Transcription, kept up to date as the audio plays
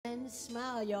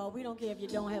Smile, y'all. We don't care if you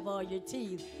don't have all your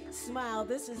teeth. Smile.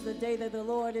 This is the day that the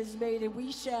Lord has made, and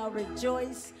we shall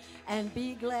rejoice and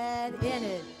be glad in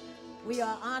it. We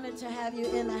are honored to have you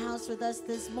in the house with us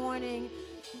this morning.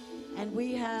 And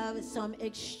we have some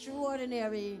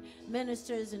extraordinary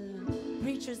ministers and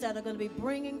preachers that are going to be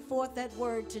bringing forth that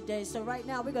word today. So right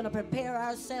now we're going to prepare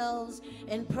ourselves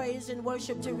in praise and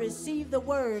worship to receive the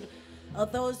word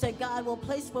of those that God will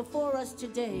place before us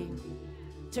today,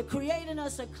 to create in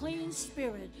us a clean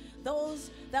spirit,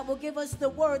 those that will give us the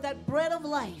word, that bread of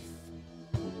life.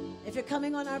 If you're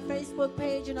coming on our Facebook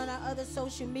page and on our other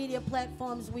social media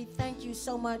platforms, we thank you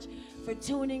so much for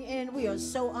tuning in. We are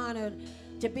so honored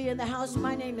to be in the house.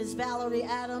 My name is Valerie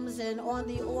Adams, and on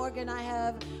the organ I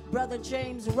have Brother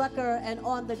James Rucker, and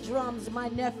on the drums my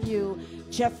nephew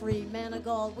Jeffrey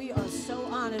Manigault. We are so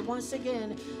honored once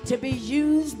again to be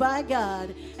used by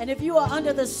God. And if you are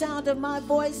under the sound of my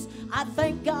voice, I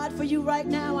thank God for you right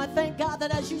now. I thank God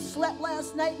that as you slept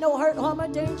last night, no hurt, harm, or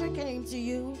danger came to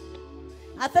you.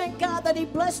 I thank God that He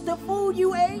blessed the food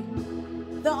you ate,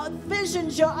 the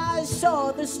visions your eyes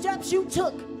saw, the steps you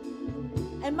took.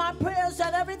 And my prayer is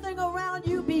that everything around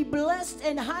you be blessed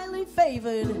and highly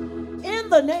favored in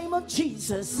the name of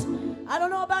Jesus. I don't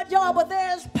know about y'all, but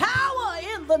there's power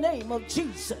in the name of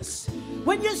Jesus.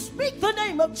 When you speak the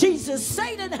name of Jesus,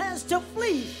 Satan has to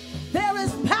flee. There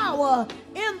is power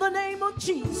in the name of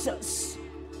Jesus.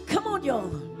 Come on, y'all.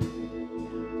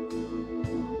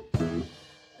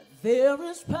 There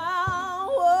is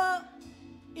power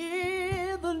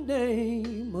in the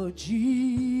name of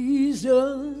Jesus.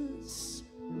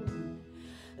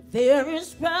 There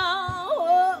is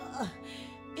power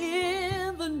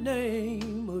in the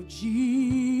name of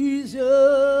Jesus.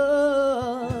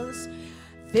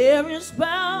 There is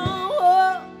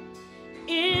power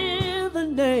in the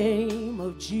name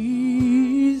of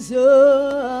Jesus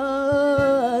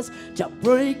to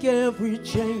break every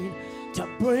chain, to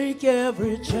break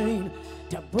every chain,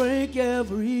 to break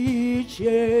every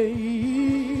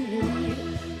chain,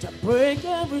 to break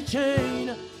every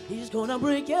chain. He's gonna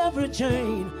break every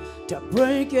chain, to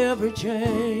break every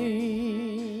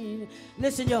chain.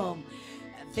 Listen, y'all.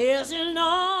 There's an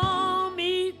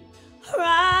army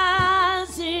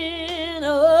rising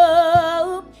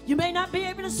up. You may not be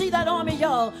able to see that army,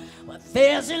 y'all, but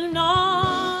there's an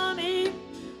army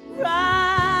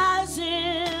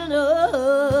rising up.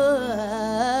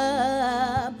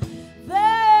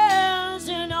 There's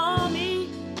an army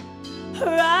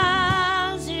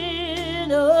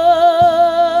rising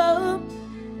up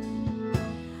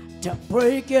to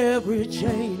break every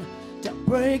chain, to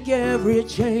break every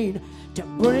chain, to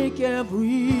break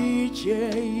every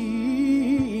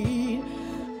chain,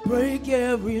 break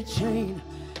every chain,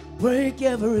 break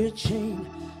every chain,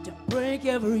 to break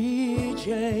every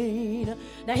chain.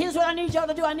 Now here's what I need y'all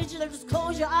to do. I need you to just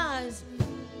close your eyes,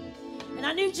 and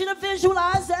I need you to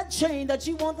visualize that chain that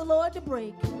you want the Lord to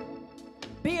break.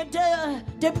 Be it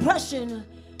depression,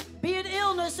 be it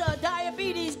illness,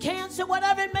 diabetes, cancer,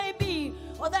 whatever it may be,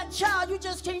 or that child you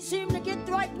just can't seem to get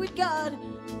right with God,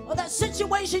 or that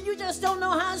situation you just don't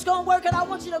know how it's going to work. And I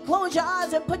want you to close your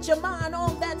eyes and put your mind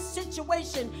on that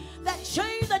situation, that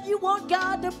chain that you want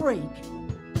God to break.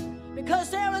 Because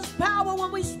there is power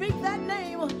when we speak that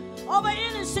name over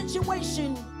any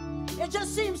situation. It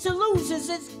just seems to lose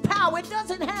its power. It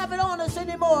doesn't have it on us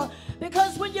anymore.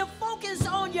 Because when you focus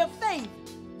on your faith,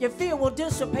 your fear will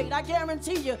dissipate. I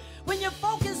guarantee you. When you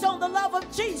focus on the love of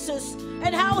Jesus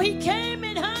and how He came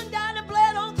and hung down and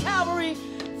bled on Calvary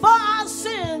for our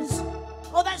sins,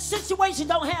 oh, that situation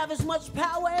don't have as much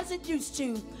power as it used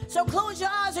to. So close your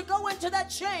eyes and go into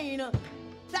that chain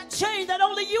that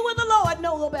only you and the Lord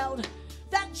know about.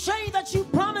 That chain that you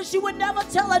promised you would never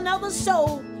tell another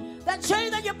soul. That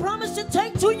chain that you promised to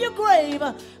take to your grave.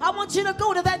 I want you to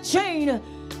go to that chain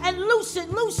and loose it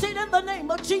in the name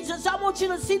of Jesus. I want you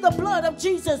to see the blood of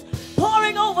Jesus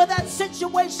pouring over that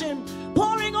situation,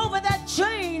 pouring over that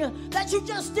chain that you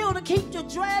just still to keep you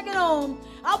dragging on.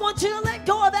 I want you to let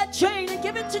go of that chain and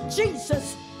give it to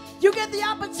Jesus. You get the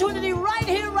opportunity right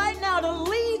here, right now, to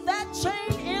leave that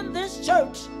chain in this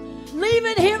church. Leave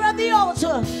it here at the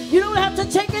altar. You don't have to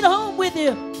take it home with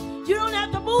you. You don't have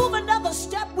to move another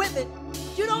step with it.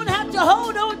 You don't have to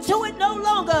hold on to it no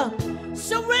longer.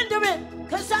 Surrender it,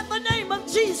 because at the name of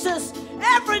Jesus,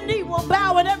 every knee will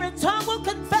bow and every tongue will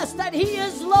confess that He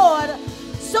is Lord.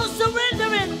 So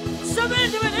surrender it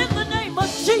in the name of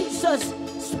Jesus.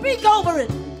 Speak over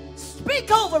it.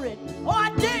 Speak over it. Oh,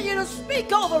 I dare you to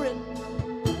speak over it.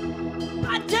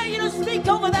 I dare you to speak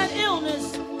over that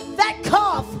illness, that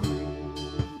cough,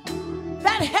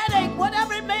 that headache,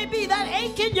 whatever it may be, that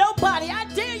ache in your body. I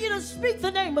dare you to speak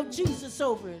the name of Jesus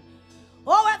over it.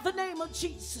 Oh, at the name of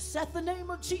Jesus, at the name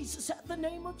of Jesus, at the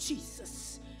name of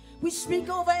Jesus. We speak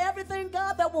over everything,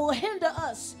 God, that will hinder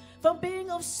us from being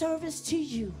of service to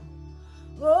you.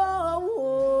 Oh,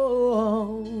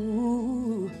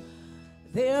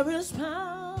 there is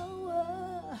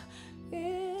power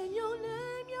in your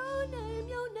name, your name,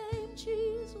 your name,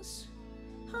 Jesus.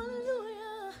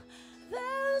 Hallelujah.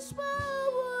 There is power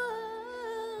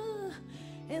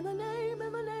in the name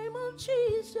of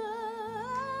Jesus.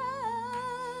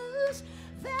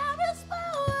 There is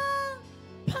power,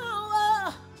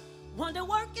 power, wonder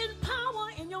working power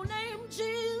in your name,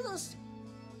 Jesus.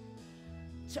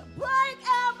 To break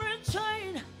every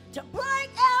chain, to break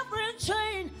every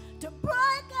chain, to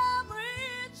break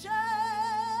every chain.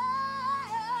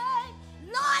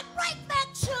 Lord, break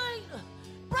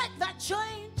that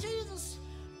chain, Jesus.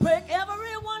 Break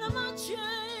every one of my chains.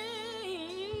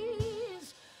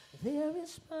 There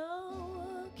is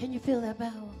power. Can you feel that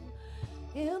power?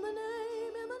 In the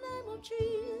name of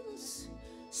Jesus.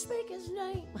 Speak his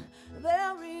name.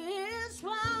 There is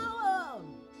power.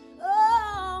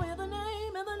 Oh, in the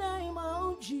name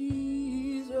of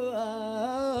Jesus.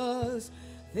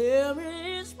 There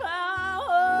is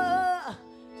power.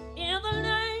 In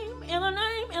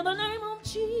the name of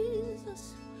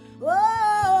Jesus.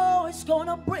 Oh, it's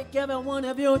gonna break every one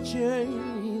of your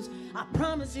chains. I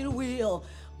promise it will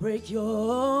break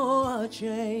your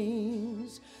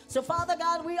chains. So, Father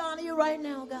God, we honor you right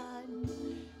now, God.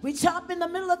 We stop in the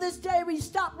middle of this day. We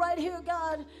stop right here,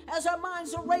 God, as our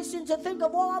minds are racing to think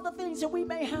of all the things that we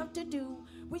may have to do.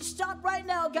 We stop right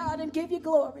now, God, and give you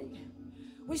glory.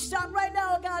 We stop right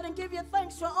now, God, and give you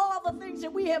thanks for all the things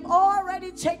that we have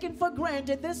already taken for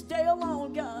granted this day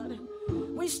alone, God.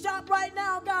 We stop right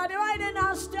now, God, right in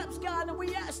our steps, God, and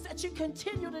we ask that you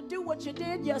continue to do what you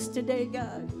did yesterday,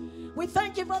 God. We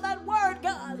thank you for that word,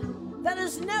 God, that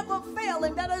is never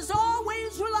failing, that is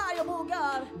always reliable,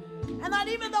 God. And that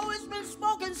even though it's been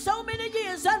spoken so many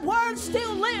years, that word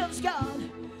still lives, God.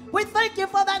 We thank you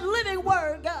for that living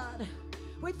word, God.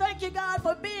 We thank you, God,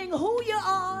 for being who you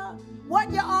are,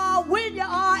 what you are, when you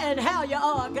are, and how you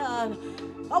are, God.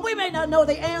 Oh, we may not know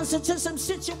the answer to some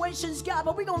situations, God,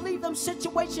 but we're going to leave them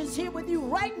situations here with you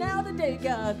right now today,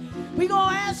 God. We're going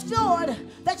to ask, Lord,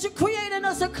 that you create in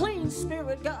us a clean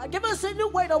spirit, God. Give us a new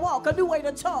way to walk, a new way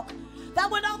to talk. That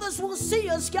when others will see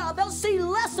us, God, they'll see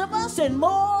less of us and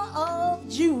more of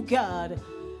you, God.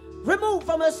 Remove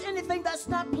from us anything that's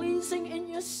not pleasing in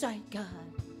your sight, God.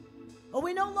 Oh,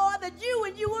 we know, Lord, that you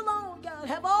and you alone, God,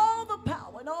 have all the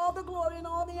power and all the glory and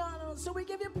all the honor. So we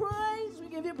give you praise, we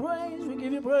give you praise, we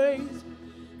give you praise.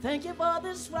 Thank you for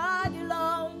this Friday,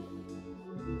 Lord.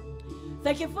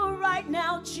 Thank you for right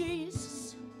now,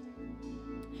 Jesus.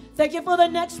 Thank you for the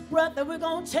next breath that we're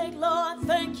going to take, Lord.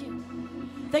 Thank you.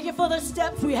 Thank you for the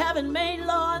steps we haven't made,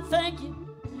 Lord. Thank you.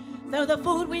 For the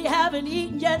food we haven't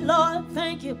eaten yet, Lord.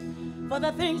 Thank you. For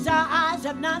the things our eyes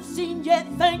have not seen yet.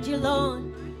 Thank you, Lord.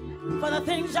 For the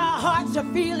things our hearts are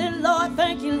feeling, Lord.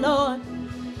 Thank you, Lord.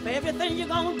 For everything you're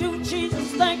going to do,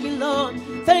 Jesus. Thank you, Lord.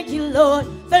 Thank you, Lord.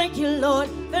 Thank you, Lord.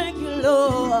 Thank you,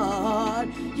 Lord.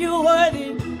 You're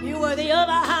worthy. You're worthy of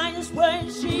our highest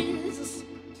praise, Jesus.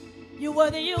 You're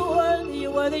worthy, you're worthy,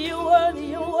 you're worthy, you're worthy,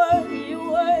 you're worthy,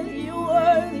 you're worthy, you're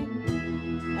worthy.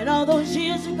 And all those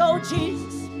years ago,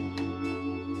 Jesus,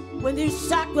 when you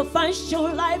sacrificed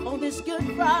your life on this Good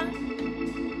Friday,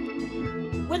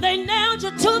 when they nailed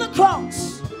you to the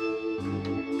cross,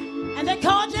 and they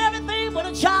called you everything but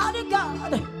a child of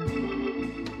God,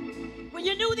 when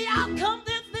you knew the outcome of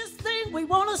this thing, we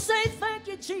want to say thank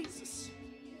you, Jesus.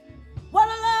 What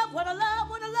a love, what a love,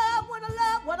 what a love, what a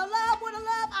love, what a love, what a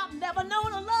love. I've never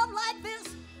known a love like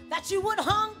this, that you would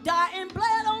hung, die, and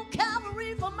bled on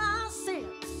Calvary for my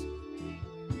sins.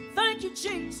 Thank you,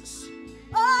 Jesus.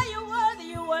 Oh, you're worthy,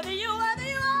 you're worthy, you're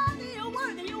worthy, you're worthy, you're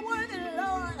worthy, you're worthy,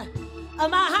 Lord. Of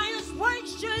my highest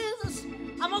praise, Jesus.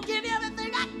 I'm going to give you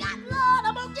everything I got, Lord.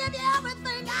 I'm going to give you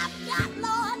everything I've got,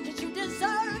 Lord, because you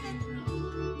deserve it.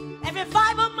 Every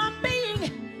fiber of my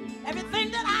being,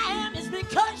 everything that I am is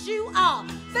because you are.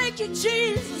 Thank you,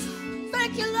 Jesus.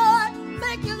 Thank you, Lord.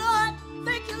 Thank you, Lord.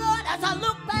 Thank you, Lord. As I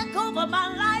look back over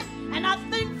my life and I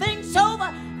think things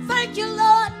over, thank you,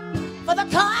 Lord, for the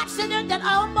car accident that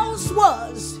almost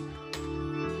was.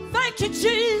 Thank you,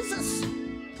 Jesus.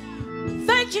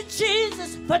 Thank you,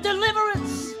 Jesus, for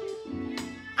deliverance.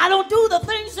 I don't do the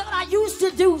things that I used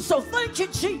to do, so thank you,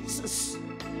 Jesus.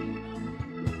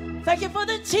 Thank you for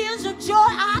the tears of joy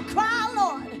I cry,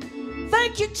 Lord.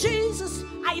 Thank you, Jesus.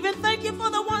 I even thank you for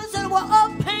the ones that were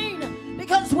of pain,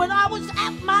 because when I was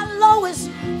at my lowest,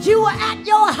 you were at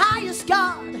your highest,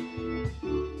 God.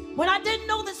 When I didn't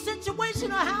know the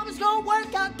situation or how it was going to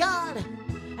work out, God,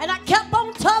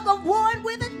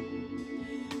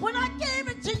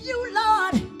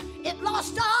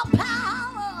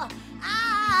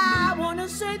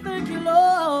 say thank you,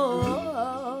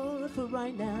 Lord, for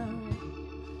right now.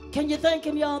 Can you thank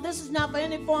him, y'all? This is not for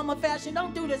any form or fashion.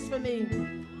 Don't do this for me.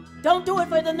 Don't do it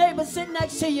for the neighbor sitting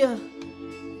next to you.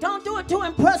 Don't do it to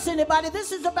impress anybody.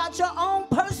 This is about your own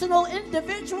personal,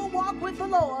 individual walk with the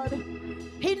Lord.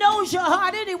 He knows your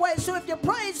heart anyway, so if your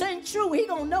praise ain't true, he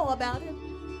don't know about it.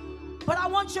 But I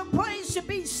want your praise to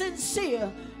be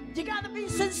sincere. You got to be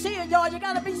sincere, y'all. You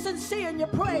got to be sincere in your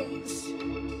praise.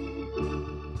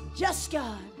 Yes,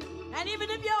 God. And even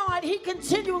if you aren't, he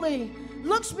continually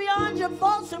looks beyond your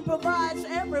faults and provides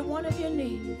every one of your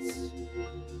needs.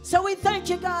 So we thank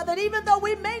you, God, that even though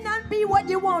we may not be what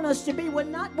you want us to be, we're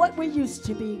not what we used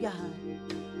to be, God.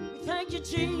 We thank you,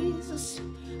 Jesus.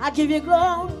 I give you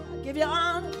glory, I give you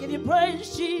honor, I give you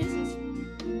praise, Jesus.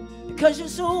 Because you're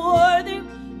so worthy,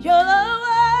 you're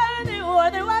worthy,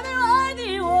 worthy, worthy,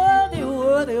 worthy, worthy,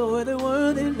 worthy, worthy,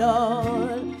 worthy,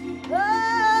 Lord. Oh,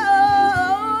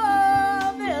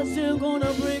 they're still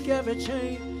gonna break every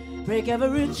chain, break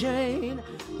every chain.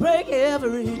 Break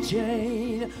every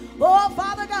chain. Oh,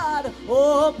 Father God.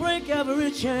 Oh, break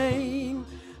every chain.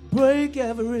 Break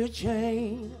every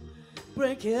chain.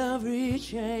 Break every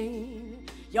chain.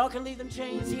 Y'all can leave them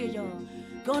chains here, y'all.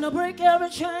 Gonna break every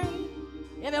chain.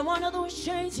 Every one of those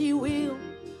chains he will.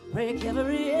 Break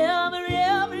every.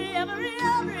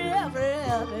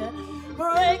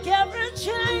 Break every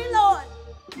chain, Lord.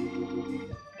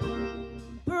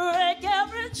 Break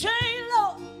every chain,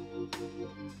 Lord.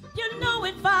 You know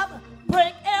it, Father.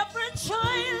 Break every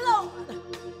chain, Lord.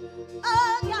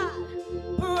 Oh, God.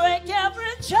 Break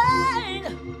every chain.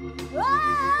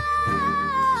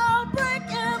 Oh, break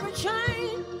every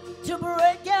chain. To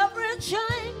break every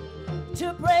chain.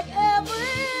 To break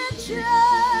every chain.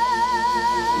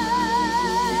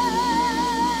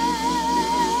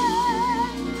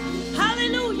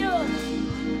 Hallelujah.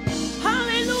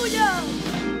 Hallelujah.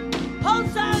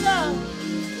 Hosanna.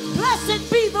 Blessed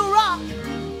be the rock.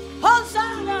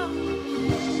 Hosanna!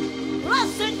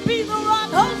 Blessed be the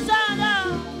rock,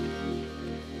 Hosanna!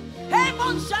 Hey,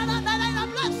 Hosanna,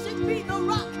 blessed be the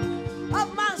rock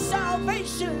of my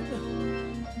salvation.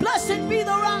 Blessed be the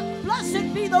rock,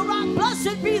 blessed be the rock,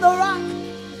 blessed be the rock.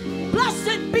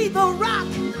 Blessed be the rock.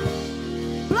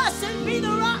 Blessed be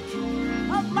the rock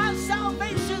of my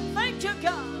salvation. Thank you,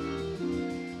 God.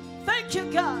 Thank you,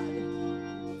 God.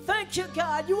 Thank you,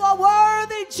 God. You are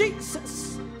worthy, Jesus.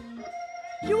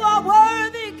 You are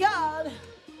worthy, God.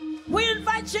 We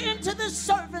invite you into this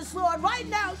service, Lord, right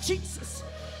now, Jesus.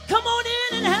 Come on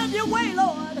in and have your way,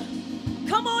 Lord.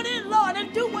 Come on in, Lord,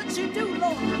 and do what you do,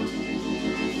 Lord.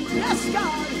 Yes,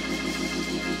 God.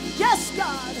 Yes,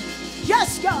 God.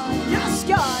 Yes, God. Yes,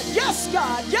 God. Yes,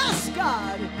 God. Yes,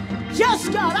 God. Yes,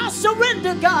 God. I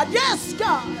surrender, God. Yes,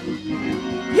 God.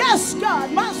 Yes,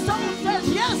 God. My soul says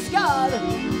yes, God.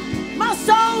 My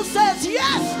soul says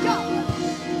yes, God.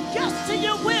 Yes to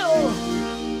your will.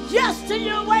 Yes to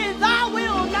your way. Thy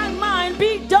will, not mine,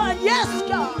 be done. Yes,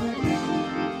 God.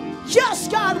 Yes,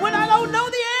 God. When I don't know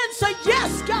the answer,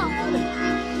 yes, God.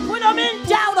 When I'm in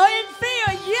doubt or in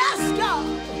fear, yes, God.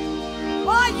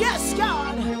 Oh, yes,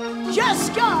 God. Yes,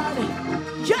 God.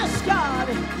 Yes, God.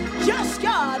 Yes,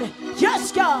 God.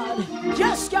 Yes, God.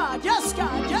 Yes, God. Yes,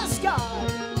 God. Yes, God.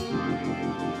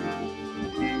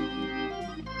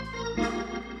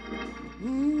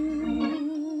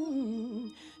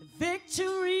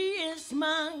 Victory is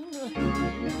mine.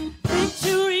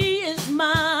 Victory is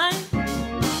mine.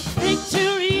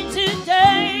 Victory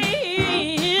today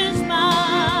is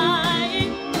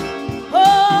mine. Oh,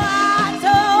 I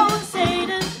told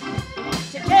Satan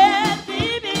to get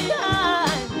me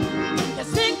behind. 'Cause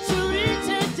victory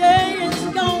today is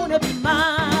gonna be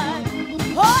mine.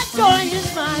 Oh, joy is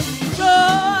mine.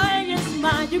 Joy is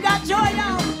mine. You got joy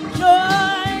now.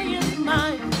 Joy is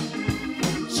mine.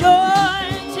 Joy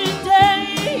today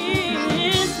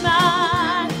is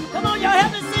mine.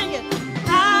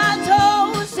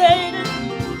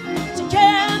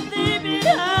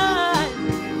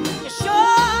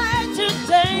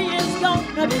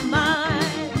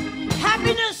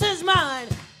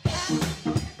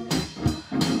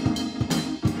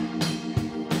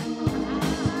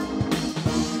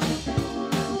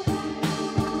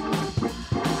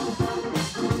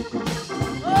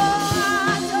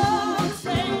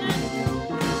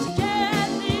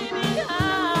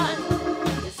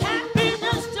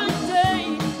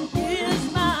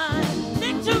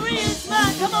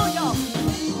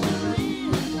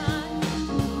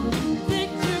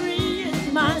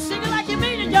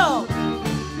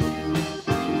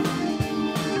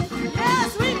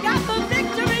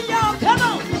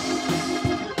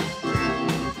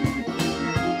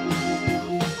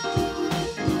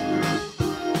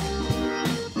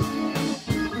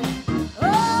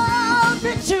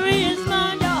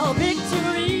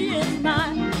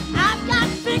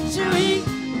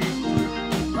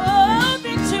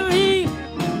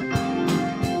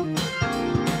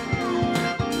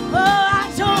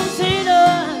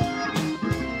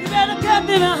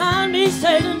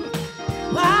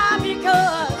 Why?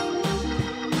 Because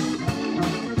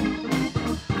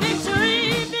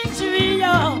victory, victory,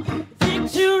 y'all.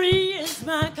 Victory is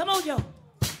mine. Come on, y'all.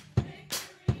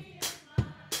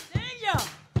 Sing, y'all.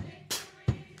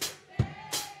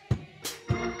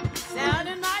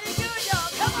 Sounding mighty good, y'all.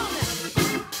 Come on now.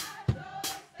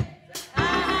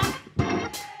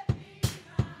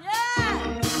 Yeah.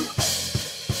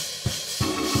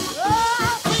 Oh,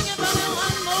 I'll sing it for you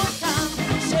one more time.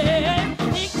 Say,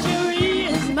 victory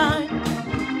is mine.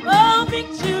 Oh,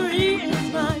 victory is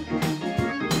mine.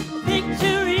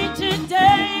 Victory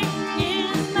today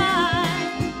is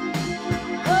mine.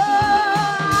 Oh,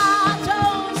 I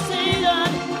told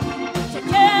Satan to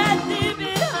get thee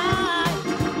behind.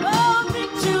 Oh,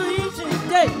 victory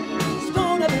today is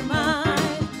gonna be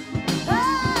mine.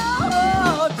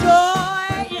 Oh,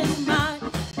 joy is mine.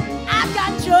 I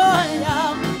got joy,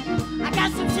 y'all. I got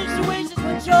some situations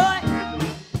with joy.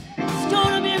 It's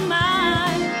gonna be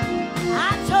mine.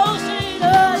 I told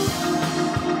Satan,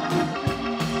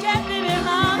 get me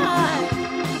behind.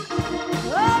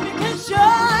 Oh, because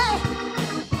joy.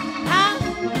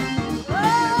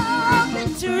 Oh,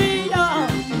 victory, y'all.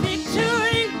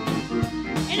 Victory.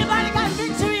 Anybody got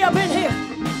victory up in here?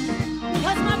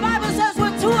 Because my Bible says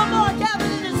when two or more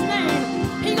gathered in his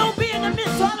name, he gonna be in the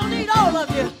midst, so I don't need all of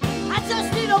you. I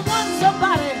just need a one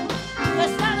somebody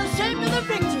that's not ashamed of the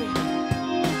victory.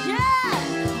 Yeah.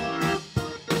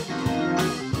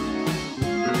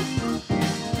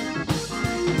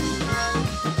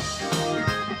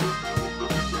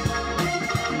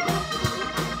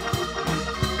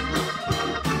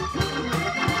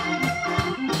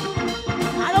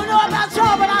 I don't know about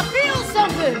y'all, but I feel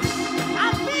something.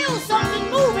 I feel something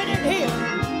moving in here.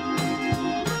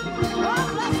 Oh,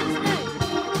 bless his name.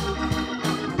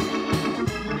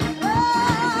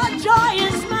 Oh, joy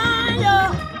is mine,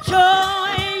 y'all.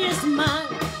 Joy is mine.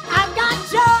 I've got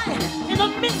joy in the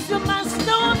midst of my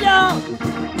storm, y'all.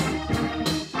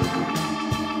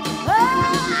 Oh,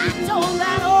 I told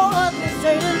that old ugly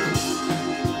Satan,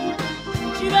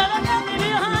 she better get me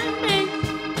behind me.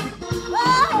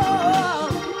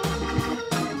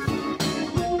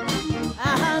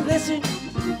 Oh, listen,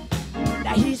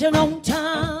 now he's an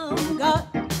on-time God.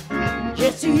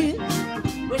 Yes, he is.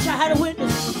 Wish I had a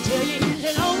witness to tell you he's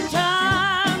an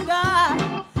on-time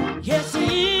God. Yes,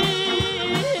 he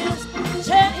is.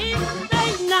 Said he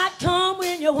may not come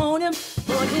when you want him,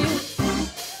 but he'll.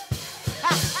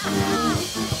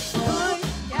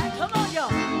 Yeah, come on,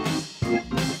 y'all.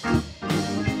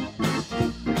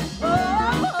 Oh,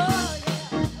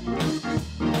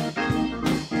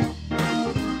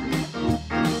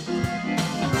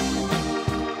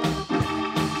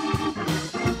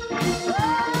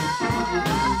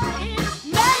 he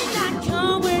may not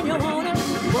come when you want him,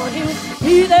 but he'll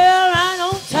be there right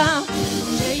on time.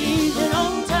 Say he's an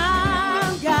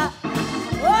on-time God.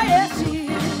 Oh, yes, he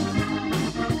is.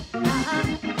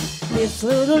 This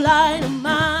little light of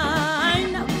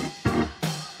mine.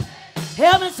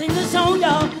 Help me sing the song,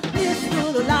 y'all. This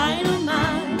little light of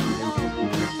mine.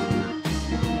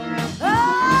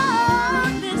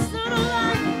 Oh, this little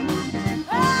light.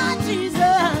 Oh,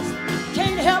 Jesus.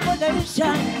 Can't help but let it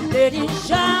shine. Let it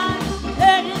shine.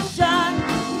 Let it shine.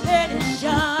 Let it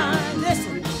shine.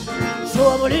 Listen.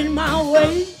 Trouble in my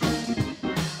way.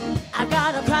 I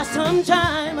gotta cry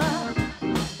sometime.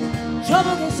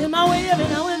 Trouble gets in my way every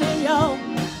now and then, y'all.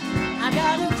 I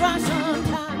gotta cry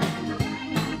sometime.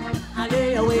 I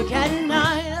lay awake at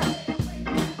night,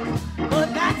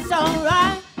 but that's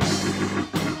alright.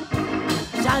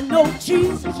 'Cause I know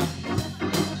Jesus,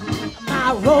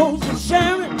 my rose of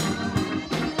Sharon,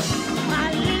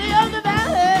 my lily of the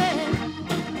valley,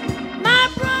 my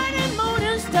bright and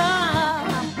morning star,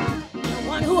 the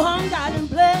one who hung out and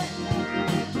bled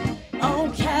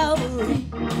on Calvary.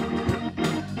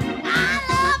 I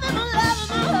love him, I love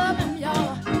him, I love him,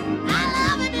 y'all. I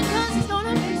love him because he's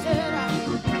gonna fix it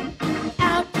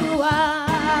after a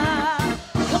while.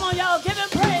 Come on, y'all, give him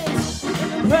praise.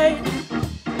 Give him praise.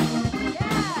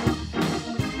 Yeah.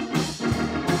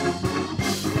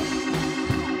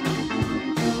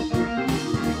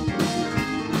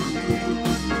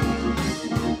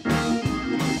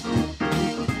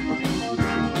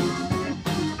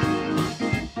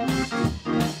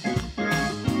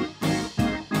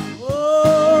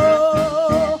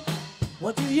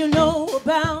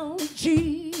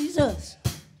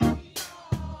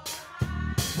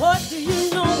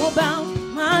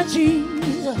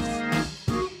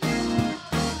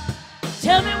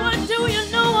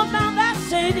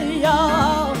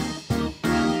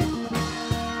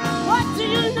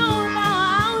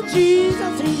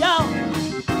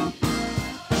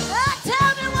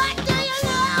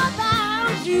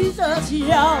 Jesus,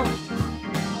 y'all.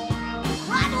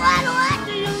 What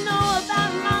do you know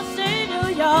about my Savior,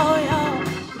 y'all, y'all?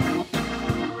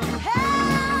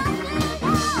 Hey, you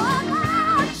know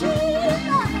about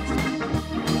Jesus.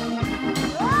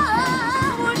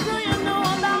 Oh, what do you know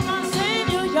about my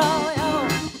Savior, y'all, y'all?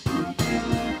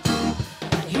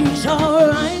 He's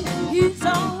alright, he's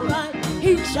alright,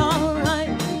 he's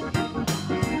alright.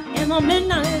 In the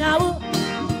midnight hour,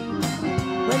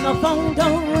 when the phone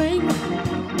don't ring,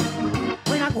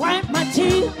 when I wipe my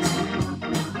tears,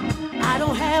 I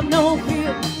don't have no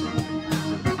fear,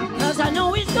 'cause I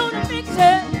know he's gonna fix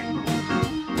it.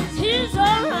 He's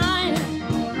alright.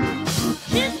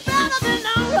 He's better than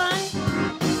alright.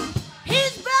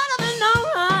 He's better than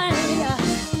alright.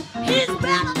 He's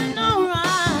better than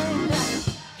alright.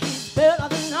 He's better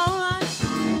than alright.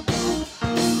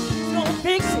 He's gonna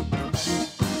fix it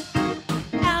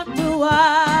after a while.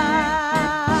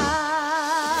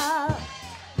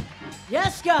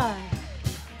 Yes, God.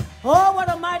 Oh, what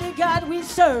a mighty God we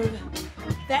serve.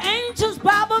 The angels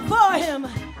bow before him.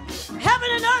 Heaven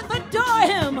and earth adore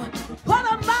him. What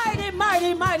a mighty,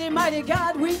 mighty, mighty, mighty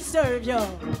God we serve,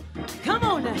 y'all. Come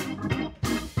on now.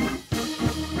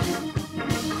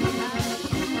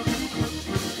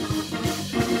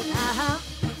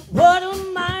 What a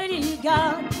mighty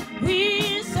God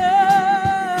we serve.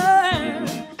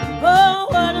 Oh,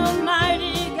 what a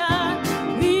mighty God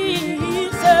we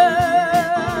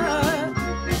serve.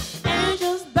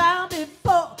 Angels bow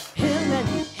before him and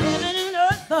heaven and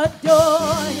earth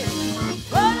adore him.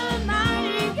 What a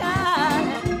mighty God.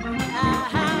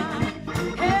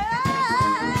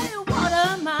 Hey, what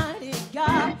a mighty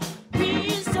God we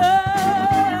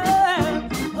serve.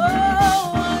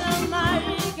 Oh, what a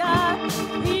mighty God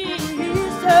we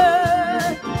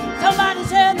serve. Somebody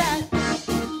said that.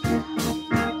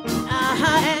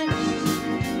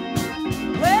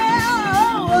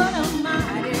 Well, what a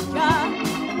mighty God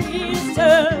we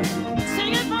serve.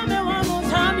 Sing it for me one more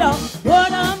time, y'all.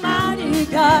 What a mighty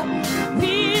God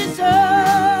we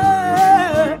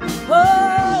serve.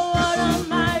 Oh, what a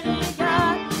mighty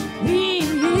God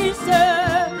we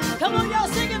serve. Come on, y'all,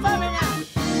 sing it for me now.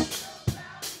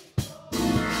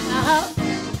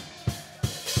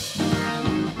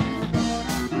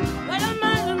 What a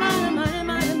mighty, mighty, mighty,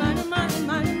 mighty, mighty, mighty,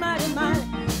 mighty, mighty, mighty.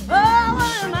 Oh,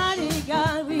 what a mighty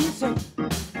God we serve.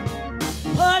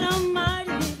 What a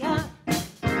mighty God.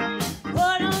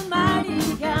 What a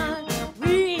mighty God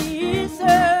we serve.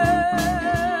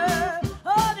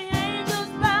 Oh, the angels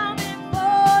bow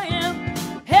before him.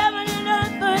 Heaven and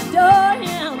earth adore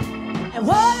him. And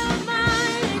what a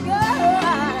mighty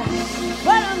God.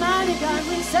 What a mighty God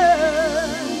we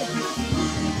serve.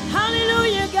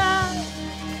 Hallelujah, God.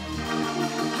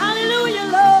 Hallelujah,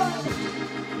 Lord.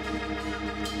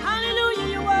 Hallelujah,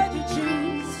 you're worthy,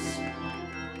 Jesus.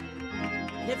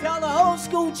 If y'all are old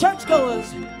school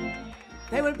churchgoers,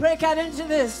 they would break out into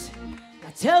this.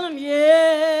 I tell them yes.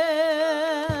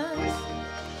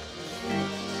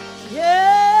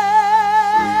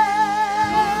 Yes.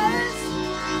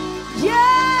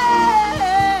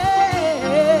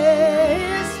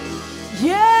 Yes.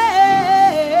 Yes.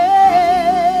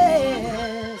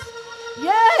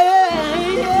 Yeah.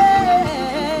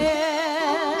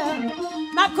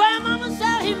 My grandmama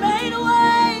said he made a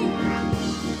way.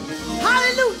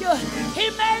 Hallelujah. He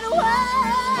made a way.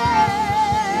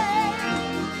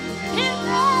 He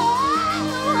made a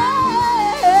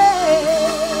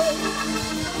way.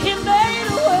 He made a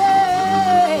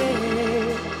way.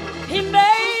 He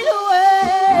made a way.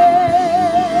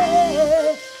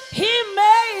 He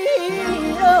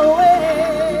made a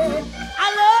way. I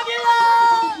love you,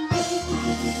 Lord.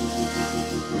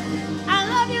 I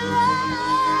love you, Lord.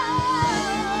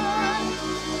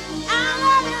 I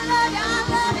love you, Lord. I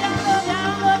love you, Lord. I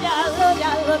love you, I love you,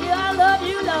 I love you, I love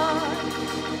you, Lord.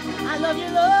 I love you,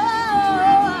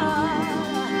 Lord.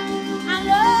 I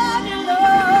love you,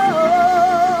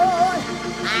 Lord.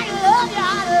 I love you, I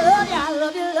love you, I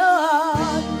love you,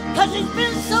 Lord. 'Cause he's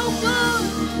been so good.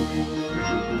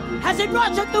 Has he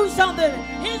brought you through something?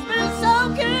 He's been so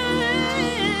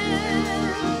good.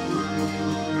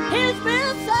 He's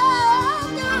been so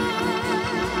good.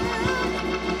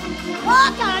 Oh,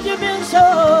 God, you've been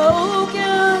so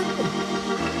good.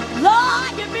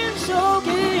 Lord, you've been so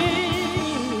good.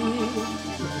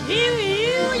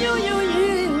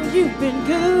 You've been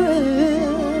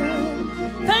good.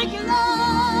 Thank you,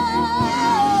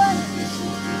 Lord.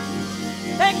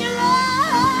 Thank you, Lord.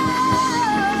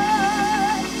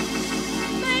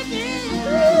 Thank you,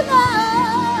 Lord.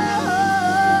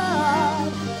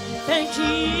 Thank you,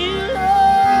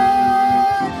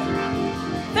 Lord.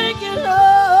 Thank you, Lord.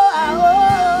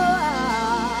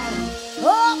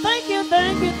 Oh,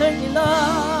 everything you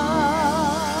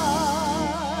love.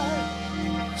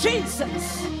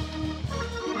 Jesus,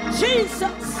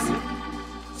 Jesus,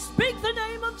 speak the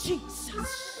name of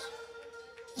Jesus.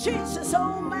 Jesus,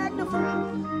 oh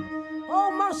magnify,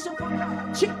 oh merciful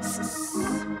God, Jesus.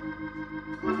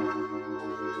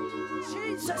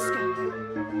 Jesus, God.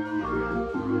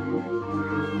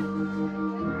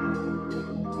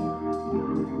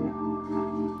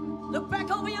 Look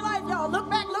back over your life, y'all. Look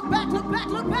back, look back, look back,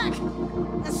 look back.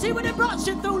 And see what it brought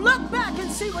you through. Look back and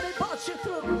see what it brought you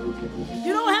through.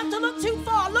 You don't have to look too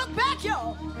far. Look back,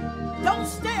 y'all. Don't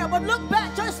stare, but look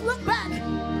back. Just look back.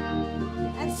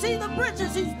 And see the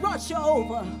bridges he's brought you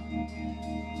over.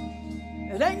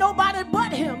 It ain't nobody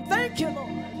but him. Thank you,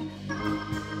 Lord.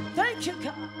 Thank you,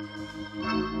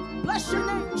 God. Bless your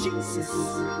name, Jesus.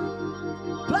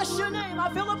 Bless your name.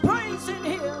 I feel a praise in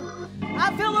here.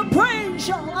 I feel a praise,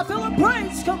 y'all. I feel a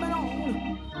praise coming on.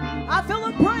 I feel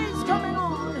a praise coming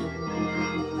on.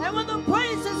 And when the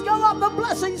praises go up, the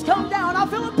blessings come down. I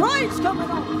feel a praise coming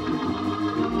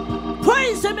on.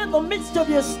 Praise him in the midst of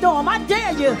your storm. I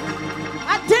dare you.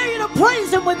 I dare you to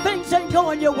praise him when things ain't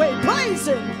going your way. Praise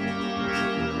him.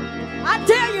 I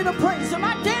dare you to praise him.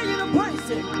 I dare you to praise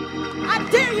him. I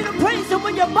dare you to praise him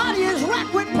when your body is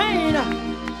racked with pain.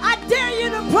 I dare you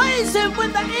to praise him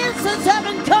when the answers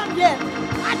haven't come yet.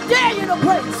 I dare you to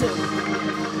praise him.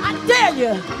 I dare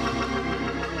you.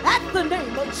 At the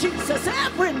name of Jesus,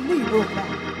 every knee will bow.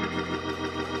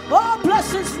 Oh,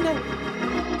 bless his name.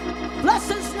 Bless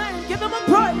his name. Give him a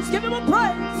praise. Give him a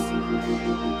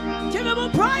praise. Give him a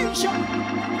praise.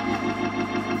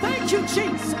 Thank you,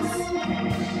 Jesus.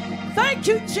 Thank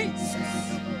you, Jesus.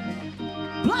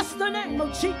 Bless the name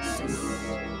of Jesus.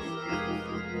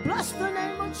 Bless the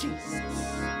name of Jesus.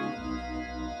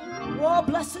 Oh,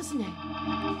 bless his name.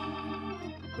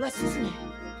 Bless his name.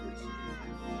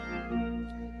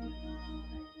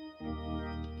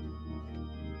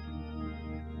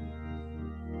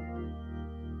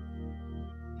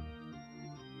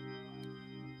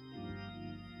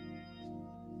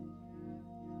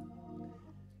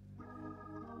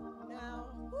 Now,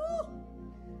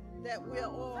 that we're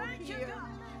all Thank here. you, God.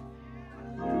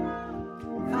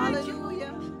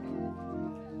 Hallelujah.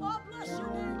 Oh, bless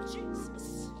your name,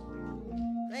 Jesus.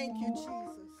 Thank you,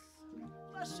 Jesus.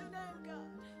 Bless your name, God.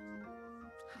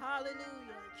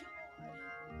 Hallelujah. Thank you,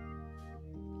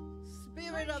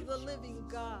 Spirit of the living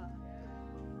God.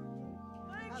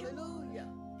 Lord. Thank you. Hallelujah.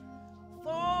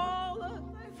 Fall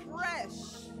fresh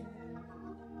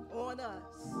on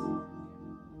us.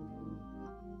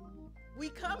 We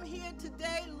come here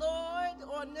today, Lord,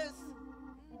 on this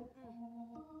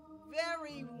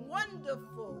very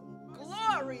wonderful,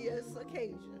 glorious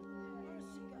occasion.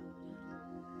 Mercy, God.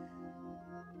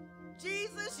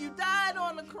 Jesus, you died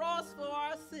on the cross for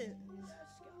our sins Yes,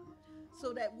 God.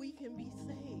 so that we can be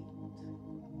saved.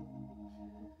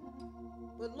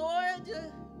 But Lord,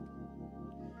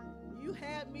 you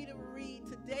had me to read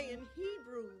today in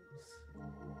Hebrews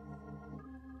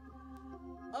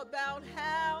about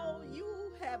how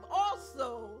you have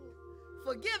also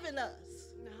forgiven us.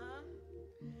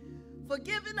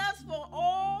 Forgiven us for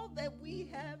all that we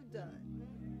have done.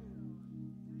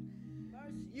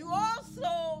 You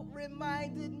also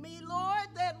reminded me, Lord,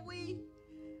 that we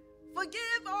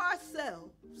forgive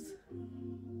ourselves.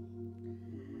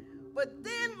 But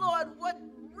then, Lord, what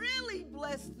really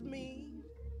blessed me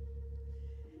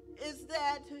is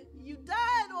that you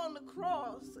died on the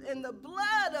cross in the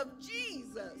blood of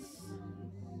Jesus.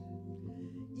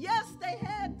 Yes, they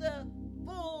had the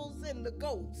bulls and the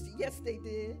goats. Yes, they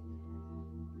did.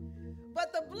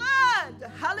 But the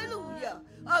blood, hallelujah,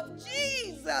 of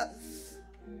Jesus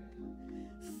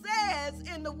says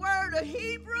in the word of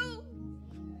Hebrew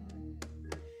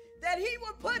that he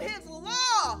would put his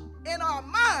law in our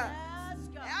minds. Yes,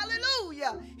 God.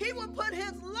 Hallelujah. He would put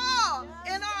his law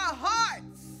in our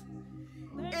hearts.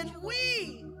 And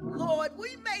we, Lord,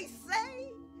 we may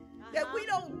say that we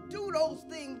don't do those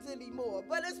things anymore,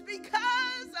 but it's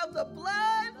because of the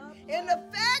blood and the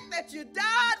fact that you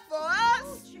died for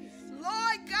us,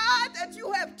 Lord God, that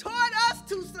you have taught us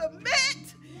to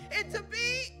submit and to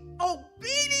be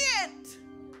obedient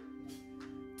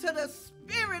to the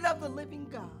Spirit of the living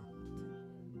God.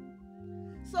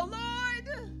 So,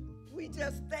 Lord, we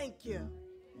just thank you.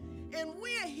 And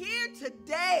we're here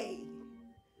today.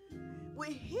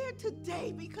 We're here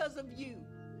today because of you.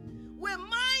 We're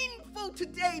mindful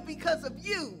today because of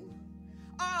you.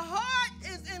 Our heart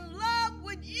is in love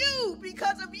with you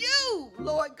because of you,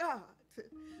 Lord God.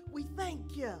 We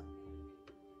thank you.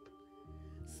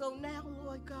 So now,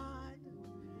 Lord God,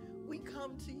 we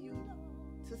come to you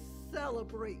to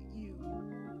celebrate you,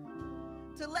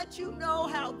 to let you know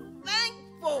how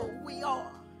thankful we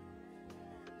are.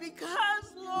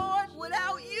 Because, Lord,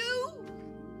 without you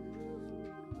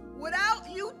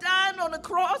dying on the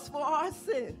cross for our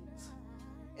sins,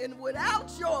 and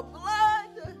without your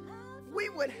blood, we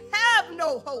would have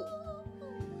no hope.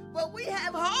 But we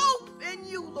have hope in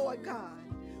you, Lord God.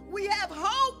 We have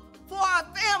hope for our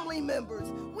family members.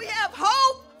 We have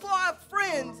hope for our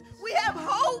friends. We have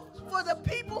hope for the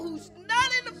people who's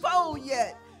not in the fold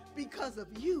yet because of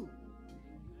you.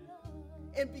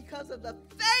 And because of the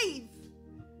faith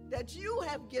that you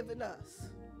have given us.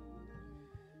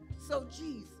 So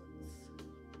Jesus,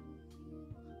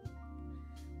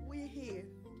 we're here.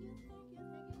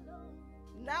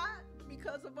 Not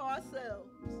because of ourselves,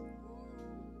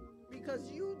 because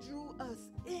you drew us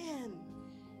in.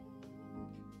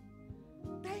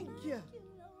 Thank you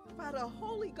by the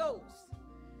Holy Ghost,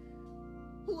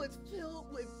 who is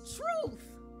filled with truth.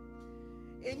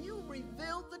 And you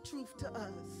revealed the truth to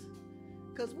us,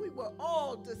 because we were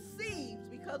all deceived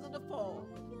because of the fall.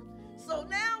 So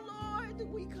now, Lord,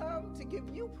 we come to give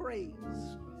you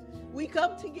praise. We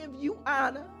come to give you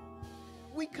honor.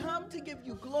 We come to give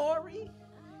you glory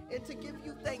and to give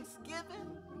you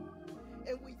thanksgiving.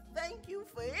 And we thank you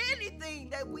for anything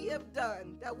that we have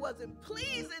done that wasn't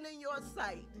pleasing in your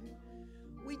sight.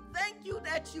 We thank you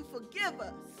that you forgive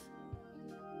us.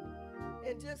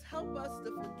 And just help us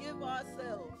to forgive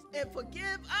ourselves and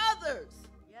forgive others.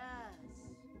 Yes.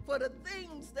 For the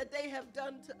things that they have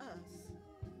done to us.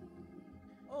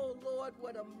 Oh Lord,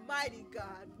 what a mighty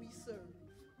God we serve.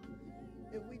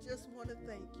 And we just want to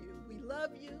thank you. We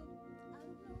love you.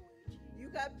 You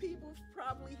got people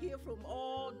probably here from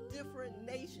all different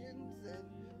nations and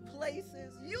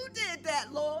places. You did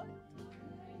that, Lord.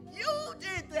 You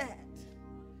did that.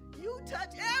 You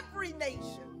touch every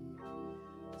nation.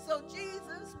 So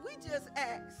Jesus, we just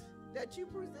ask that you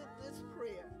present this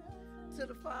prayer to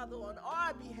the Father on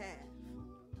our behalf.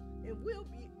 And we'll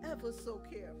be ever so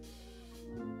careful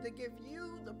to give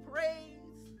you the praise,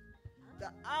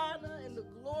 the honor, and the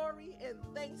glory and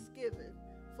thanksgiving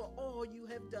for all you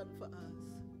have done for us.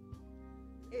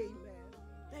 Amen.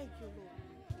 Thank you, Lord.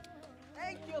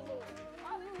 Thank you, Lord.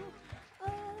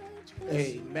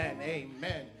 Amen.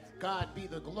 Amen. God be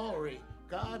the glory.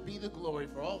 God be the glory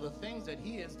for all the things that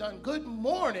he has done. Good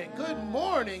morning. Good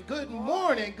morning. Good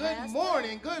morning. Good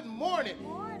morning. Good morning.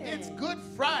 It's Good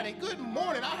Friday. Good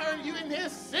morning. I heard you in here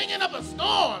singing up a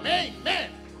storm.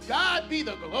 Amen. God be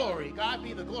the glory. God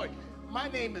be the glory. My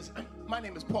name is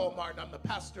Paul Martin. I'm the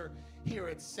pastor here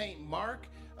at St. Mark.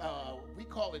 We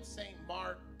call it St.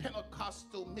 Mark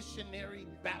Pentecostal Missionary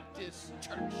Baptist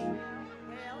Church.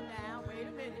 Well, now, wait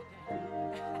a minute.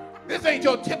 This ain't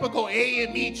your typical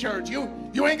A.M.E. church. You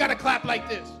ain't got to clap like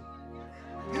this.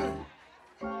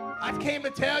 I came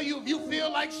to tell you, if you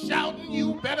feel like shouting,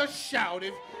 you better shout.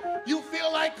 If you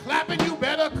feel like clapping, you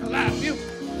better clap. You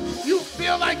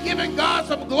feel like giving God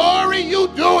some glory, you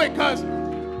do it, because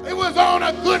it was on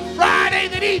a Good Friday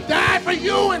that he died for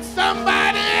you, and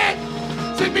somebody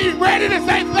should be ready to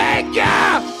say thank you.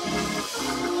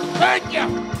 Thank you.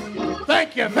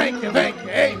 Thank you. Thank you. Thank you.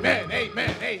 Amen.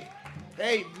 Amen.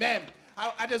 Amen.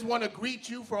 I just want to greet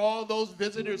you for all those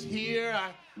visitors here.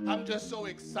 I'm just so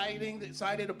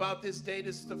excited about this day.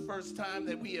 This is the first time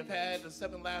that we have had the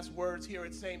 7 last words here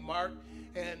at St. Mark.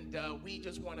 And we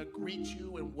just want to greet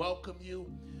you and welcome you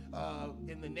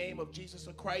in the name of Jesus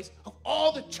Christ. Of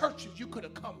all the churches you could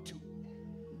have come to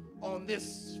on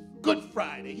this Good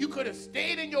Friday, you could have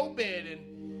stayed in your bed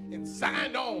and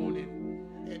signed on and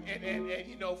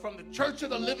you know, from the Church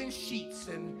of the Living Sheets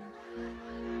and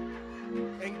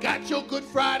got your Good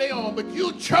Friday on, but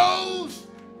you chose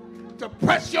to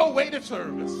press your way to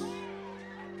service.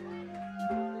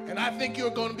 And I think you're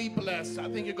going to be blessed. I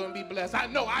think you're going to be blessed. I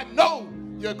know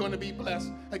you're going to be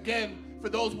blessed. Again, for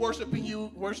those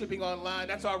worshiping online,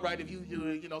 that's all right if you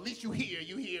know, at least you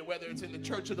hear, whether it's in the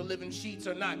Church of the Living Sheets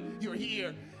or not, you're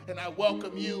here. And I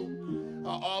welcome you,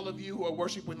 all of you who are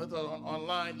worshiping with us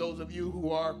online, those of you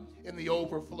who are in the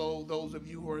overflow, those of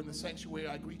you who are in the sanctuary,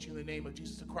 I greet you in the name of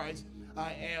Jesus Christ.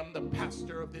 I am the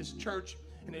pastor of this church,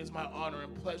 and it is my honor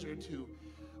and pleasure to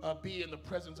be in the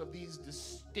presence of these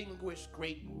distinguished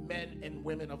great men and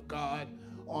women of God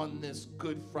on this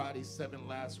Good Friday 7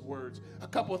 last words. A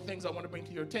couple of things I want to bring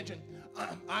to your attention.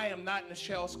 I am not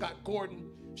Nichelle Scott Gordon.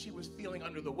 She was feeling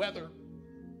under the weather,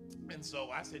 and so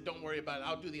I said, don't worry about it.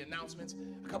 I'll do the announcements.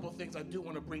 A couple of things I do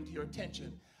want to bring to your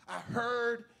attention. I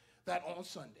heard that on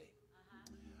Sunday,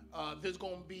 there's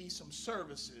going to be some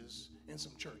services in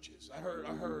some churches. I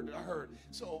heard.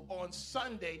 So on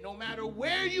Sunday, no matter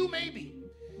where you may be,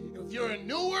 if you're in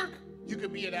Newark, you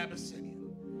could be at Abyssinian.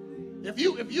 If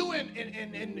you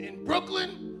in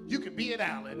Brooklyn, you could be at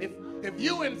Allen. If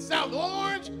you in South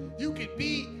Orange, you could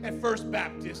be at First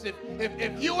Baptist.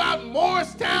 If you out in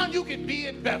Morristown, you could be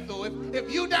at Bethel.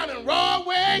 If you down in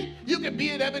Rahway, you could be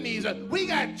at Ebenezer. We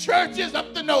got churches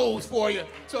up the nose for you.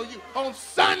 So you on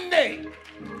Sunday,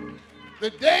 the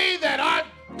day that our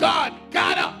God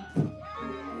got up,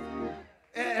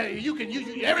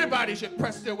 everybody should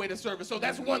press their way to service. So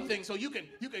that's one thing. So you can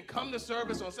come to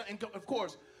service on Sunday. And of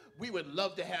course, we would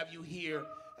love to have you here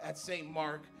at St.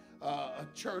 Mark, a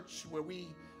church where we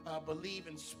believe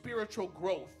in spiritual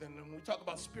growth. And when we talk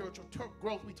about spiritual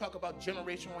growth, we talk about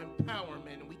generational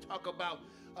empowerment, and we talk about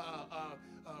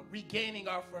regaining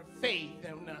our faith,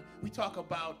 and we talk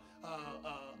about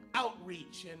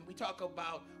outreach, and we talk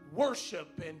about worship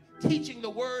and teaching the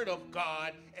word of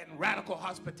God and radical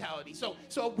hospitality. So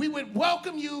we would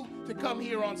welcome you to come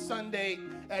here on Sunday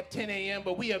at 10 a.m.,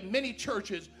 but we have many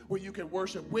churches where you can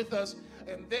worship with us.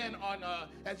 And then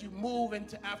as you move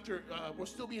into after, we'll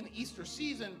still be in the Easter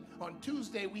season. On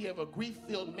Tuesday, we have a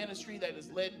grief-filled ministry that is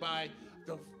led by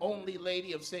the only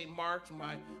lady of St. Mark's,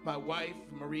 my wife,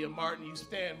 Maria Martin. You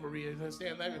stand, Maria.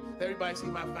 Stand. Everybody see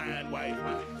my fine wife.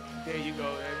 There you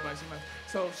go. Everybody see my.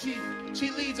 So she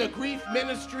leads a grief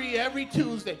ministry every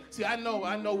Tuesday. See, I know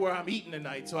where I'm eating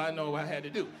tonight, so I know what I had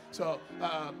to do. So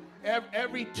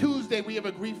every Tuesday we have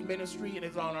a grief ministry, and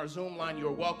it's on our Zoom line. You're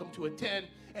welcome to attend.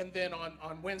 And then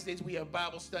on Wednesdays we have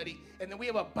Bible study, and then we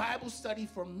have a Bible study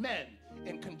for men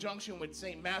in conjunction with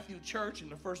St. Matthew Church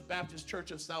and the First Baptist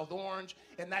Church of South Orange,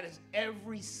 and that is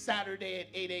every Saturday at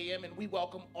 8 a.m. And we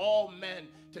welcome all men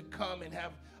to come and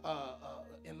have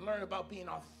and learn about being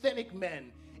authentic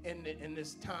men in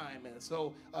this time. And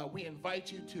so we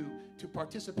invite you to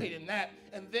participate in that.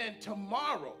 And then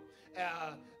tomorrow,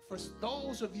 for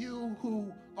those of you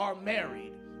who are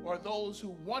married, or those who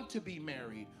want to be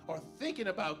married, or thinking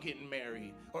about getting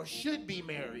married, or should be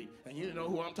married, and you know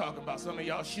who I'm talking about. Some of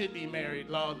y'all should be married,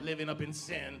 Lord, living up in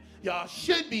sin. Y'all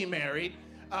should be married.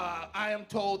 I am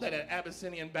told that at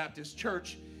Abyssinian Baptist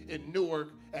Church in Newark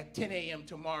at 10 a.m.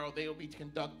 tomorrow, they will be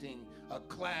conducting a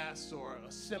class or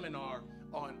a seminar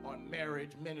on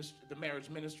marriage ministry, the marriage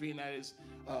ministry, and that is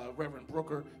Reverend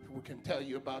Brooker, who can tell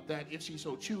you about that if she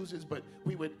so chooses. But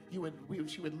she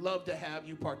would love to have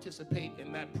you participate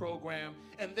in that program.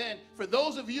 And then for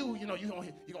those of you, you're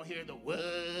gonna hear the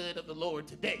word of the Lord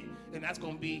today, and that's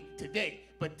gonna be today.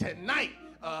 But tonight,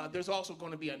 there's also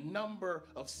going to be a number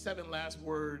of 7 Last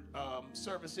Word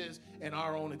services, and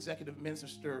our own executive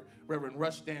minister, Reverend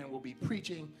Rushdan, will be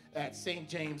preaching at St.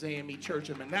 James A.M.E. Church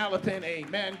in Manalapan.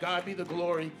 Amen. God be the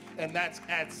glory. And that's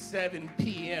at 7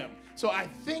 p.m. So I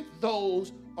think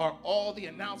those are all the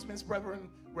announcements, Reverend.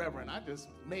 I just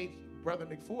made Brother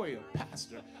McFoy a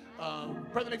pastor.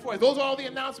 Brother McFoy, those are all the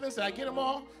announcements. Did I get them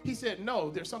all? He said, no,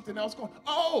 there's something else going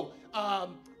on.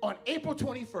 On April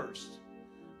 21st,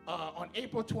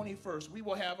 we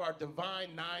will have our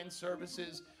Divine 9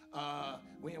 services.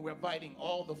 We're inviting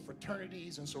all the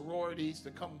fraternities and sororities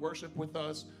to come worship with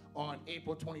us on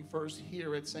April 21st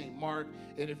here at St. Mark.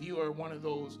 And if you are one of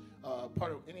those,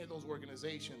 part of any of those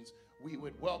organizations, we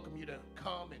would welcome you to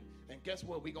come. And guess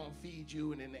what? We're going to feed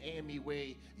you. And in the A.M.E.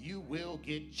 way, you will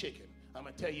get chicken. I'm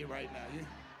going to tell you right now.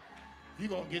 You're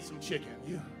going to get some chicken.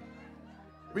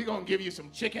 We're going to give you some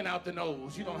chicken out the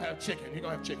nose. You're going to have chicken. You're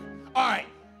going to have chicken. All right.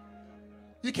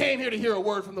 You came here to hear a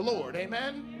word from the Lord,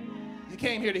 amen? You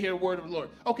came here to hear a word of the Lord.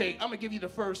 Okay, I'm gonna give you the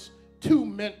first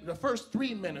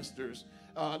 3 ministers.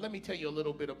 Let me tell you a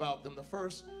little bit about them. The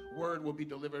first word will be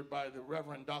delivered by the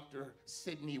Reverend Dr.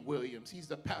 Sidney Williams. He's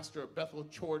the pastor of Bethel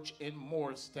Church in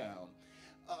Morristown.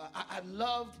 I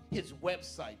loved his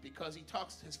website because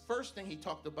his first thing he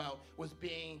talked about was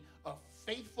being a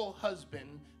faithful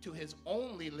husband to his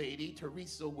only lady,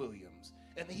 Teresa Williams.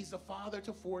 And he's the father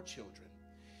to 4 children.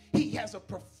 He has a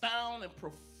profound and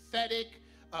prophetic,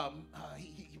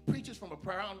 he preaches from a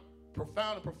profound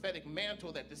and prophetic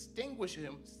mantle that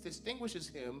distinguishes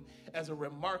him as a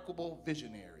remarkable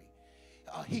visionary.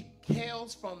 He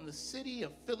hails from the city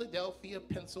of Philadelphia,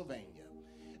 Pennsylvania,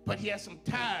 but he has some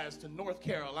ties to North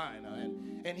Carolina,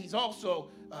 and he's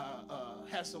also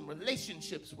has some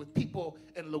relationships with people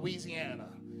in Louisiana.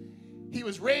 He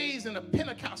was raised in a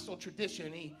Pentecostal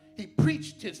tradition. He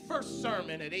preached his first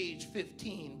sermon at age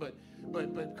 15, but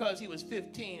because he was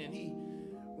 15 and he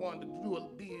wanted to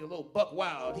be a little buck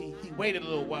wild, he waited a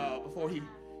little while before he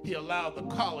allowed the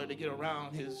collar to get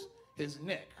around his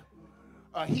neck.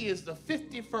 He is the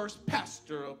 51st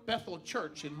pastor of Bethel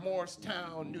Church in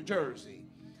Morristown, New Jersey.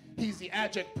 He's the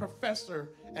adjunct professor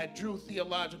at Drew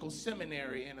Theological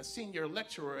Seminary and a senior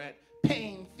lecturer at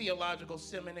Payne Theological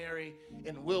Seminary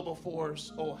in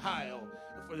Wilberforce, Ohio.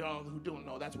 for y'all who don't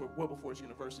know, that's where Wilberforce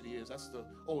University is. That's the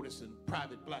oldest and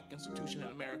private black institution in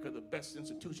America, the best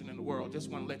institution in the world. Just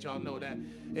want to let y'all know that.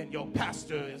 And your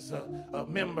pastor is a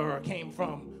member or came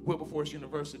from Wilberforce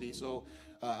University, so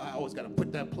I always got to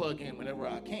put that plug in whenever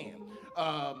I can.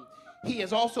 He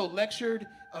has also lectured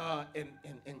in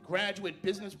graduate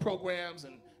business programs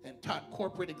and taught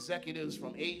corporate executives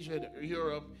from Asia to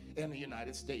Europe and the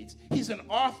United States. He's an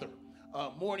author.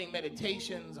 Morning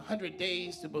Meditations, 100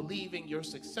 Days to Believing You're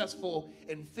Successful,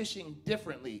 and Fishing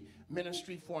Differently,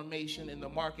 Ministry Formation in the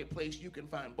Marketplace. You can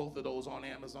find both of those on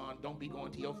Amazon. Don't be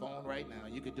going to your phone right now.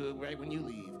 You can do it right when you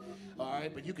leave. All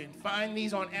right, but you can find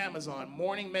these on Amazon.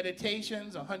 Morning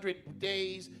Meditations, 100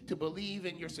 Days to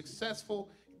Believing You're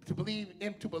Successful, to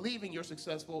believing you're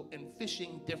successful, and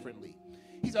Fishing Differently.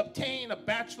 He's obtained a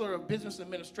Bachelor of Business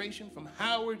Administration from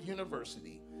Howard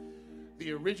University,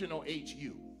 the original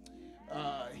HU.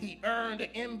 He earned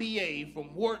an MBA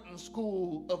from Wharton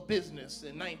School of Business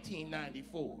in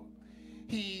 1994.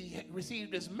 He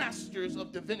received his Master's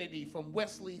of Divinity from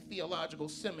Wesley Theological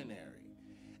Seminary.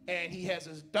 And he has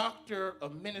his Doctor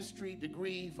of Ministry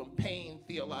degree from Payne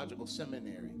Theological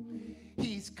Seminary.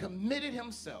 He's committed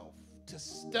himself to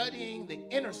studying the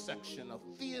intersection of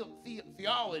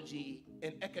theology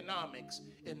and economics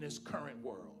in this current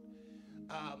world.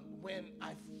 When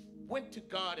I went to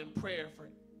God in prayer for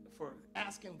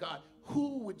asking God,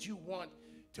 who would you want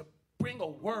to bring a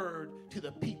word to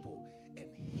the people? And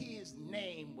his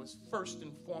name was first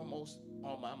and foremost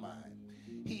on my mind.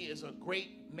 He is a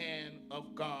great man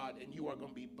of God, and you are going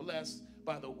to be blessed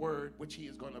by the word which he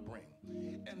is going to bring.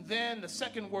 And then the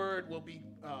second word will be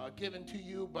given to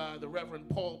you by the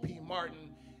Reverend Paul P.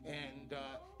 Martin, and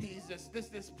he's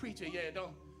this preacher. Yeah,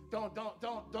 don't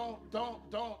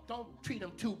treat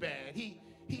him too bad. He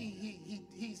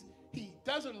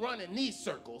doesn't run in these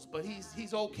circles, but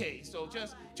he's okay. So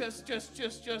just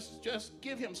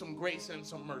give him some grace and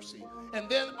some mercy. And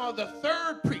then the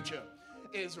third preacher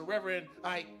is Reverend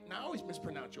I always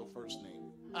mispronounce your first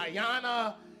name,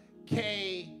 Ayanna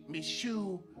K.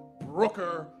 Michoud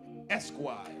Brooker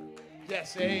Esquire.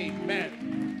 Yes,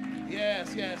 amen.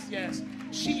 Yes.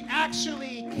 She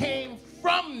actually came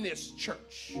from this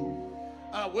church,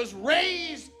 was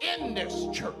raised in this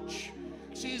church.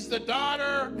 She's the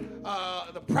daughter,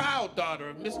 the proud daughter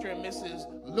of Mr. and Mrs.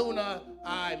 Luna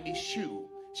I. Michoud.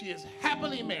 She is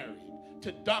happily married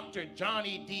to Dr.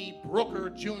 Johnny D. Brooker,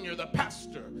 Jr., the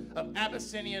pastor of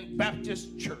Abyssinian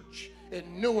Baptist Church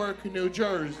in Newark, New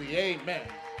Jersey. Amen.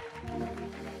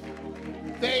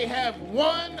 They have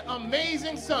one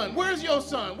amazing son. Where's your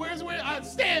son? Where?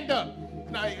 Stand up.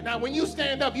 Now, when you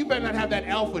stand up, you better not have that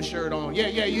alpha shirt on. Yeah,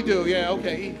 you do. Yeah,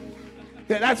 okay.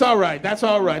 Yeah, that's all right.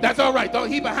 Don't,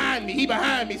 he behind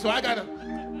me. So I gotta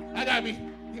be,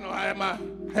 I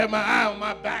have my eye on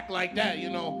my back like that,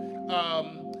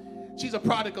 She's a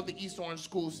product of the East Orange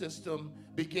school system,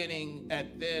 beginning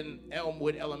at then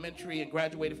Elmwood Elementary, and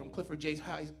graduated from Clifford J.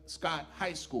 Scott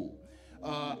High School.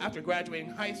 After graduating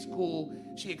high school,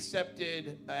 she was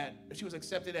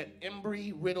accepted at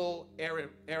Embry-Riddle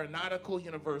Aeronautical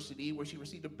University, where she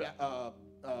received a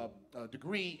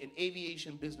degree in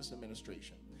aviation business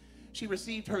administration. She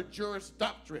received her Juris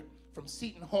Doctorate from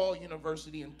Seton Hall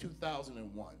University in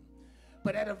 2001.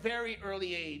 But at a very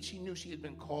early age, she knew she had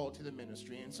been called to the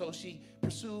ministry, and so she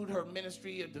pursued her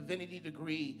ministry of divinity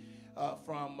degree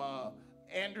from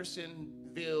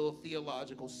Andersonville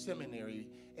Theological Seminary,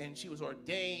 and she was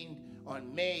ordained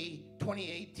on May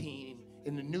 2018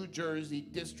 in the New Jersey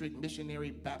District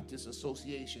Missionary Baptist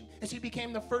Association. And she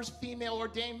became the first female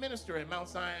ordained minister at Mount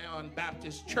Zion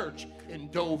Baptist Church in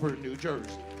Dover, New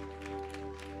Jersey.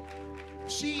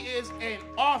 She is an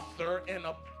author and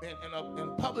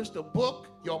published a book,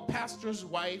 Your Pastor's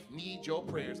Wife Needs Your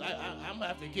Prayers. I'm gonna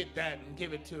have to get that and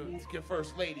give it to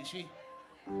First Lady.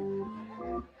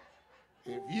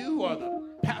 If you are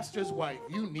the pastor's wife,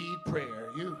 you need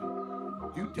prayer.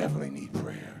 You definitely need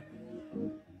prayer.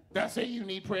 Did I say you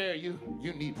need prayer? You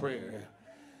need prayer.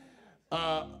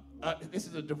 This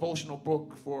is a devotional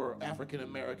book for African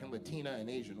American, Latina, and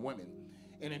Asian women.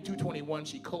 And in 2021,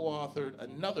 she co-authored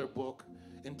another book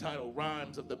entitled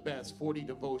Rhymes of the Best, 40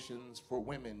 Devotions for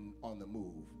Women on the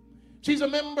Move. She's a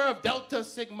member of Delta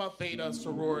Sigma Theta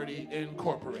Sorority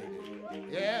Incorporated.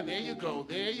 Yeah, there you go.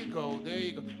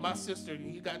 My sister,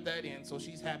 you got that in, so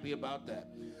she's happy about that.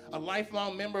 A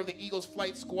lifelong member of the Eagles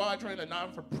Flight Squadron, a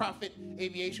non-for-profit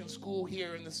aviation school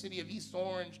here in the city of East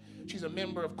Orange. She's a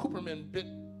member of Cooperman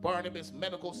Barnabas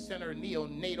Medical Center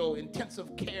Neonatal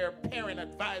Intensive Care Parent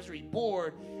Advisory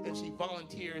Board, and she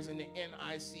volunteers in the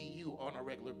NICU on a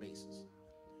regular basis.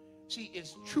 She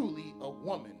is truly a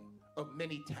woman of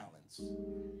many talents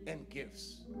and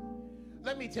gifts.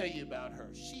 Let me tell you about her.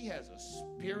 She has a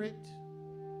spirit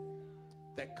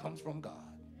that comes from God,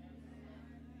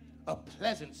 a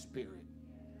pleasant spirit.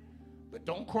 But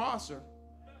don't cross her.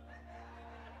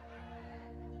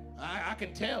 I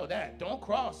can tell that. Don't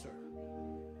cross her,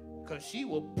 because she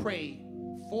will pray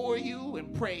for you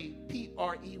and pray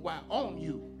P-R-E-Y on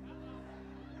you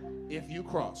if you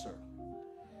cross her.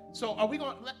 So are we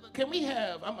going? Can we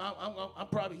have? I'm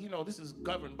probably, this is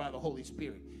governed by the Holy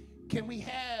Spirit. Can we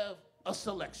have a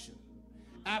selection,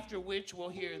 after which we'll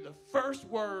hear the first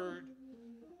word,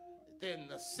 then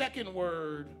the second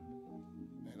word,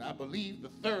 and I believe the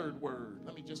third word.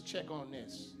 Let me just check on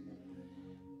this.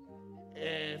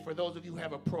 And for those of you who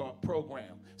have a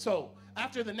program. So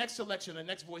after the next selection, the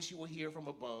next voice you will hear from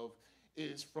above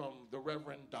is from the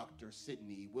Reverend Dr.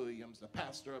 Sidney Williams, the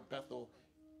pastor of Bethel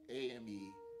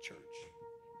A.M.E. Church.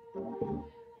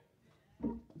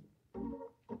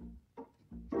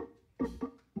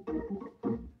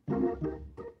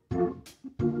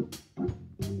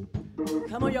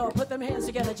 Come on, y'all, put them hands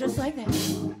together just like that.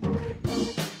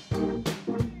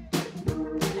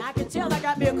 Now, I can tell I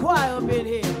got me a choir up in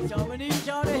here, so I'm gonna need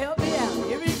y'all to help me out.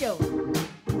 Here we go.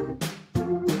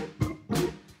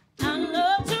 I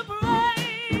love to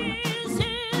praise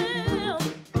Him.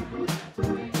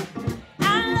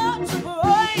 I love to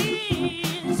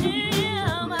praise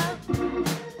Him.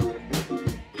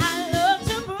 I love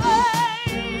to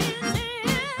praise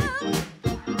Him.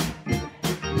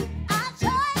 I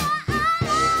tell you, I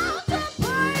love to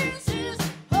praise His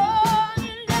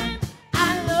holy name. I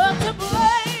love to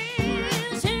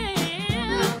praise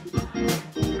Him.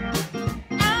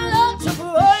 I love to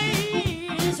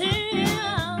praise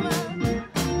Him.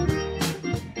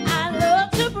 I love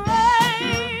to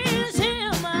praise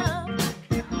Him.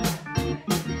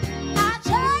 I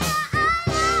tell you, I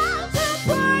love to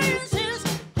praise His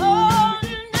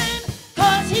holy name,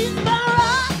 'cause He's my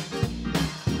rock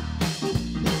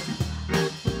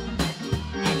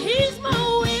and He's my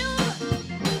will.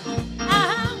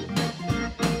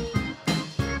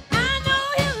 I know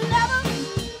He'll never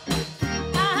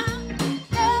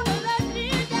let me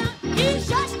down. He's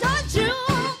just a Jew.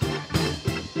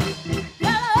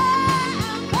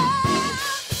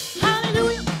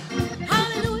 Hallelujah,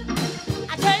 hallelujah.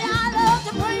 I tell you, I love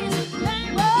to praise His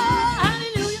name. Oh,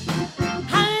 hallelujah,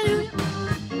 hallelujah.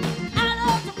 I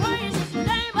love to praise His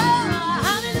name. Oh,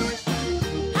 hallelujah,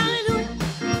 hallelujah.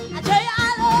 I tell you, I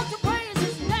love to praise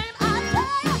His name. I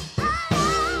tell you, I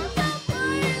love to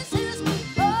praise His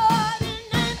holy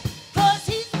name, 'cause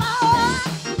He's my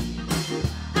rock,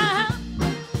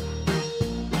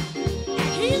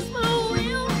 and He's my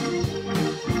will.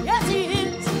 Yes, He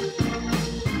is.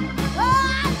 Oh,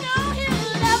 I know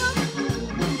He'll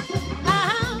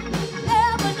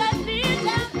never let me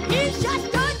down. He's just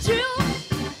a Jew.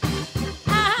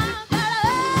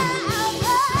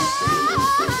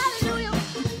 Hallelujah,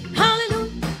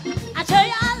 hallelujah. I tell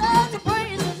you, I love to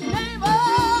praise His name. Oh,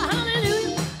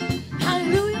 hallelujah,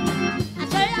 hallelujah. I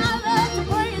tell you, I love to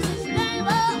praise His name.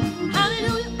 Oh,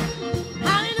 hallelujah,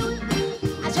 hallelujah.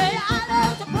 I tell you, I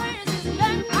love to praise His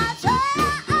name. I tell you,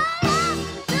 I love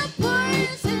to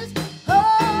praise His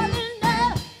holy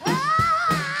name. I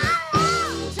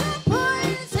love to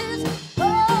praise His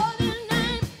holy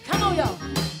name. Come on, y'all.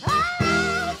 I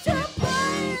love to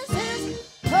praise His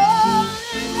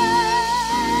holy name.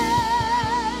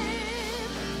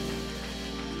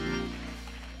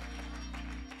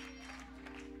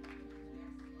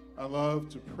 I love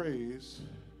to praise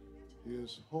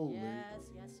His holy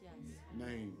Yes, yes, yes.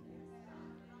 name.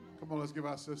 Come on, let's give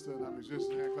our sister and our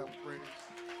musician a hand clap of praise.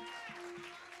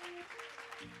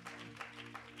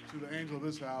 To the angel of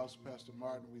this house, Pastor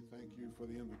Martin, we thank you for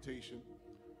the invitation.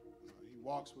 He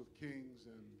walks with kings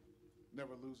and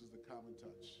never loses the common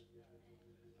touch.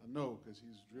 I know, because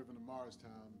he's driven to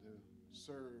Morristown to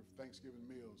serve Thanksgiving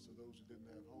meals to those who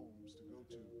didn't have homes to go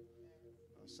to,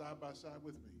 side by side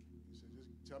with me. He said,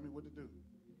 just tell me what to do.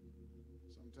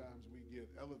 Sometimes we get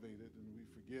elevated and we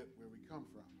forget where we come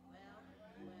from.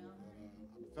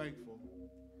 I'm thankful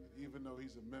that even though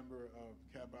he's a member of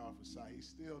Kappa Alpha Psi, he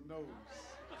still knows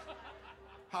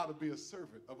how to be a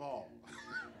servant of all.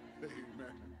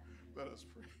 Amen. Let us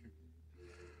pray.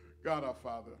 God our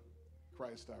Father,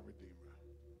 Christ our Redeemer,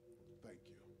 thank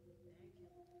you.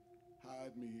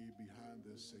 Hide me behind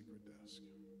this sacred desk.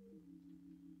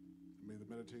 And may the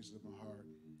meditations of my heart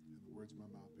and the words of my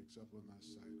mouth be acceptable in thy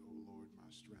sight, O Lord,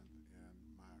 my strength and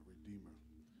my Redeemer.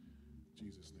 In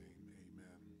Jesus' name,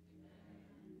 amen.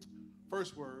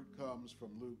 First word comes from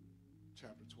Luke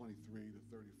chapter 23, the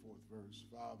 34th verse.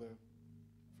 Father,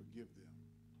 forgive them,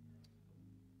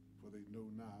 for they know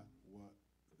not what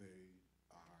they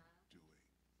are doing.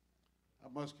 I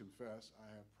must confess, I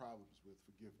have problems with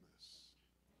forgiveness.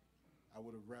 I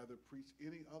would have rather preached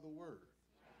any other word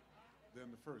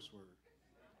than the first word.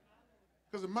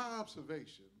 Because in my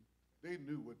observation, they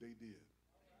knew what they did.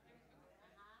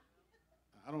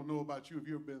 I don't know about you if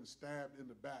you've been stabbed in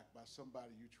the back by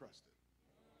somebody you trusted.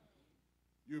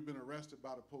 You've been arrested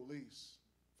by the police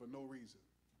for no reason,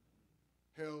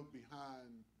 held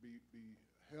behind, be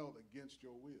held against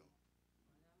your will,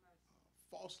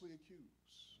 falsely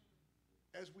accused.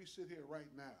 As we sit here right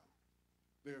now,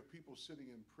 there are people sitting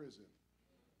in prison,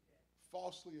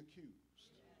 falsely accused,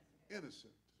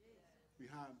 innocent,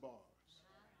 behind bars.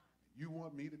 You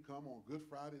want me to come on Good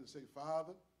Friday and say,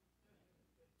 Father,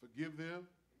 forgive them,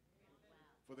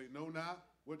 for they know not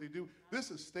what they do? This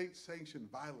is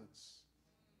state-sanctioned violence.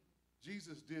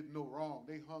 Jesus did no wrong.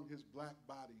 They hung his black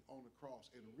body on the cross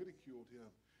and ridiculed him.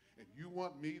 And you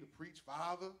want me to preach,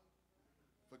 Father,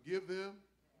 forgive them?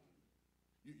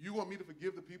 You want me to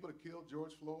forgive the people that killed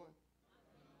George Floyd,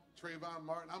 Trayvon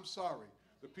Martin? I'm sorry.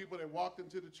 The people that walked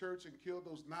into the church and killed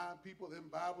those 9 people in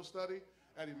Bible study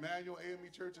at Emmanuel A.M.E.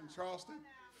 Church in Charleston,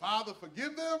 Father,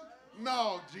 forgive them?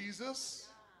 No, Jesus.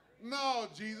 No,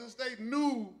 Jesus. They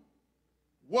knew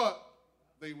what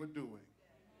they were doing.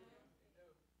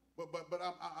 But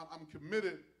I'm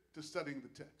committed to studying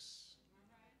the text.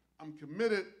 I'm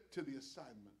committed to the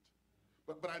assignment.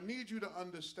 But I need you to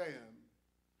understand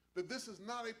that this is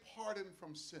not a pardon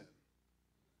from sin.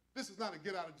 This is not a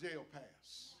get out of jail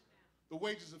pass. The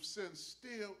wages of sin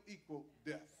still equal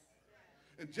death.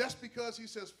 And just because he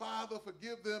says, Father,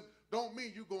 forgive them, don't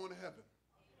mean you're going to heaven.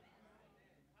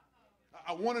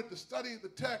 I wanted to study the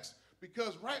text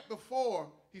because right before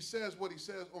he says what he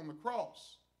says on the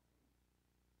cross,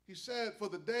 he said, for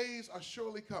the days are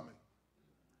surely coming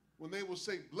when they will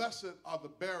say, blessed are the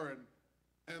barren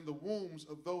and the wombs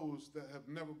of those that have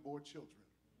never bore children,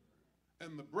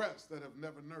 and the breasts that have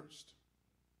never nursed.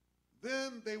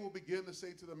 Then they will begin to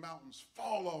say to the mountains,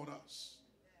 fall on us,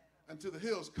 and to the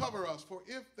hills, cover us. For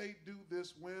if they do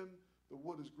this when the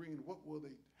wood is green, what will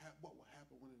happen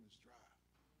when it is dry?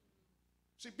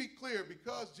 See, be clear,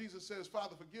 because Jesus says,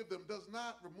 Father, forgive them, does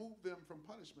not remove them from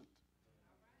punishment.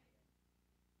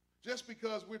 Just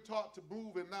because we're taught to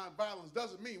move in nonviolence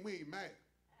doesn't mean we ain't mad.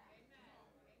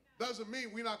 Doesn't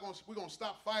mean we're going to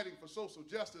stop fighting for social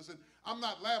justice. And I'm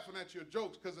not laughing at your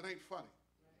jokes because it ain't funny.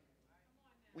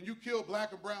 When you kill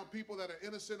black and brown people that are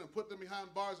innocent and put them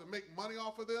behind bars and make money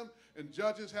off of them, and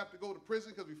judges have to go to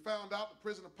prison because we found out the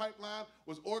prisoner pipeline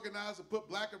was organized to put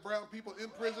black and brown people in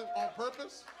prison on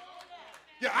purpose.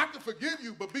 Yeah, I can forgive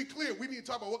you, but be clear, we need to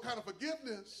talk about what kind of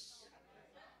forgiveness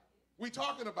we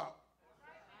talking about.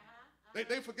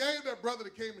 They forgave their brother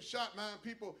that came and shot 9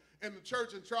 people in the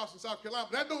church in Charleston, South Carolina.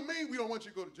 But that don't mean we don't want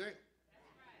you to go to jail. It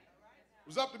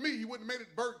was up to me. He wouldn't have made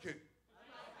it Burger King.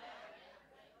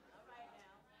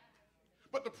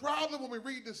 But the problem when we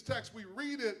read this text, we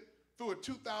read it through a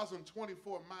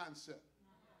 2024 mindset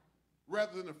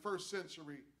rather than a first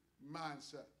century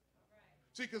mindset.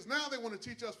 See, because now they want to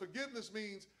teach us forgiveness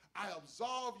means I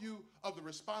absolve you of the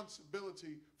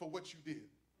responsibility for what you did.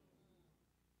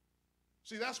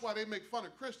 See, that's why they make fun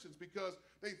of Christians, because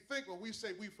they think when we say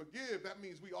we forgive, that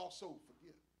means we also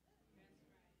forgive.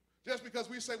 Just because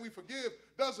we say we forgive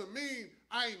doesn't mean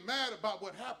I ain't mad about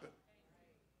what happened.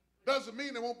 Doesn't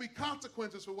mean there won't be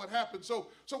consequences for what happened. So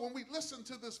when we listen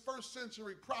to this first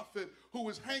century prophet who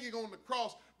is hanging on the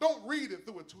cross, don't read it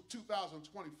through a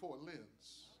 2024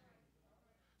 lens.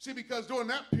 See, because during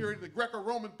that period, the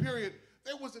Greco-Roman period,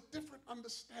 there was a different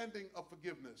understanding of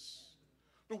forgiveness.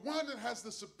 The one that has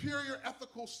the superior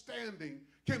ethical standing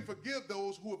can forgive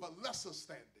those who have a lesser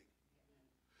standing.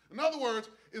 In other words,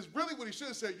 it's really what he should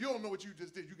have said, you don't know what you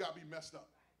just did, you got me messed up.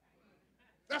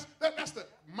 That's the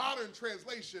modern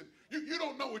translation. You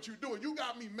don't know what you're doing, you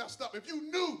got me messed up. If you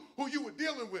knew who you were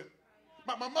dealing with.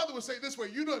 My mother would say it this way,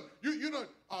 you done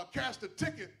cashed a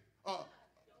ticket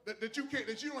that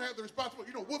you don't have the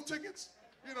responsibility. You know, wolf tickets?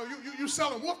 You know, you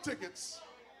selling wolf tickets.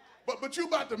 But you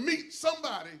about to meet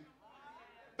somebody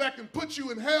that can put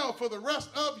you in hell for the rest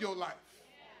of your life.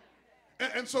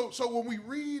 And so when we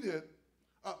read it,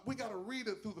 we got to read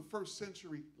it through the first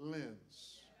century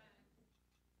lens.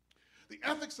 The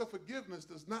ethics of forgiveness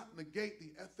does not negate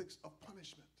the ethics of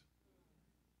punishment.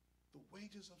 The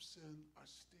wages of sin are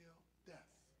still death.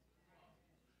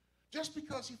 Just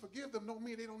because he forgive them don't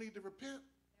mean they don't need to repent.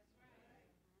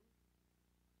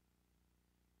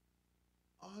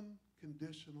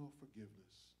 Unconditional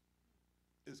forgiveness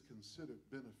is considered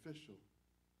beneficial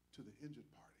to the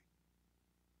injured party.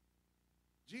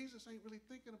 Jesus ain't really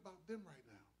thinking about them right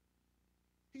now.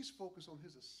 He's focused on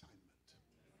his assignment.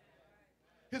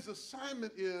 His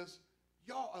assignment is,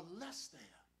 y'all are less than.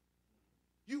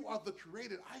 You are the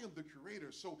created. I am the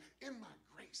creator. So in my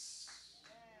grace,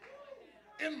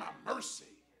 in my mercy,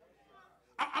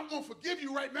 I'm going to forgive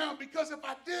you right now, because if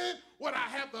I did what I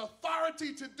have the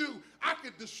authority to do, I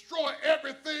could destroy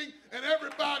everything and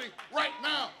everybody right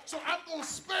now. So I'm going to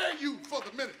spare you for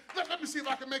the minute. Let me see if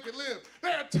I can make it live.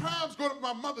 There are times going to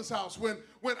my mother's house when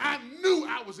I knew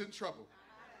I was in trouble.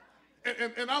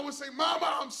 And I would say,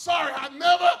 Mama, I'm sorry. I'll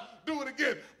never do it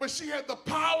again. But she had the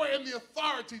power and the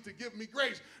authority to give me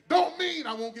grace. Don't mean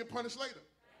I won't get punished later.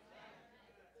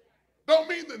 Don't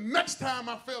mean the next time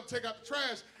I fail to take out the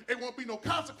trash, it won't be no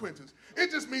consequences.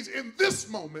 It just means in this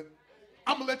moment,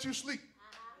 I'm going to let you sleep.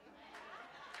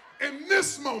 In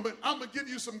this moment, I'm going to give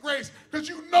you some grace, because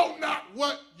you know not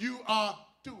what you are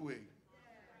doing.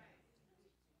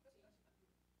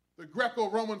 The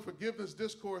Greco-Roman forgiveness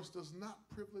discourse does not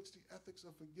privilege the ethics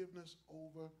of forgiveness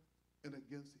over and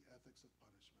against the ethics of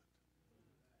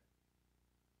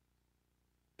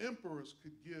punishment. Emperors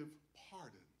could give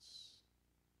pardons.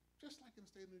 Just like in the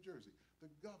state of New Jersey, the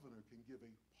governor can give a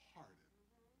pardon.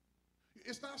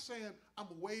 It's not saying I'm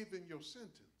waiving your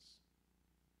sentence,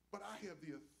 but I have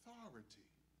the authority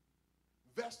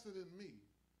vested in me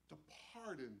to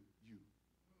pardon you.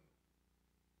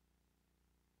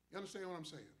 You understand what I'm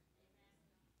saying?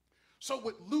 So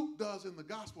what Luke does in the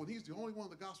gospel, and he's the only one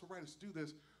of the gospel writers to do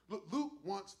this, Luke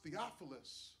wants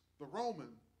Theophilus, the Roman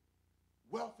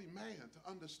wealthy man, to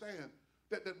understand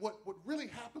that what really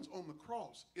happens on the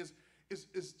cross is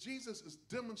Jesus is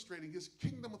demonstrating his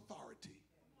kingdom authority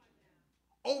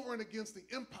over and against the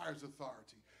empire's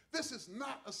authority. This is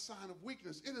not a sign of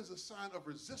weakness. It is a sign of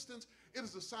resistance. It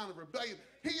is a sign of rebellion.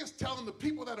 He is telling the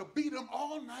people that have beat him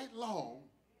all night long,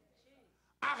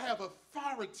 I have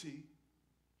authority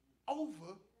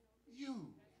over you.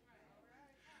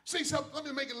 See, so let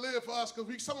me make it live for us,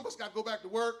 because some of us got to go back to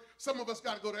work. Some of us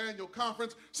got to go to annual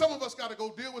conference. Some of us got to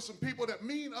go deal with some people that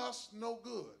mean us no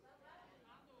good.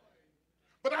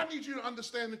 But I need you to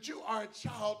understand that you are a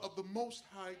child of the Most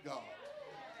High God.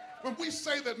 When we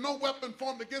say that no weapon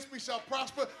formed against me shall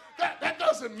prosper, that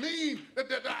doesn't mean that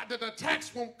the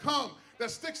attacks won't come,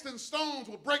 that sticks and stones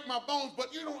will break my bones,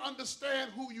 but you don't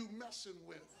understand who you messing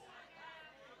with.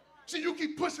 See, you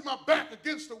keep pushing my back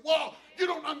against the wall. You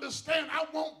don't understand. I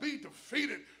won't be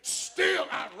defeated. Still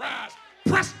I rise.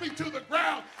 Press me to the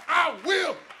ground. I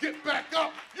will get back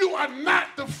up. You are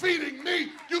not defeating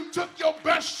me. You took your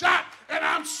best shot, and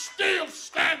I'm still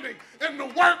standing, and the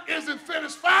work isn't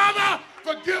finished. Father,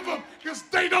 forgive them, because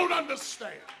they don't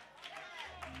understand.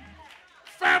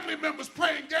 Family members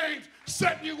playing games,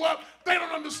 setting you up. They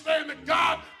don't understand that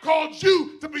God called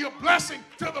you to be a blessing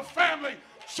to the family.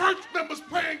 Church members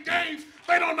playing games,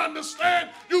 they don't understand.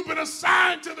 You've been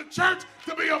assigned to the church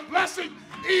to be a blessing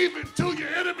even to your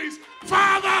enemies.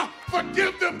 Father,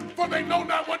 forgive them, for they know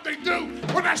not what they do.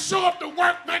 When I show up to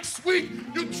work next week,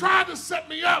 you tried to set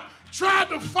me up, tried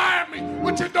to fire me,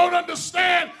 but you don't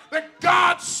understand that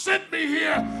God sent me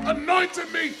here,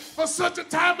 anointed me for such a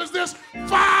time as this.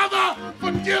 Father,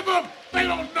 forgive them. They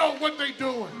don't know what they're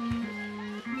doing.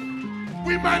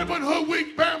 We might have been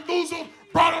hoodwinked, bamboozled,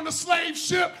 brought on the slave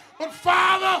ship, but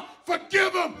Father,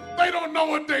 forgive them. They don't know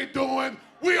what they're doing.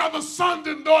 We are the sons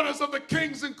and daughters of the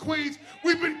kings and queens.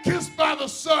 We've been kissed by the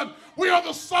Son. We are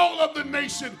the soul of the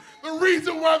nation. The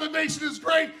reason why the nation is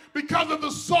great, because of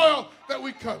the soil that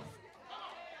we come.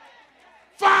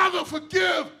 Father,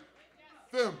 forgive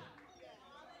them,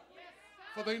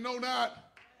 for they know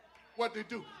not what they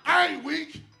do. I ain't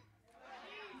weak.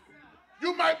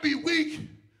 You might be weak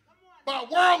by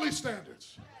worldly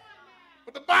standards.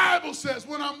 But the Bible says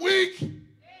when I'm weak,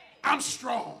 I'm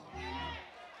strong.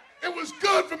 It was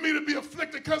good for me to be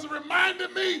afflicted, because it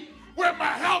reminded me where my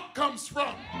help comes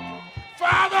from.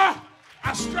 Father,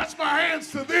 I stretch my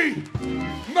hands to thee.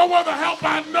 No other help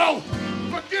I know.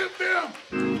 Forgive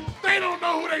them. They don't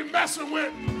know who they messing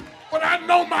with. But I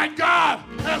know my God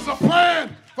has a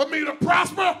plan for me to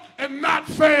prosper and not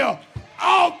fail.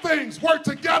 All things work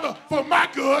together for my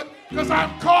good, because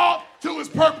I'm called to his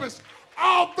purpose.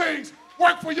 All things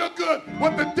work for your good.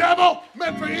 What the devil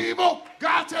meant for evil,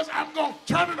 God says, I'm going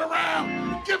to turn it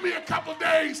around. Give me a couple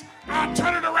days, I'll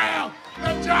turn it around.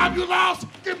 That job you lost,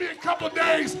 give me a couple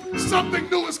days. Something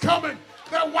new is coming.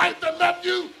 That wife that left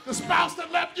you, the spouse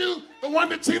that left you, the one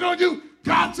that cheated on you,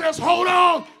 God says, hold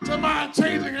on to my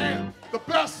unchanging hand. The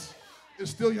best is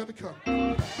still yet to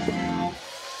come.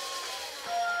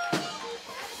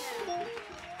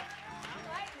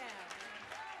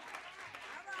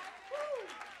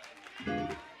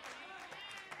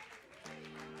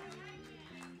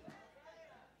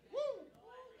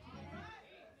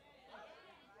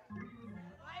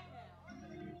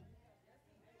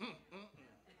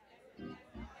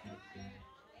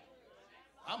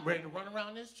 I'm ready to run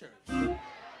around this church.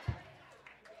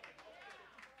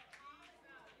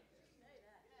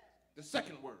 The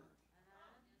second word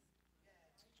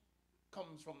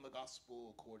comes from the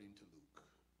gospel according to Luke,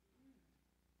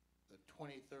 the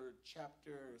 23rd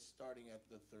chapter, starting at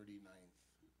the 39th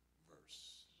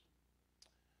verse.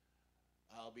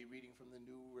 I'll be reading from the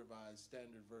New Revised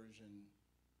Standard Version.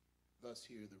 Thus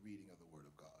hear the reading of the Word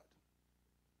of God.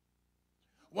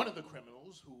 One of the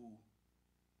criminals who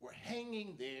were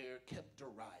hanging there kept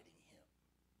deriding him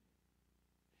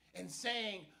and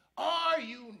saying, "Are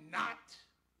you not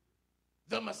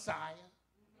the Messiah?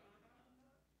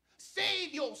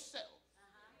 Save yourself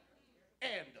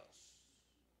and us."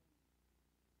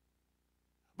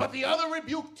 But the other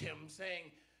rebuked him,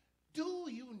 saying,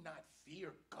 "Do you not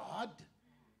fear God?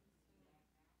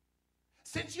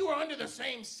 Since you are under the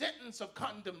same sentence of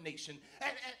condemnation,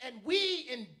 and we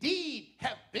indeed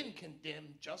have been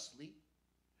condemned justly,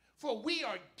 for we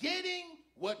are getting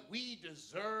what we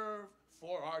deserve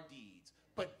for our deeds.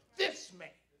 But this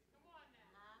man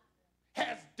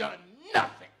has done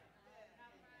nothing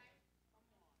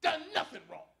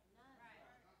wrong."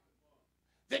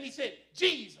 Then he said,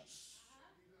 "Jesus,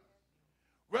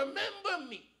 remember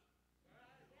me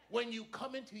when you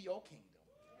come into your kingdom."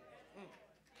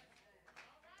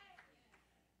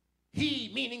 He,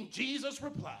 meaning Jesus,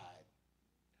 replied,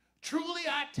 "Truly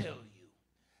I tell you,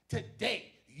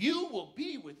 today you will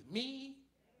be with me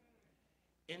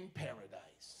in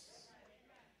paradise."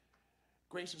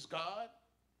 Gracious God,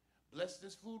 bless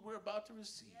this food we're about to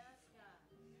receive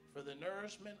for the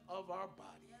nourishment of our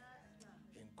body.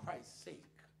 In Christ's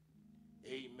sake,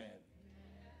 amen.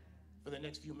 For the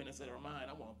next few minutes that are mine,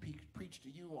 I want to preach to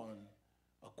you on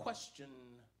a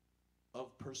question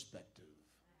of perspective.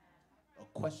 A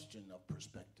question of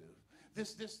perspective.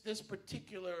 This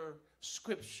particular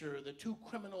scripture, the two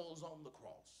criminals on the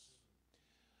cross,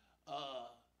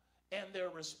 and their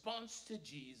response to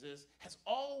Jesus has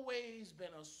always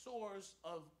been a source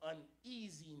of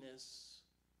uneasiness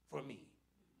for me.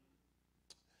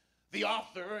 The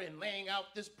author, in laying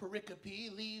out this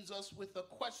pericope, leaves us with a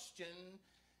question,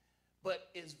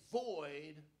 but is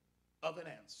void of an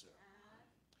answer.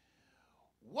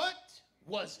 What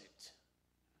was it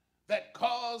that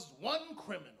caused one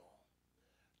criminal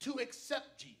to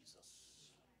accept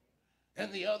Jesus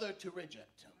and the other to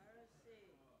reject him?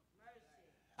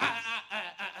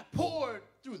 I poured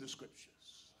through the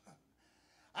scriptures.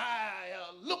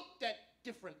 I looked at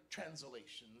different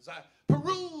translations. I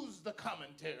perused the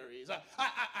commentaries.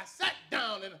 I sat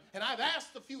down and I've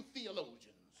asked a few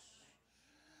theologians.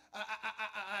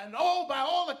 And by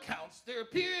all accounts, there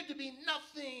appeared to be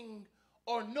nothing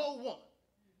or no one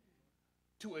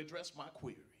to address my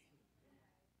query.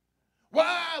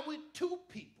 Why would two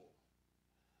people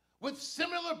with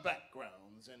similar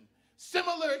backgrounds and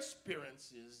similar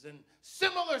experiences and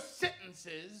similar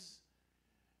sentences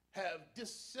have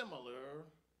dissimilar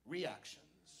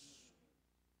reactions?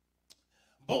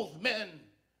 Both men,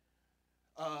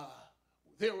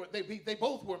 they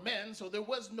both were men, so there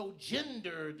was no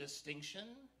gender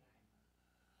distinction.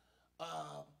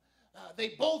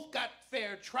 They both got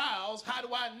fair trials. How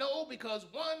do I know? Because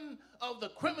one of the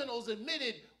criminals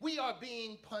admitted, "We are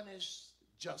being punished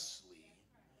justly."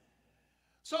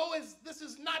 So this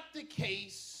is not the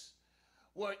case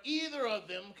where either of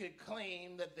them could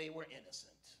claim that they were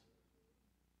innocent.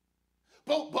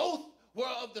 Both were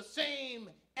of the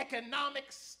same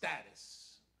economic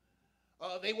status.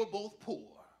 They were both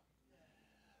poor.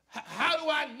 How do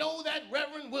I know that,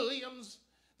 Reverend Williams,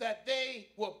 that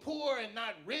they were poor and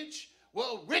not rich?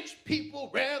 Well, rich people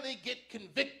rarely get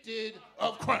convicted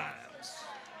of crimes.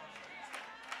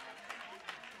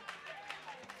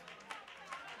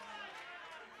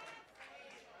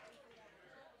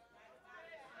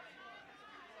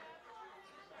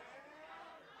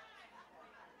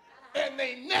 And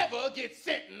they never get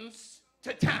sentenced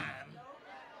to time.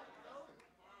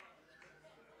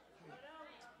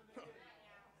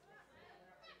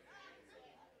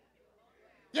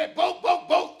 Yeah,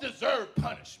 both deserve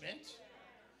punishment.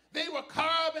 They were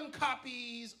carbon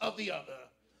copies of the other.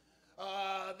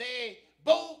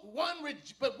 But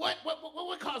what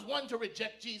would cause one to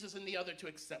reject Jesus and the other to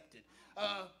accept it?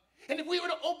 And if we were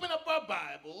to open up our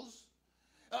Bibles,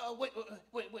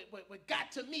 what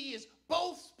got to me is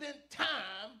both spent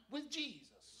time with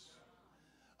Jesus.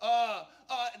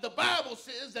 The Bible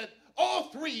says that all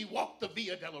three walked the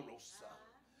Via Dolorosa.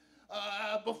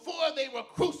 Before they were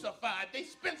crucified, they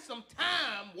spent some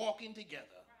time walking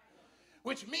together,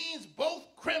 which means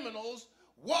both criminals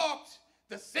walked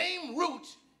the same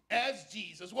route as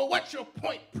Jesus. Well, what's your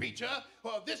point, preacher?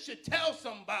 Well, this should tell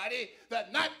somebody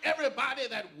that not everybody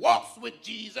that walks with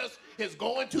Jesus is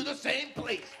going to the same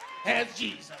place as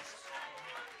Jesus.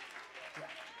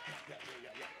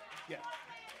 Yeah.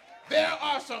 There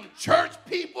are some church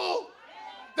people,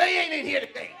 they ain't in here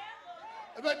today.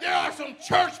 But there are some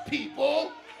church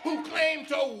people who claim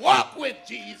to walk with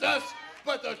Jesus,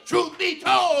 but the truth be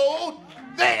told,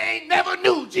 they ain't never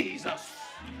knew Jesus.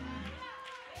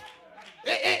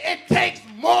 It takes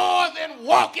more than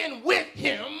walking with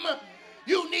him.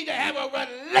 You need to have a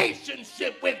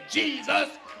relationship with Jesus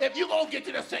if you're going to get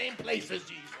to the same place as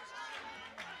Jesus.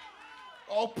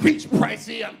 Oh, preach,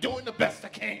 Pricey, I'm doing the best I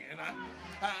can.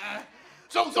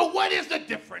 So what is the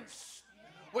difference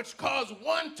which caused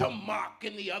one to mock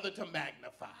and the other to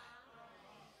magnify?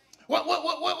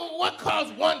 What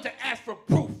caused one to ask for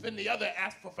proof and the other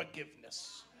ask for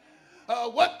forgiveness?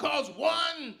 What caused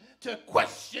one to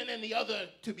question and the other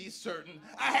to be certain?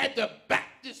 I had to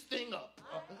back this thing up.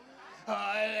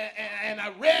 And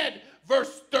I read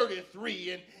verse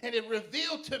 33, and it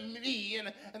revealed to me,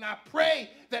 and I pray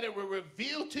that it will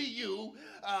reveal to you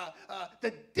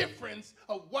the difference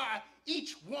of why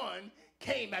each one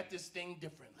came at this thing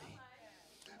differently.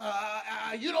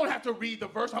 You don't have to read the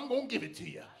verse. I'm going to give it to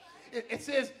you. It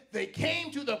says, they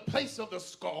came to the place of the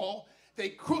skull. They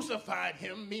crucified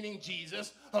him, meaning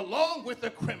Jesus, along with the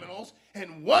criminals,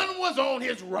 and one was on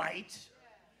his right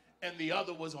and the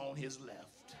other was on his left.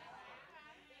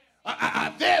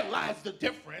 There lies the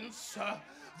difference.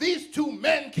 These two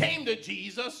men came to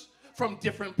Jesus from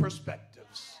different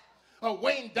perspectives.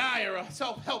 Wayne Dyer, a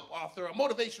self-help author, a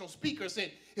motivational speaker,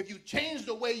 said, if you change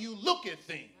the way you look at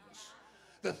things,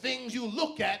 the things you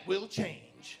look at will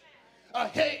change.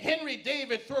 Henry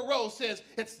David Thoreau says,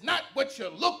 it's not what you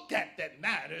look at that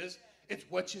matters, it's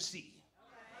what you see.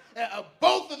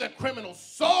 Both of the criminals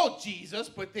saw Jesus,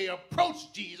 but they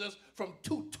approached Jesus from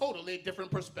two totally different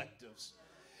perspectives.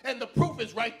 And the proof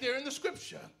is right there in the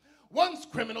scripture. One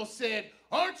criminal said,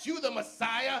 aren't you the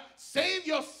Messiah? Save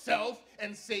yourself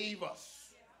and save us.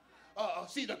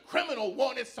 See, the criminal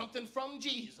wanted something from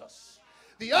Jesus.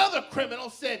 The other criminal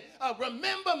said,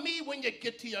 remember me when you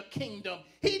get to your kingdom.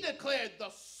 He declared the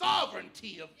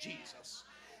sovereignty of Jesus.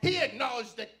 He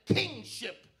acknowledged the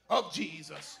kingship of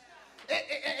Jesus.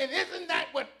 And isn't that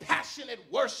what passionate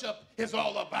worship is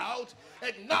all about?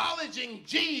 Acknowledging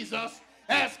Jesus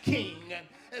as king.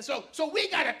 And so we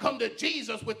got to come to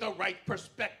Jesus with the right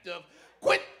perspective.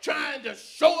 Quit trying to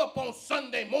show up on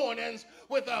Sunday mornings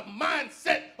with a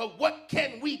mindset of what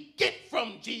can we get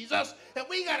from Jesus. And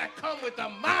we got to come with a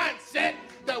mindset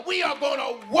that we are going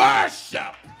to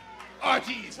worship our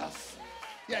Jesus.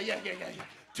 Yeah.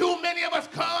 Too many of us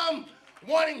come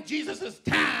wanting Jesus'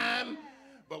 time,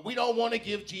 but we don't want to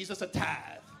give Jesus a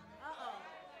tithe.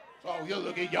 Oh, you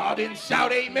look at y'all didn't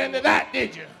shout amen to that,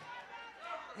 did you?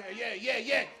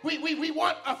 Yeah. We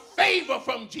want a favor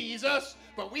from Jesus,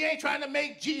 but we ain't trying to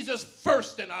make Jesus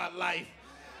first in our life.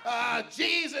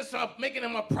 Jesus, making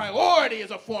him a priority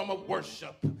is a form of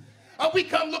worship. We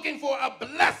come looking for a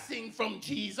blessing from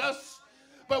Jesus,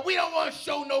 but we don't want to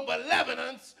show no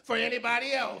benevolence for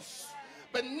anybody else.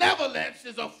 Benevolence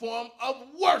is a form of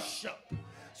worship.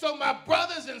 So my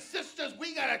brothers and sisters,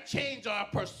 we got to change our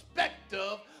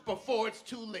perspective before it's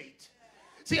too late.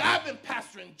 See, I've been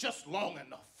pastoring just long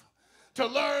enough to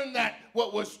learn that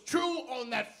what was true on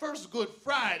that first Good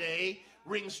Friday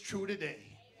rings true today.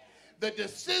 The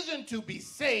decision to be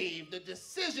saved, the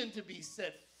decision to be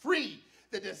set free,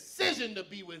 the decision to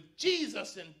be with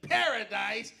Jesus in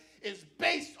paradise is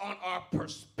based on our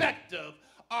perspective.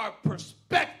 Our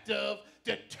perspective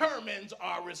determines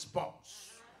our response.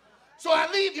 So I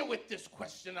leave you with this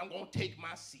question. I'm going to take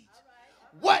my seat.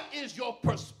 What is your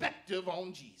perspective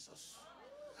on Jesus?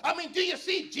 I mean, do you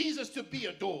see Jesus to be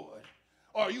adored,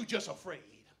 or are you just afraid?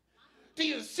 Do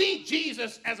you see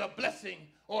Jesus as a blessing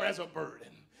or as a burden?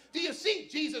 Do you see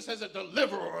Jesus as a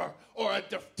deliverer or a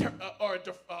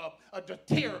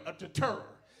deterrer?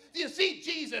 Do you see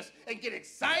Jesus and get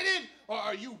excited, or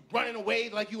are you running away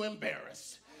like you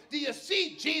embarrassed? Do you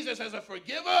see Jesus as a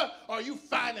forgiver, or are you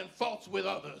finding faults with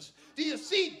others? Do you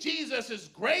see Jesus as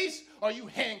grace, or are you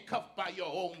handcuffed by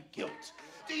your own guilt?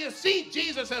 Do you see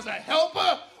Jesus as a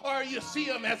helper, or you see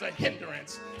him as a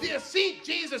hindrance? Do you see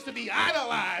Jesus to be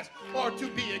idolized or to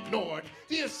be ignored?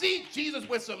 Do you see Jesus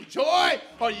with some joy,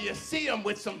 or do you see him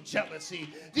with some jealousy?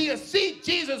 Do you see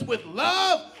Jesus with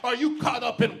love, or are you caught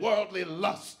up in worldly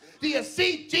lust? Do you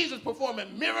see Jesus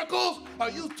performing miracles? Or are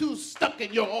you too stuck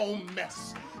in your own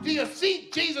mess? Do you see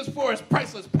Jesus for his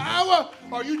priceless power?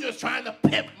 Or are you just trying to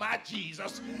pimp my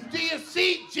Jesus? Do you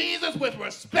see Jesus with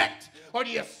respect? Or do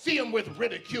you see him with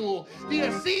ridicule? Do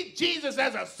you see Jesus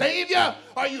as a savior?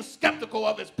 Or are you skeptical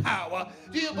of his power?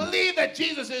 Do you believe that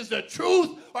Jesus is the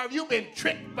truth? Or have you been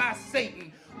tricked by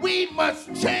Satan? We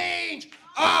must change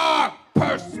our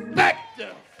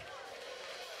perspective.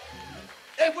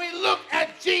 If we look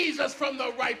at Jesus from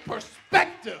the right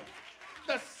perspective,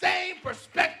 the same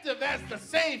perspective as the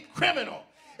same criminal,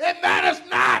 it matters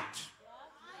not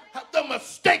the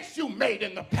mistakes you made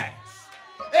in the past.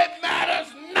 It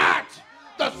matters not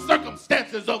the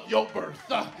circumstances of your birth.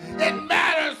 It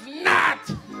matters not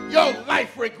your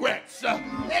life regrets.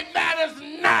 It matters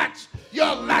not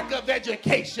your lack of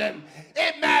education.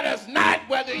 It matters not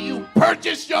whether you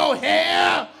purchased your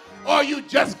hair or you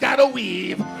just got a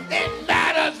weave. It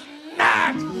matters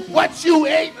not what you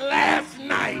ate last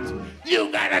night.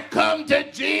 You gotta come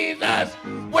to Jesus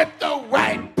with the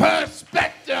right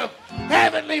perspective.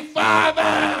 Heavenly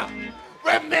Father,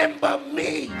 remember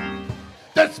me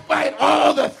despite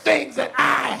all the things that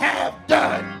I have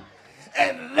done,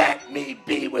 and let me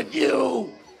be with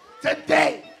you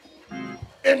today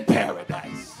in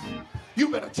paradise. You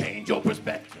better change your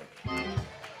perspective.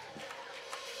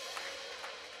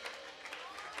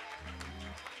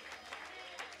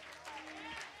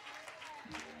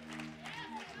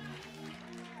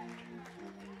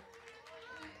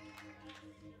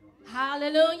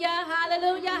 Hallelujah,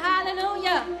 hallelujah,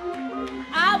 hallelujah.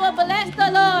 I will bless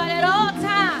the Lord at all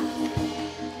times.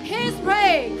 His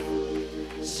praise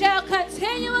shall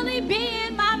continually be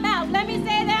in my mouth. Let me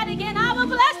say that again. I will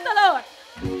bless the Lord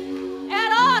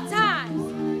at all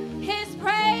times. His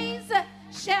praise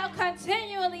shall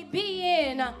continually be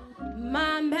in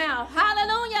my mouth.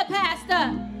 Hallelujah,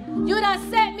 Pastor. You done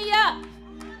set me up.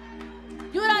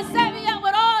 You done set me up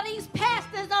with all these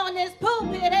pastors on this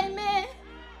pulpit. Amen.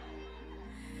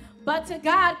 But to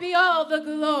God be all the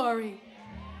glory.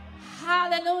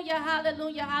 Hallelujah,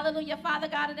 hallelujah, hallelujah. Father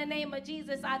God, in the name of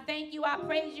Jesus, I thank you, I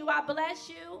praise you, I bless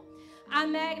you. I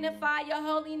magnify your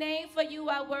holy name, for you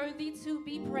are worthy to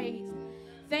be praised.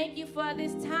 Thank you for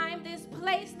this time, this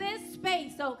place, this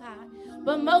space, oh God.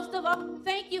 But most of all,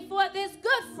 thank you for this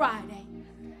Good Friday.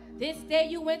 This day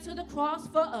you went to the cross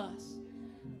for us.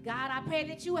 God, I pray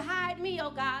that you hide me,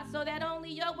 oh God, so that only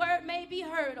your word may be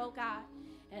heard, oh God.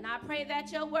 And I pray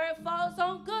that your word falls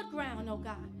on good ground, oh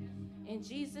God. In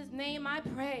Jesus' name I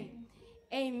pray.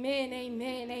 Amen,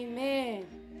 amen, amen.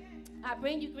 I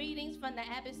bring you greetings from the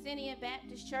Abyssinian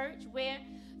Baptist Church, where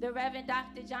the Reverend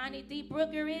Dr. Johnny D.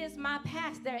 Brooker is my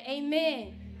pastor.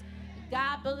 Amen.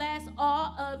 God bless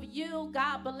all of you.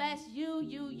 God bless you,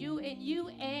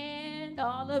 and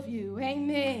all of you.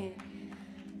 Amen.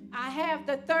 I have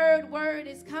the third word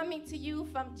is coming to you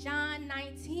from John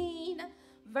 19,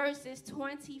 verses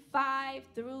 25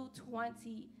 through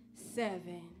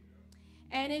 27.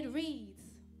 And it reads,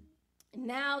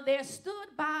 "Now there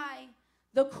stood by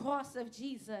the cross of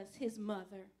Jesus his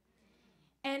mother,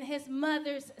 and his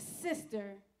mother's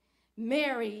sister,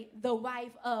 Mary, the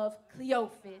wife of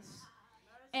Cleophas,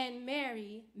 and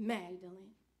Mary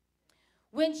Magdalene.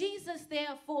 When Jesus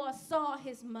therefore saw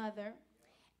his mother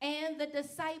and the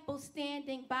disciples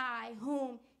standing by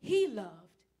whom he loved,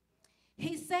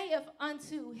 he saith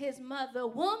unto his mother,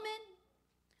 Woman,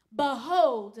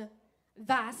 behold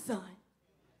thy son.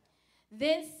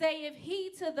 Then saith he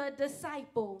to the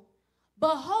disciple,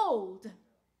 Behold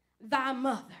thy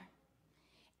mother.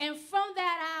 And from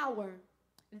that hour,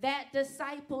 that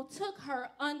disciple took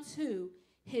her unto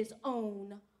his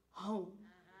own home."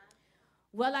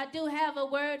 Well, I do have a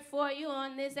word for you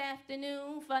on this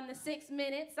afternoon from the 6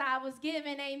 minutes I was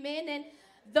given, amen. And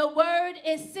the word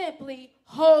is simply,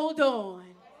 hold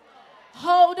on.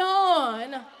 Hold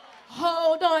on.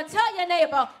 Hold on. Tell your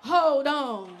neighbor, hold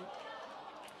on.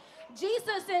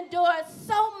 Jesus endured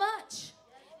so much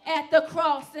at the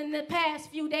cross in the past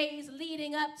few days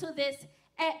leading up to this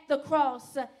at the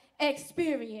cross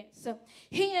experience.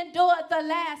 He endured the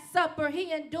Last Supper.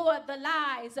 He endured the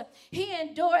lies. He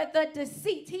endured the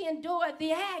deceit. He endured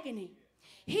the agony.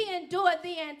 He endured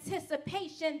the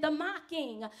anticipation, the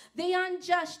mocking, the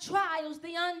unjust trials,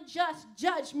 the unjust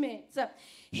judgments.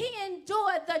 He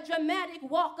endured the dramatic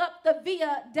walk up the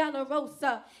Via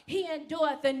Dolorosa. He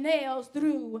endured the nails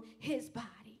through his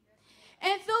body.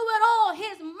 And through it all,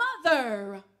 his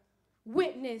mother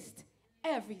witnessed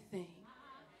everything.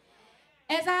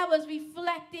 As I was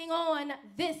reflecting on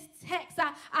this text,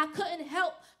 I couldn't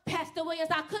help, Pastor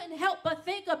Williams, I couldn't help but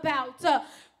think about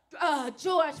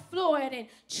George Floyd and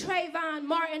Trayvon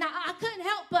Martin. I couldn't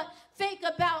help but think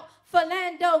about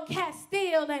Philando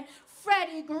Castile and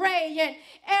Freddie Gray and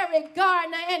Eric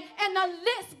Gardner, and the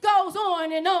list goes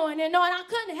on and on and on. I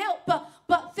couldn't help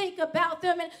but think about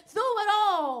them. And through it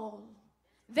all,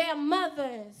 their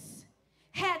mothers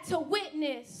had to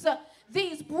witness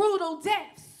these brutal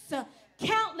deaths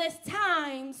countless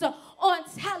times on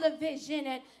television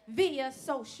and via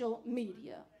social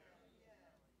media.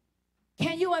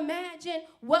 Can you imagine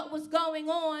what was going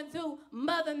on through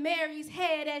Mother Mary's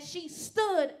head as she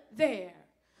stood there,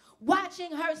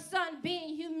 watching her son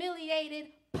being humiliated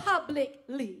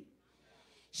publicly?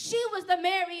 She was the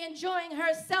Mary enjoying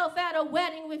herself at a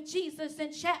wedding with Jesus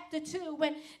in chapter 2,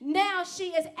 and now she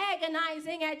is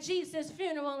agonizing at Jesus'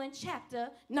 funeral in chapter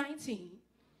 19.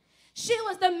 She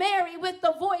was the Mary with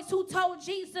the voice who told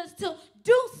Jesus to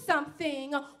do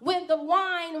something when the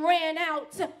wine ran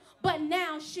out, but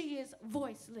now she is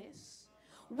voiceless.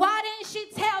 Why didn't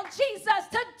she tell Jesus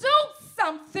to do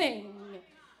something?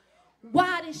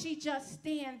 Why did she just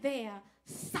stand there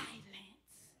silent?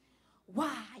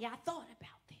 Why? I thought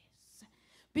about this.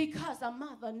 Because a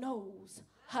mother knows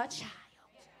her child.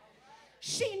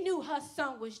 She knew her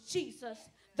son was Jesus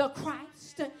the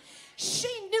Christ. She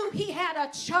knew he had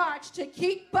a charge to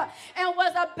keep and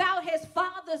was about his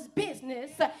father's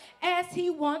business, as he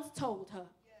once told her.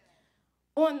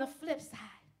 On the flip side,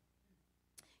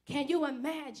 can you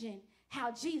imagine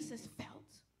how Jesus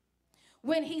felt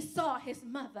when he saw his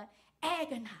mother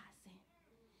agonizing?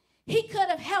 He could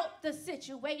have helped the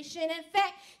situation. In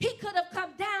fact, he could have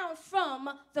come down from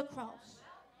the cross.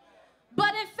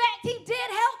 But in fact, he did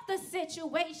help the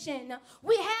situation.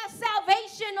 We have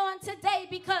salvation on today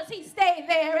because he stayed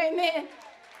there. Amen.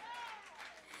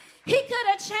 He could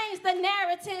have changed the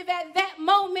narrative at that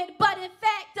moment, but in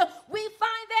fact, we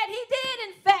find that he did,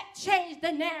 in fact, change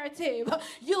the narrative.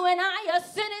 You and I are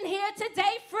sitting here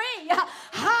today free.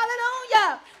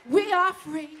 Hallelujah. We are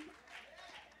free.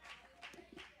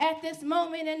 At this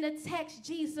moment in the text,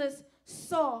 Jesus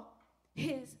saw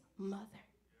his mother.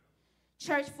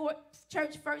 Church,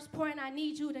 first point I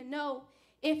need you to know,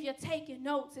 if you're taking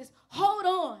notes, is hold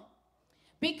on,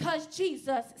 because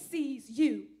Jesus sees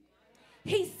you.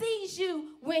 He sees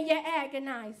you when you're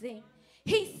agonizing.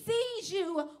 He sees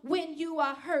you when you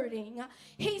are hurting.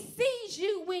 He sees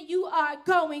you when you are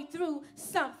going through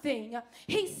something.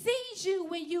 He sees you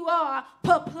when you are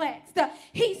perplexed.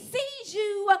 He sees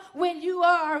you when you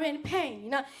are in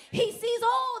pain. He sees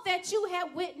all that you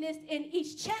have witnessed in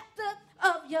each chapter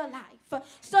of your life.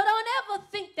 So don't ever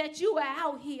think that you are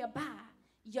out here by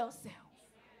yourself.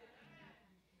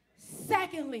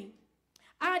 Secondly,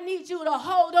 I need you to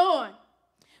hold on,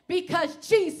 because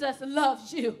Jesus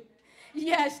loves you.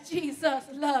 Yes, Jesus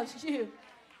loves you.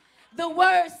 The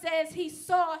word says he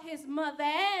saw his mother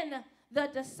and the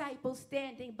disciples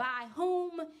standing by,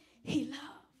 whom he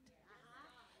loved.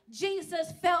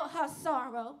 Jesus felt her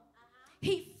sorrow.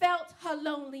 He felt her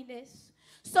loneliness.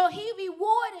 So he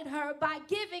rewarded her by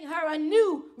giving her a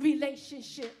new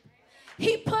relationship.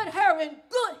 He put her in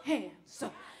good hands.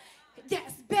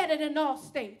 Yes, better than all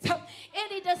states.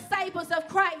 Any disciples of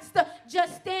Christ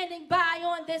just standing by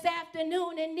on this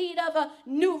afternoon in need of a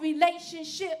new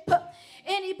relationship?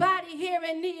 Anybody here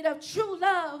in need of true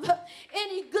love?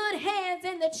 Any good hands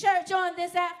in the church on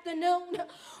this afternoon?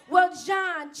 Well,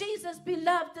 John, Jesus'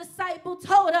 beloved disciple,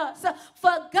 told us,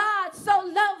 for God so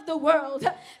loved the world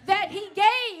that he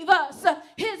gave us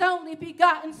his only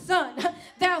begotten Son,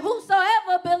 that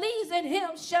whosoever believes in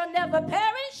him shall never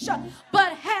perish,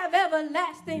 but have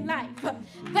everlasting life.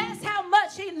 That's how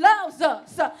much he loves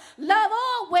us. Love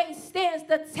always stands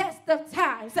the test of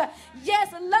times.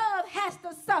 Yes, love has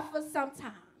to suffer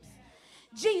sometimes.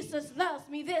 Jesus loves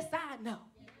me, this I know,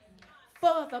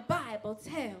 for the Bible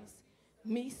tells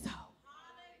me so.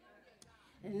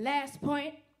 And last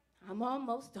point, I'm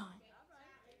almost done.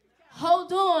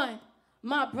 Hold on,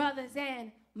 my brothers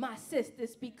and my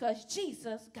sisters, because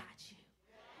Jesus got you.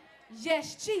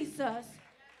 Yes, Jesus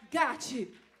got you.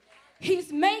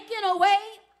 He's making a way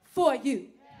for you.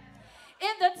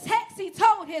 In the text, he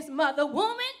told his mother,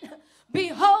 woman,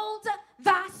 behold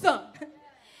thy son.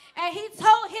 And he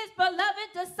told his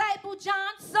beloved disciple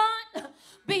John, son,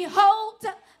 behold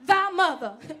thy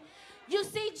mother. You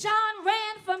see, John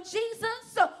ran from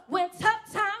Jesus when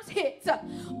tough times hit,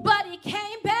 but he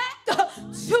came back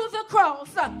to the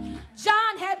cross.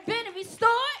 John had been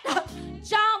restored.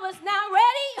 John was now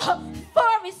ready for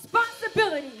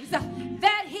responsibilities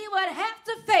that he would have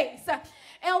to face.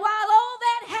 And while all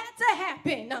that had to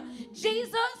happen,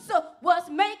 Jesus was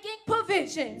making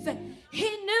provisions. He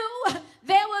knew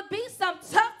there would be some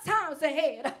tough times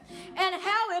ahead, and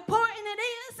how important it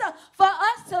is for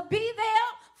us to be there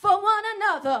for one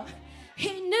another.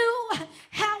 He knew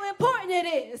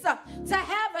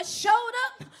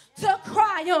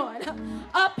on,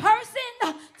 a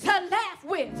person to laugh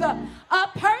with, a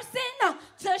person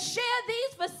to share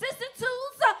these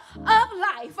vicissitudes of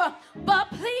life. But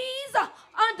please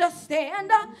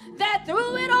understand that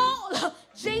through it all,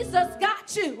 Jesus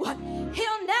got you.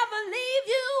 He'll never leave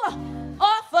you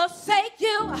or forsake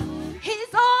you.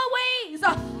 He's always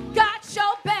got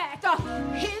your back.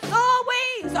 He's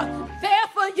always there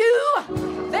for you,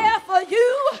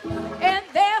 and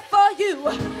there for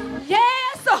you.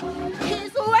 Yes,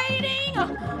 he's waiting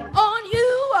on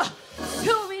you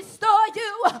to restore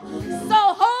you.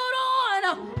 So hold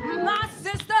on, my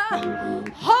sister.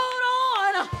 Hold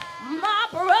on, my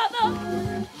brother.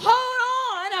 Hold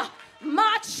on,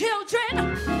 my children.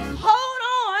 Hold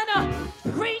on,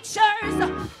 preachers.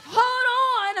 Hold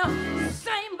on,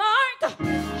 St. Mark.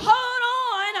 Hold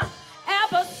on,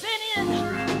 Abyssinian.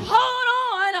 Hold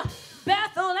on,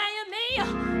 Bethel A.M.E.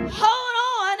 Hold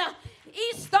on,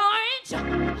 East Orange.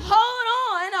 Hold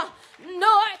on,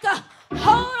 North.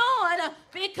 Hold on,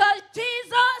 because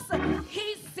Jesus,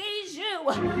 he sees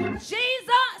you.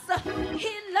 Jesus,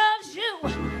 he loves you.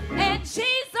 And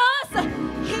Jesus,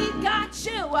 he got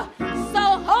you. So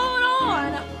hold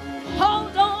on,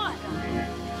 hold on,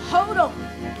 hold on.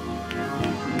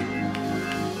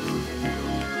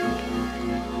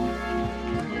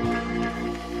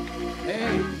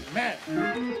 Amen.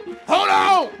 Hold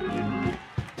on.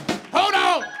 Hold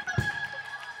on.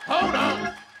 Hold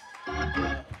on.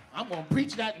 I'm going to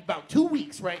preach that in about 2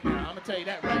 weeks right now. I'm going to tell you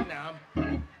that right now.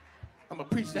 I'm going to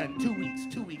preach that in 2 weeks.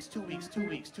 2 weeks, 2 weeks, 2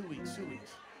 weeks, 2 weeks, 2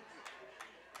 weeks.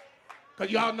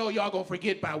 Because y'all know y'all going to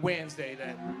forget by Wednesday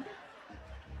that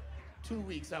 2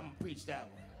 weeks I'm going to preach that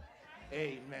one.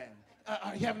 Amen.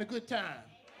 Are you having a good time?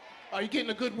 Are you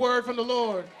getting a good word from the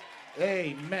Lord?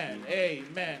 Amen.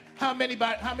 Amen. How many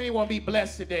want to be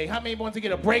blessed today? How many want to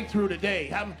get a breakthrough today?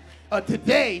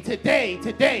 Today.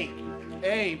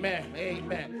 Amen.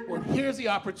 Amen. Well, here's the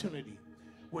opportunity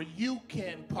where you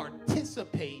can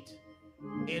participate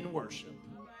in worship.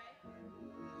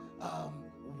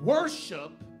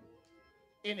 Worship,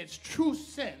 in its true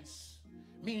sense,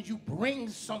 means you bring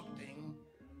something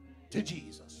to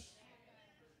Jesus.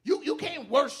 You can't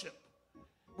worship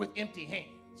with empty hands.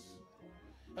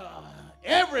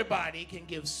 Everybody can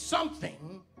give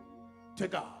something to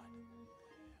God.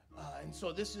 And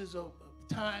so this is a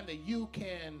time that you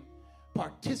can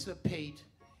participate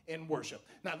in worship.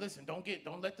 Now listen, don't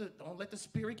let the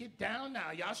spirit get down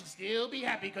now. Y'all should still be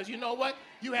happy because you know what?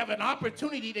 You have an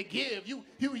opportunity to give.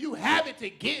 You have it to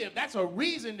give. That's a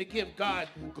reason to give God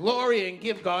glory and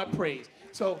give God praise.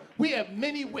 So we have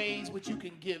many ways which you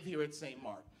can give here at St.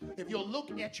 Mark. If you'll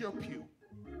look at your pew,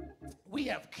 we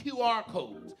have QR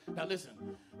codes. Now listen,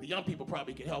 the young people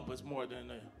probably could help us more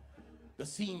than the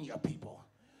senior people.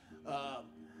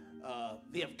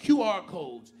 They have QR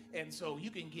codes, and so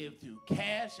you can give through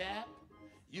Cash App,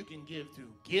 you can give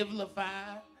through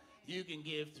Givelify, you can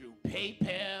give through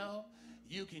PayPal,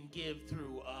 you can give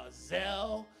through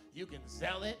Zelle, you can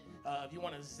Zelle it. If you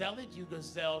want to Zelle it, you can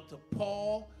Zelle to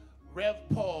Paul, Rev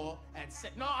Paul at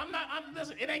no,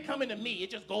 listen, it ain't coming to me. It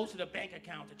just goes to the bank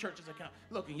account, the church's account.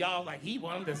 Look, and y'all like he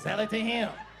want him to sell it to him.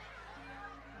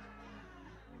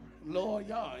 Lord,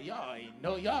 y'all ain't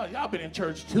know y'all been in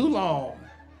church too long.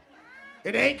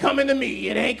 It ain't coming to me.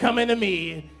 It ain't coming to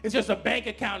me. It's just a bank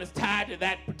account is tied to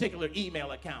that particular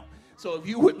email account. So if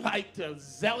you would like to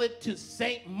Zelle it to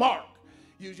St. Mark,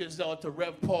 you just Zelle it to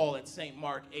Rev Paul at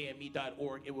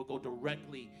stmarkame.org. It will go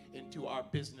directly into our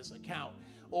business account.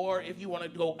 Or if you want to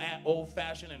go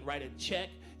old-fashioned and write a check,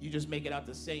 you just make it out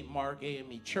to St. Mark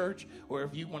AME Church. Or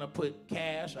if you want to put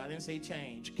cash, I didn't say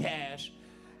change, cash,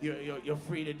 you're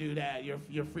free to do that.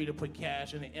 You're free to put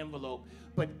cash in the envelope.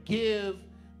 But give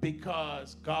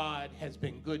because God has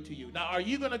been good to you. Now, are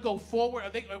you going to go forward?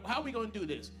 How are we going to do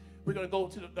this? We're going to go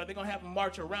are they going to have them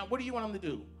march around? What do you want them to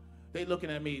do? They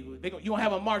looking at me. You going to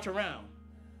have them march around?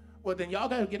 Well, then y'all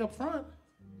got to get up front.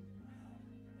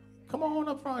 Come on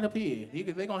up front up here.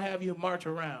 They're going to have you march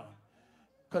around.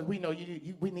 Because we know you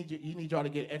need y'all to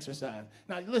get exercise.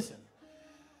 Now, listen.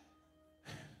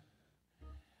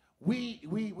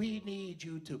 We need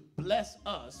you to bless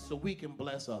us so we can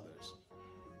bless others.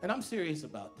 And I'm serious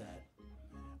about that.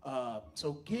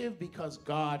 So give because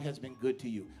God has been good to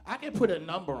you. I can put a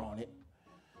number on it,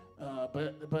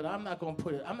 but I'm not going to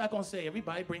put it. I'm not going to say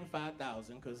everybody bring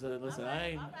 5,000 because listen,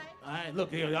 I ain't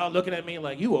look. Y'all looking at me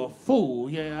like you a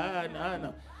fool. Yeah, I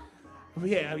know.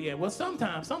 Yeah. Well, some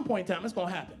point in time, it's going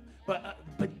to happen.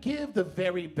 But give the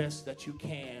very best that you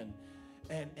can,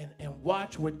 and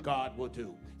watch what God will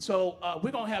do. So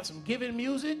we're going to have some giving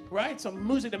music, right? Some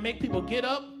music to make people get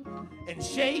up and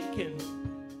shake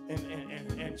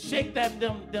and and shake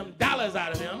them dollars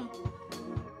out of them.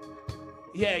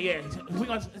 Yeah.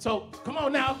 So come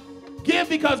on now. Give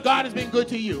because God has been good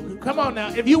to you. Come on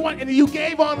now. If you want, and you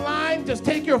gave online, just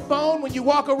take your phone when you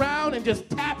walk around and just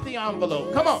tap the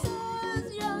envelope. Come on.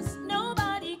 Yes,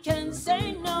 nobody can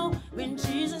say no. When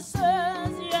Jesus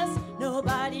says yes,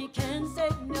 nobody can say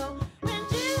no. When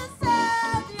Jesus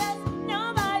says yes,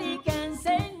 nobody can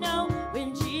say no.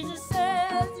 When Jesus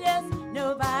says yes,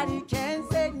 nobody can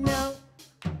say no.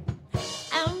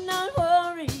 I'm not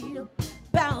worried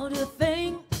about a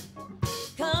thing,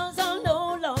 'cause I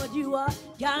know, Lord, you are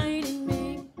guiding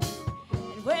me.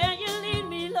 And where you lead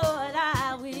me, Lord,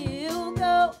 I will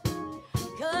go,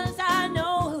 'cause I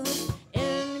know who's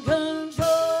in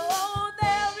control.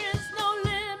 There is no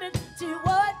limit to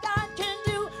what God can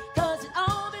do, 'cause it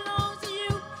all belongs to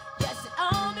you. Yes, it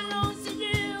all belongs to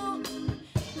you.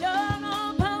 You're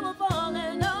all powerful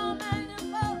and all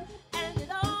magniful, and it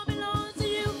all belongs to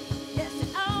you. Yes,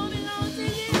 it all belongs to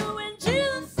you. When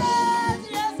Jesus says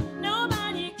yes,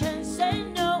 nobody can say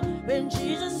no. When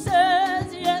Jesus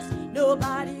says yes,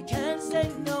 nobody can say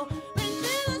no. When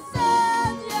Jesus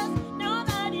says yes,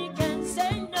 nobody can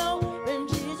say no. When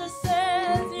Jesus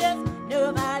says yes,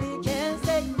 nobody can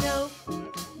say no.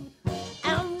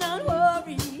 I'm not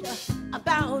worried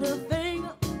about a thing,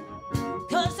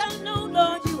 'cause I know,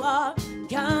 Lord, you are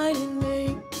guiding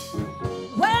me.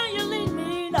 Where you lead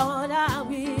me, Lord, I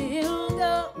will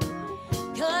go,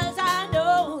 'cause I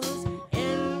know who's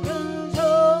in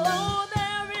control.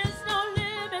 There is no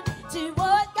limit to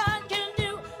what God can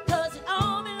do, 'cause it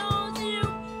all belongs to you.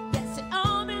 Yes, it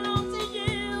all belongs to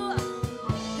you.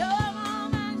 You're all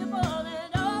magniful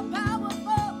and all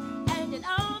powerful, and it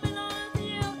all belongs to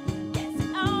you. Yes,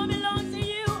 it all belongs to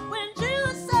you. When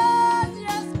Jesus says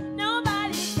yes,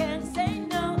 nobody can say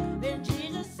no. When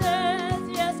Jesus says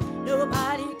yes,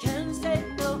 nobody can say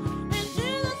no. When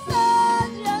Jesus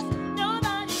says yes,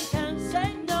 nobody can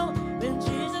say no. When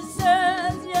Jesus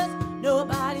says yes,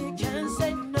 nobody can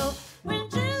say no. When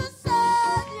Jesus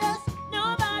says yes,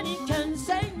 nobody can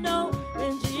say no.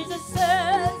 When Jesus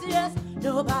says yes,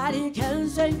 nobody can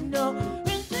say no.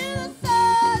 When Jesus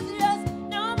says yes,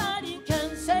 nobody can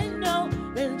say no.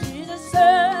 When Jesus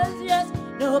says yes,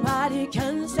 nobody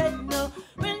can say no.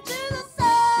 When Jesus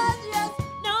says yes,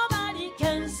 nobody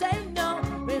can say no.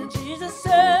 When Jesus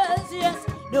says yes,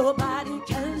 nobody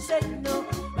can say no.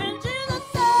 When Jesus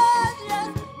says yes,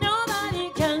 nobody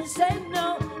can say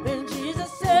no. When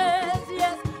Jesus says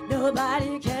yes,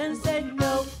 nobody can say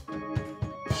no.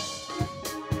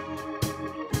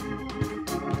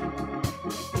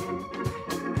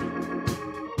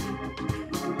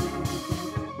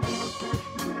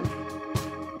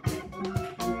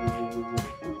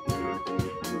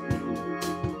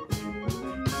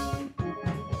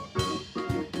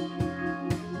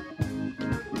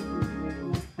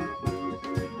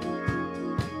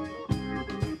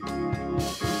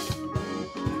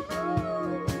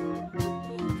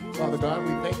 Father God, we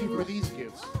thank you for these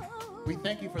gifts. We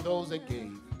thank you for those that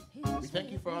gave. We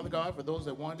thank you, Father God, for those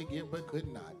that wanted to give but could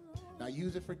not. Now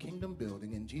use it for kingdom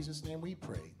building. In Jesus' name we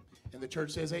pray. And the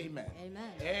church says amen.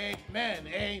 Amen. Amen.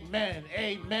 Amen.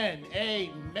 Amen.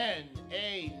 Amen.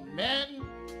 Amen.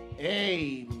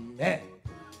 Amen.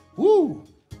 Woo!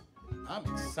 I'm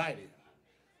excited.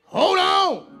 Hold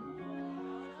on.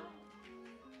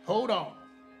 Hold on.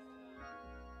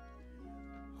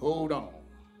 Hold on.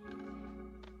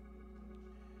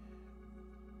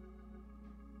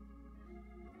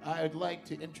 I'd like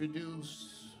to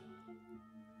introduce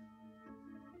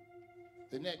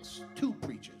the next two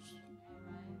preachers.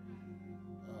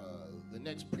 The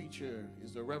next preacher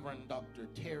is the Reverend Dr.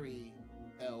 Terry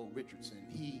L. Richardson.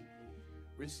 He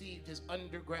received his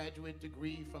undergraduate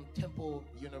degree from Temple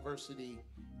University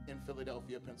in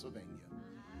Philadelphia, Pennsylvania.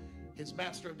 His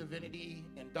Master of Divinity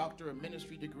and Doctor of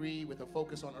Ministry degree with a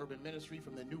focus on urban ministry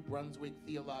from the New Brunswick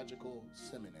Theological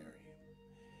Seminary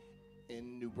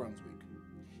in New Brunswick.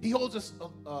 He holds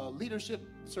a leadership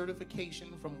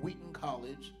certification from Wheaton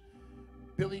College,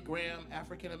 Billy Graham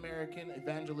African American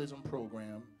Evangelism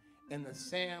Program, and the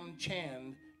Sam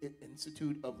Chand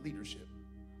Institute of Leadership.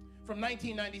 From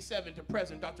 1997 to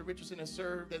present, Dr. Richardson has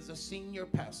served as a senior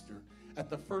pastor at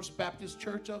the First Baptist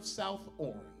Church of South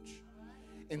Orange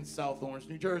in South Orange,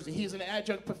 New Jersey. He is an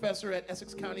adjunct professor at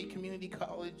Essex County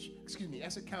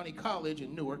College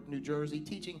in Newark, New Jersey,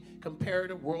 teaching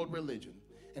comparative world religion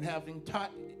and having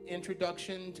taught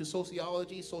introduction to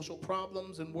sociology, social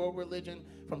problems, and world religion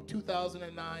from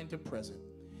 2009 to present.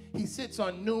 He sits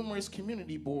on numerous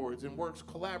community boards and works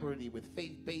collaboratively with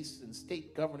faith-based and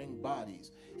state governing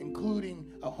bodies, including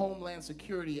a Homeland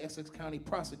Security Essex County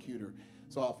prosecutor,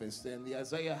 office and the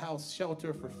Isaiah House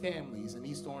Shelter for Families in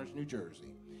East Orange, New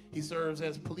Jersey. He serves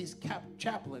as police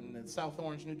chaplain in South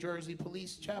Orange, New Jersey,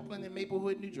 police chaplain in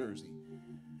Maplewood, New Jersey,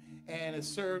 and has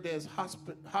served as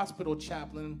hospital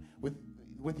chaplain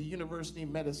with the University of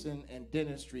Medicine and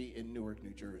Dentistry in Newark,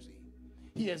 New Jersey.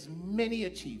 He has many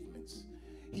achievements.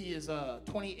 He is a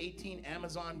 2018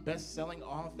 Amazon best-selling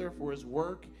author for his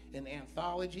work in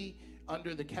anthology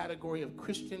under the category of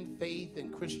Christian faith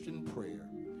and Christian prayer.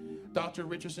 Dr.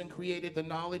 Richardson created the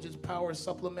Knowledge is Power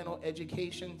Supplemental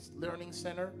Education Learning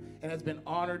Center and has been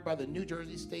honored by the New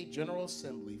Jersey State General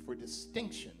Assembly for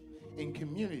distinction in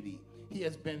community. He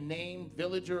has been named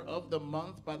Villager of the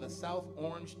Month by the South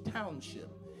Orange Township.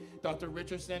 Dr.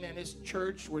 Richardson and his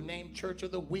church were named Church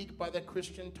of the Week by the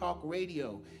Christian Talk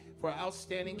Radio for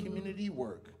outstanding community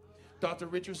work. Dr.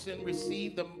 Richardson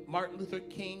received the Martin Luther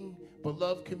King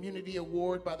Beloved Community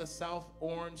Award by the South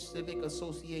Orange Civic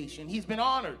Association. He's been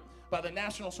honored by the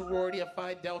National Sorority of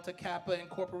Phi Delta Kappa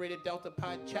Incorporated Delta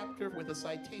Pi Chapter with a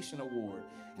Citation Award.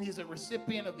 And he's a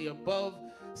recipient of the Above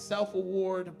Self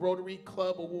Award, Rotary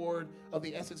Club Award of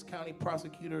the Essex County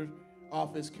Prosecutor's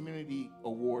Office Community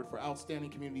Award for Outstanding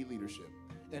Community Leadership,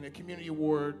 and a Community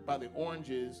Award by the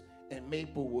Oranges and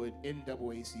Maplewood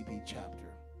NAACP Chapter.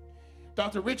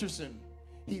 Dr. Richardson,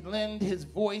 he lent his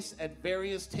voice at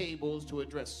various tables to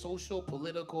address social,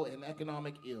 political, and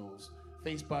economic ills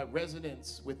faced by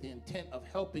residents with the intent of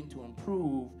helping to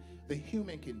improve the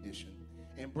human condition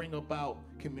and bring about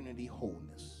community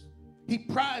wholeness. He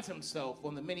prides himself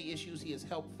on the many issues he has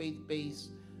helped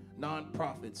faith-based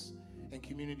nonprofits and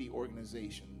community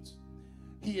organizations.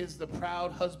 He is the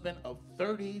proud husband of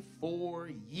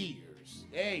 34 years.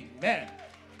 Amen.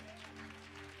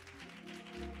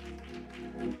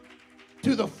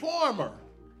 To the former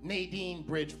Nadine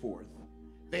Bridgeforth,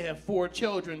 they have 4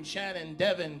 children, Shannon,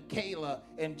 Devin, Kayla,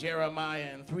 and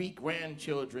Jeremiah, and 3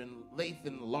 grandchildren,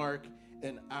 Lathan, Lark,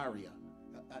 and Aria.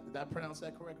 Did I pronounce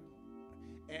that correctly?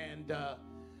 And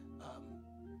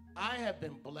I have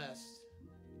been blessed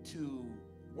to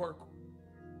work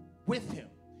with him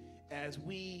as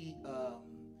he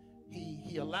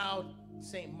allowed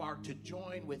St. Mark to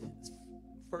join with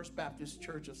First Baptist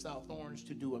Church of South Orange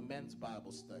to do a men's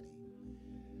Bible study.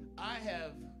 I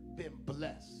have been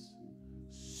blessed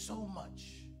so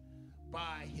much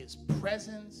by his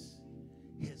presence,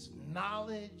 his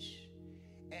knowledge,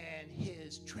 and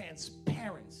his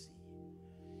transparency.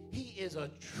 He is a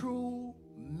true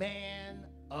man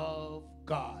of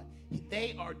God.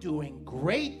 They are doing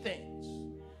great things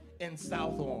in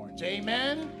South Orange.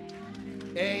 Amen?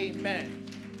 Amen.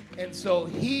 And so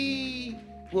he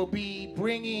will be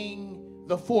bringing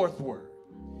the 4th word.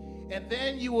 And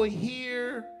then you will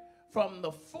hear from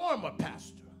the former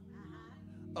pastor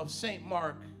of St.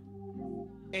 Mark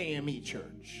A.M.E.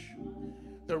 Church,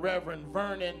 the Reverend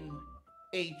Vernon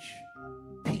H.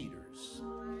 Peters.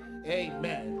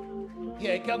 Amen.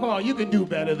 Yeah, come on, you can do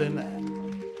better than that.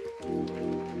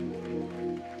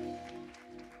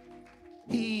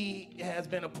 He has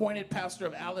been appointed pastor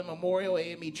of Allen Memorial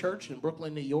A.M.E. Church in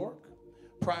Brooklyn, New York.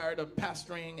 Prior to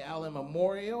pastoring Allen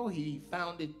Memorial, he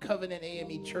founded Covenant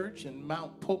A.M.E. Church in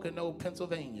Mount Pocono,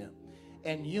 Pennsylvania,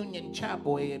 and Union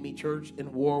Chapel A.M.E. Church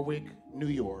in Warwick, New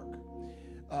York.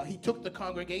 He took the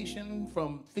congregation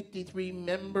from 53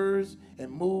 members and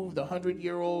moved the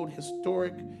 100-year-old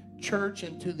historic church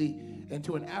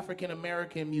into an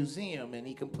African-American museum, and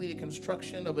he completed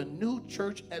construction of a new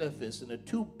church edifice in a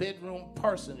 2-bedroom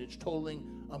parsonage totaling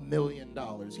 $1 million.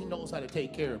 He knows how to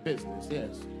take care of business,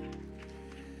 yes.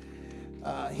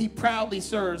 He proudly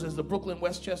serves as the Brooklyn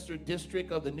Westchester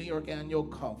District of the New York Annual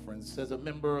Conference as a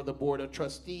member of the Board of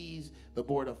Trustees, the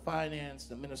Board of Finance,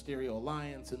 the Ministerial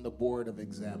Alliance, and the Board of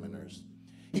Examiners.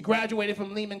 He graduated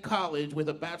from Lehman College with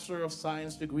a Bachelor of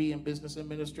Science degree in Business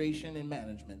Administration and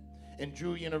Management and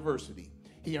Drew University.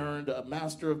 He earned a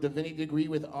Master of Divinity degree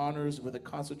with honors with a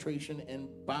concentration in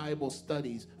Bible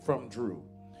studies from Drew.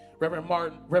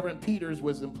 Reverend Peters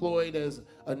was employed as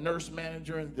a nurse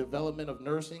manager in the development of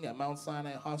nursing at Mount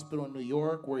Sinai Hospital in New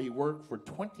York, where he worked for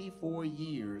 24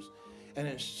 years and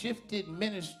has shifted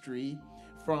ministry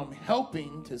from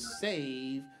helping to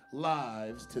save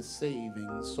lives to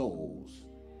saving souls.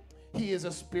 He is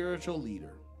a spiritual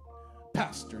leader,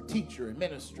 pastor, teacher,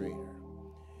 administrator.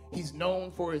 He's known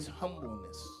for his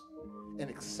humbleness and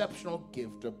exceptional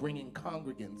gift of bringing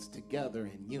congregants together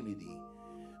in unity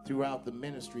throughout the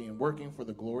ministry and working for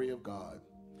the glory of God.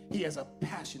 He has a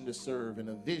passion to serve and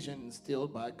a vision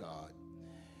instilled by God.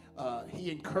 He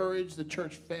encouraged the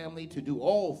church family to do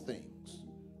all things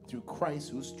through Christ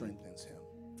who strengthens him.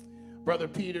 Brother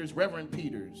Peters, Reverend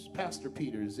Peters, Pastor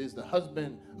Peters, is the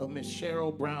husband of Miss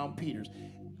Cheryl Brown Peters.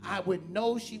 I would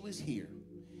know she was here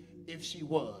if she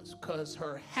was, because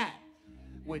her hat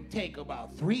would take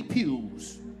about 3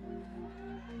 pews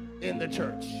in the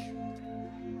church.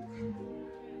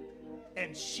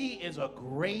 And she is a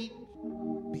great,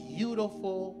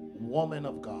 beautiful woman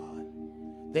of God.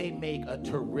 They make a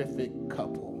terrific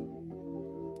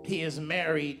couple. He is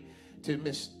married to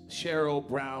Miss Cheryl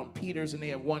Brown Peters, and they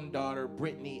have 1 daughter,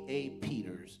 Brittany A.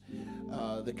 Peters,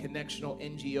 the Connectional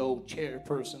NGO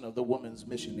chairperson of the Women's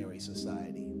Missionary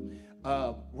Society.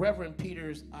 Reverend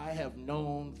Peters, I have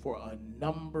known for a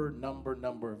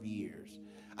number of years.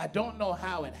 I don't know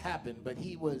how it happened, but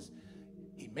he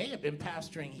may have been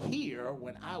pastoring here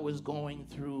when I was going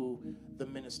through the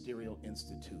Ministerial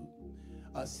Institute.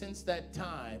 Since that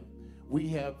time, we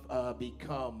have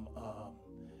become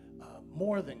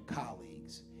more than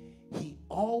colleagues. He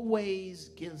always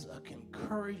gives an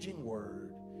encouraging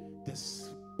word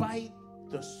despite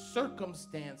the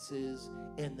circumstances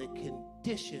and the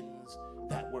conditions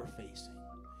that we're facing.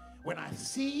 When I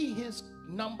see his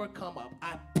number come up,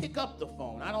 I pick up the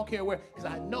phone. I don't care where, because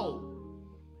I know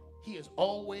he is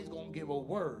always going to give a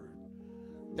word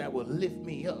that will lift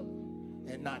me up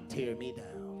and not tear me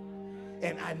down.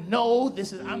 And I know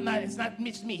it's not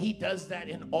just me. He does that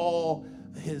in all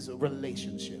his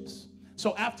relationships.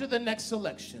 So after the next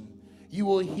selection, you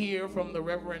will hear from the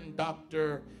Reverend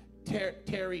Dr.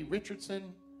 Terry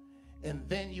Richardson, and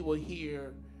then you will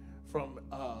hear from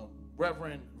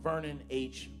Reverend Vernon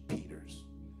H. Peters.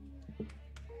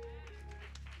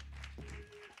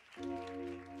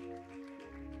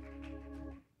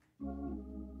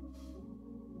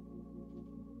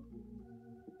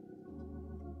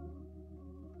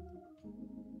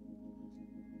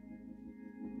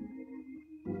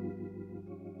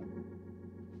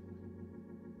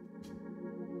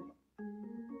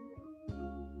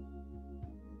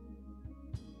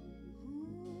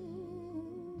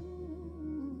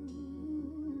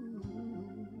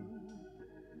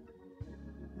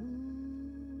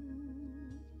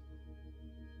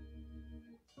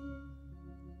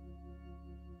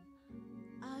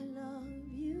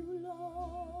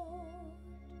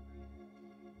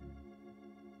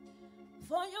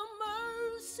 For your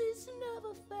mercies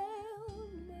never fail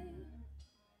me.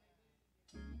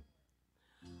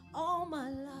 All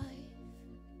my life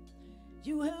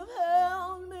you have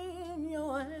held me in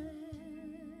your hands.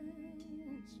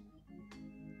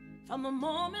 From the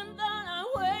moment that I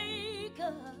wake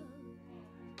up,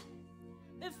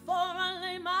 before I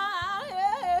lay my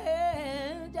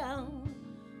head down,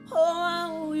 oh,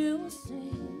 I will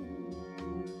sing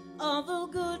of the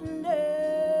goodness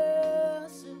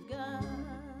of God.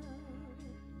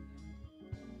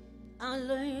 I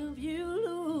love you,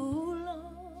 Lord.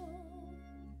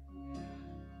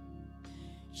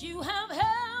 You have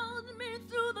held me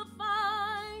through the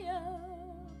fire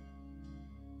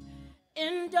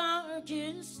in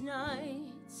darkest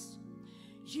nights.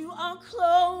 You are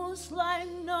close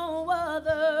like no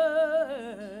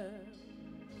other.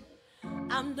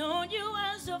 I've known you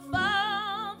as a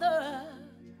father,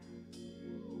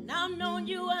 and I've known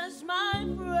you as my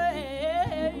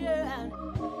friend,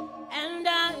 and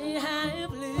I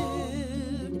have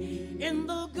lived in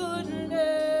the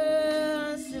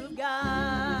goodness of God.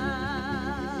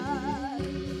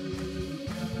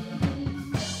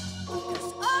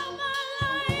 'Cause all my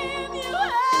life you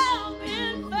have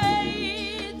been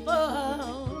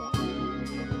faithful.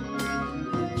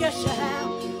 Yes, you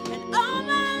have. And all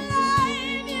my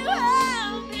life you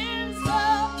have been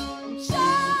so good.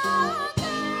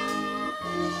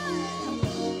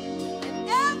 And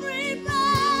every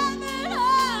breath that I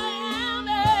am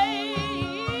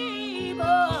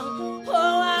able, oh,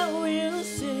 I will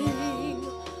sing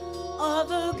of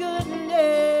the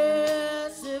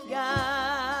goodness of God.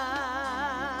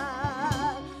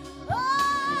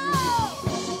 Oh,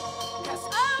 'cause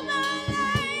all my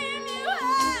life you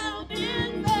have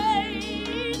been faithful.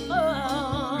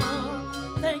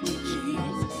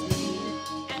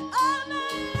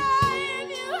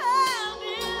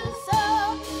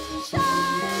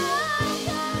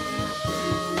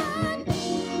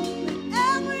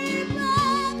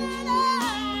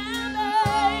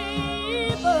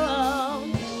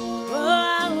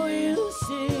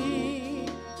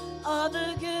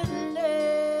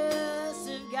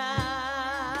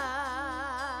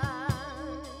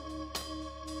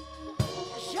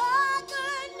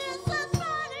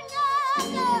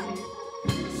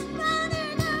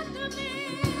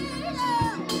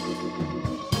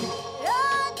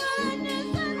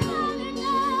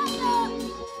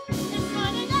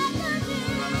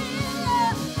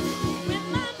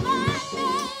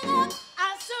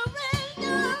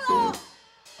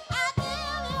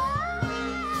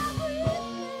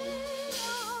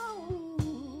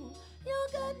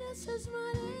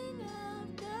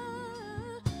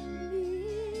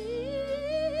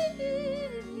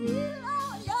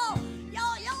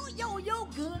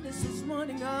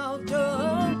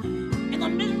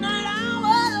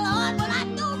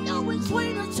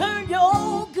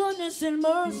 grace and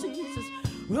mercies is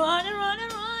running, running,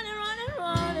 running, running,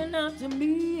 running after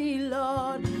me,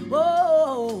 Lord.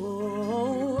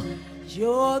 Oh,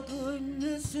 your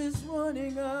goodness is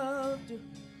running after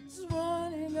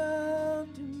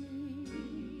me,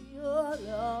 oh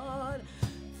Lord.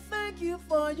 Thank you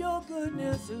for your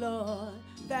goodness, Lord,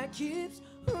 that keeps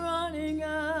running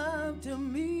after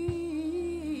me.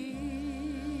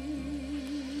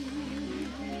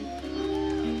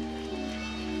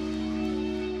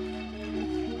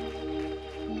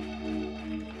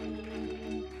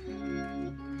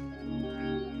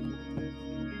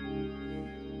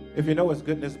 If you know his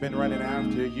goodness has been running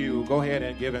after you, go ahead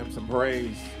and give him some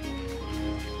praise.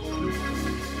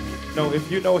 No, if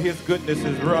you know his goodness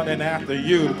is running after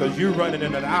you because you're running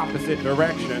in an opposite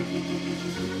direction,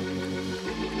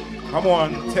 come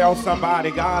on, tell somebody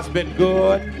God's been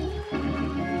good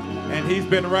and he's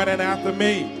been running after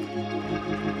me.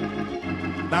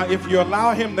 Now, if you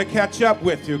allow him to catch up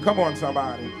with you, come on,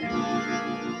 somebody,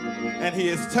 and he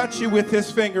has touched you with his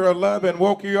finger of love and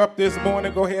woke you up this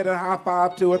morning, go ahead and high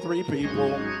five 2 or 3 people.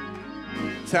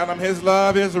 Tell them his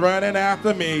love is running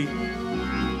after me.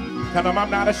 Tell them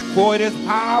I'm not ashamed. For it is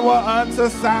power unto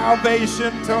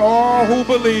salvation to all who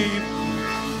believe.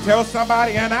 Tell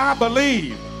somebody, and I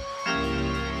believe.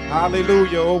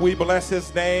 Hallelujah. Oh, we bless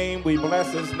his name. We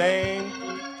bless his name.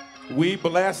 We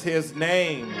bless his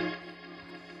name.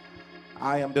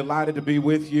 I am delighted to be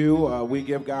with you. We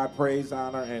give God praise,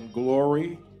 honor, and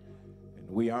glory. And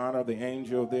we honor the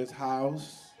angel of this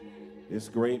house, this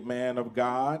great man of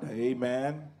God.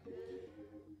 Amen.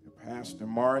 Pastor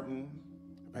Martin,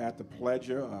 I've had the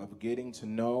pleasure of getting to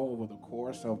know over the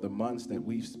course of the months that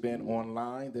we've spent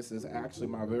online. This is actually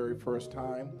my very first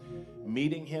time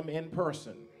meeting him in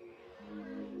person.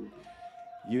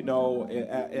 You know,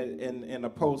 in a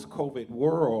post-COVID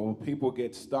world, people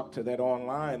get stuck to that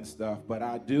online stuff, but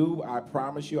I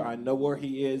promise you, I know where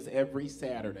he is every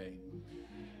Saturday.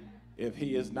 If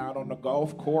he is not on the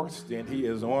golf course, then he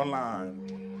is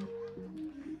online.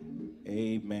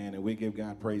 Amen. And we give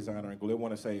God praise, honor, and glory. I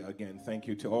want to say again, thank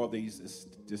you to all these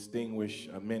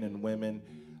distinguished men and women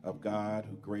of God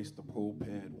who grace the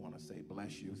pulpit. I want to say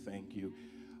bless you, thank you.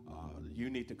 You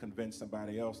need to convince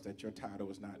somebody else that your title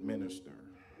is not minister,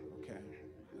 okay?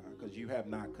 Because you have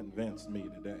not convinced me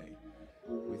today.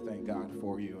 We thank God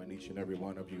for you and each and every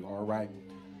one of you. All right.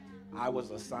 I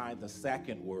was assigned the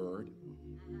second word,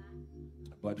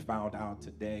 but found out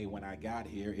today when I got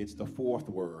here, it's the fourth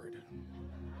word.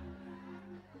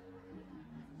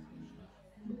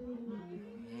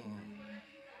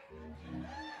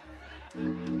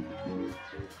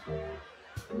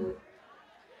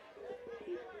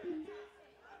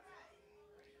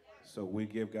 So we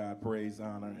give God praise,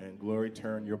 honor, and glory.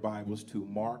 Turn your Bibles to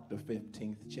Mark, the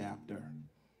 15th chapter.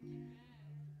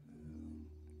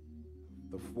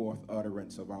 The fourth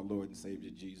utterance of our Lord and Savior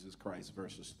Jesus Christ,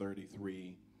 verses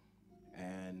 33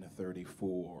 and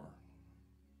 34.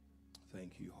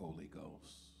 Thank you, Holy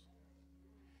Ghost.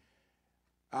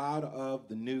 Out of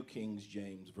the New King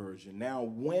James Version. Now,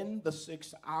 when the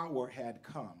 6th hour had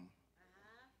come,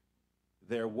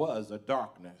 there was a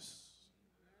darkness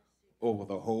over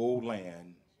the whole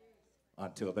land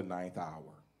until the 9th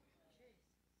hour.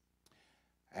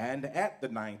 And at the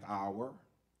 9th hour,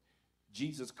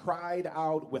 Jesus cried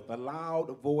out with a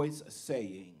loud voice,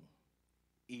 saying,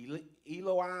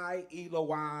 Eloi,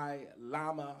 Eloi,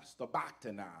 lama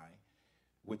sabachthani,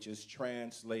 which is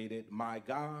translated, my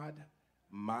God,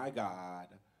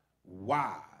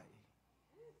 why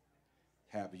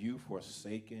have you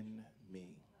forsaken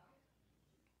me?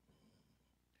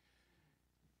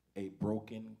 A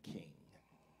broken king.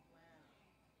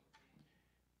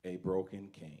 A broken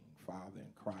king. Father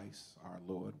in Christ, our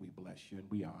Lord, we bless you and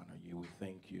we honor you. We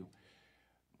thank you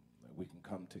that we can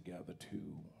come together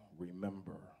to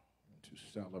remember and to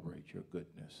celebrate your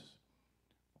goodness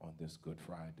on this Good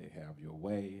Friday. Have your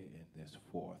way in this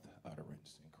fourth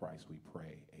utterance. In Christ we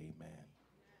pray, amen.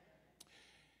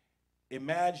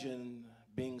 Imagine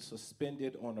being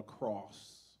suspended on a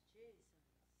cross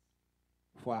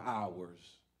for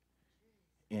hours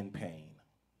in pain.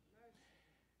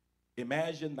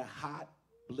 Imagine the hot,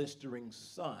 blistering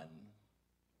sun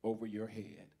over your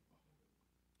head.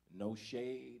 No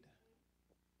shade,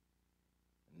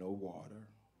 no water.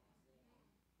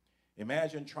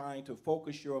 Imagine trying to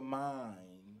focus your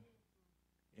mind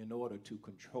in order to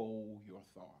control your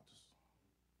thoughts,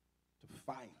 to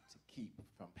fight to keep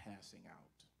from passing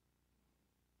out.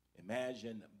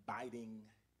 Imagine biting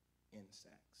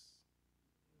insects.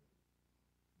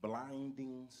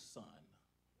 Blinding sun,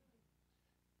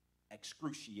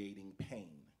 excruciating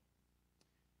pain.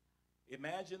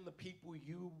 Imagine the people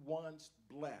you once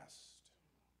blessed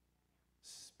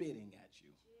spitting at you,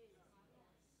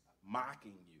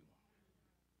 mocking you.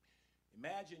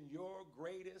 Imagine your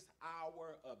greatest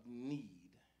hour of need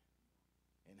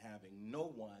and having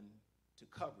no one to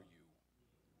cover you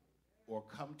or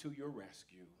come to your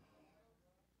rescue,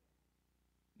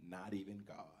 not even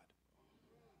God.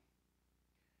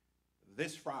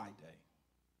 This Friday,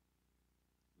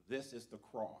 this is the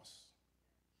cross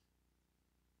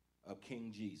of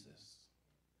King Jesus.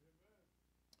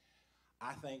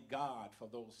 I thank God for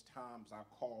those times I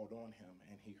called on him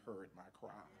and he heard my cry.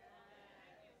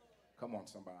 Come on,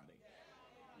 somebody.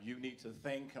 You need to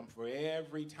thank him for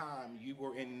every time you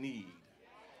were in need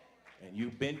and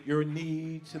you bent your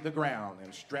knee to the ground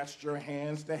and stretched your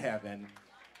hands to heaven,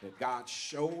 that God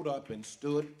showed up and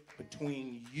stood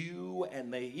between you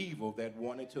and the evil that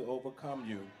wanted to overcome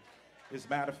you. As a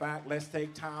matter of fact, let's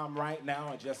take time right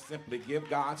now and just simply give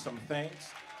God some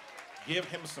thanks. Give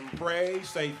him some praise.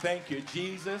 Say, thank you,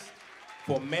 Jesus,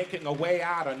 for making a way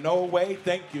out of no way.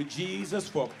 Thank you, Jesus,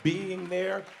 for being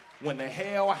there when the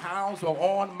hellhounds are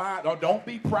on my... Oh, don't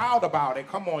be proud about it.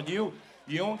 Come on, you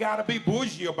don't got to be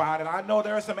bougie about it. I know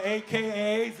there are some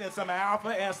AKAs and some Alpha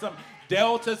and some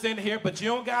Deltas in here, but you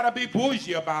don't got to be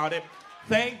bougie about it.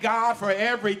 Thank God for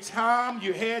every time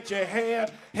you had your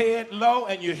head low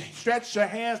and you stretched your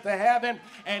hands to heaven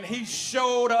and he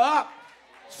showed up.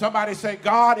 Somebody say,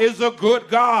 God is a good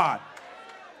God.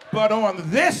 But on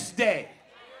this day,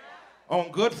 on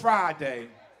Good Friday,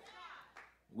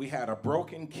 we had a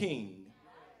broken king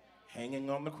hanging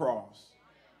on the cross.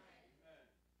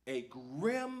 A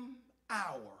grim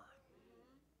hour.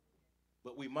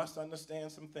 But we must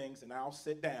understand some things, and I'll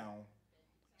sit down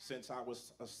since I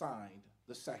was assigned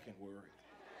the second word.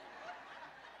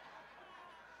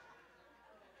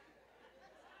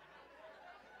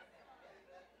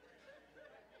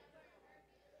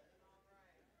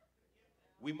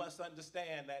 We must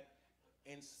understand that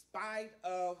in spite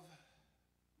of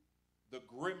the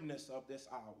grimness of this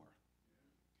hour,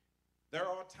 there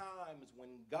are times when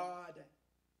God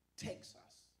takes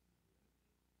us,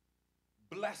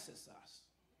 blesses us,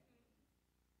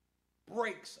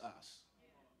 breaks us,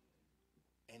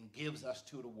 and gives us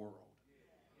to the world.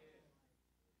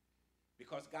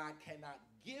 Because God cannot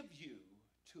give you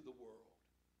to the world.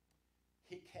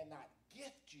 He cannot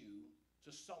gift you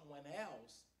to someone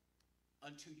else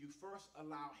until you first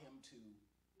allow him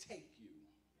to take you,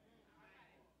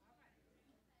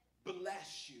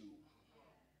 bless you,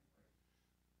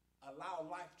 allow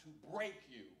life to break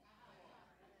you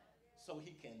so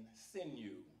he can send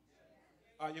you.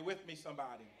 Are you with me,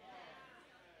 somebody?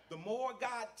 The more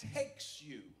God takes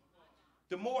you,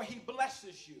 the more he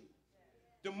blesses you,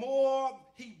 the more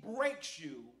he breaks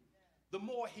you, the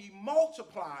more he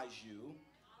multiplies you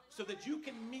so that you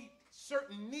can meet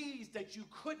certain needs that you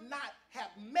could not have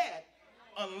met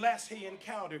unless he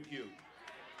encountered you.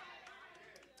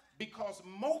 Because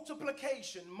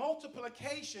multiplication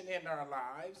in our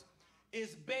lives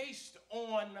is based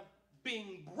on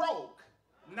being broke,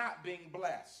 not being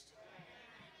blessed.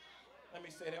 Let me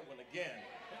say that one again.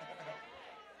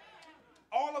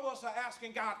 All of us are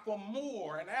asking God for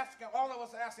more, and all of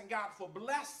us are asking God to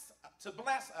bless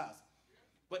us.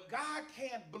 But God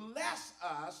can't bless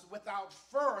us without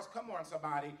first, come on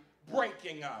somebody,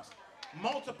 breaking us.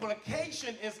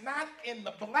 Multiplication is not in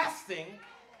the blessing.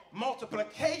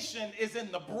 Multiplication is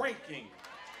in the breaking.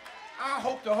 I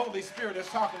hope the Holy Spirit is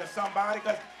talking to somebody,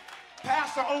 because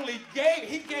Pastor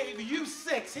gave you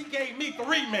 6. He gave me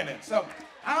 3 minutes. So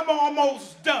I'm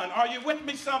almost done. Are you with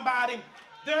me, somebody?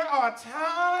 There are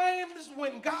times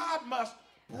when God must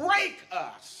break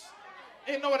us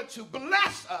in order to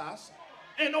bless us,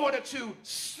 in order to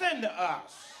send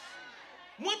us.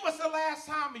 When was the last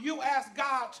time you asked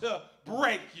God to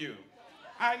break you?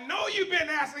 I know you've been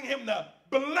asking him to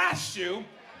bless you,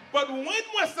 but when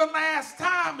was the last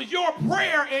time your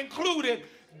prayer included,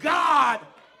 God,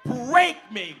 break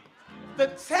me? The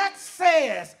text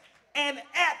says, and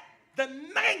at the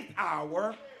 9th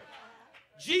hour,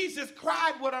 Jesus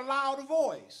cried with a loud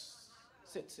voice.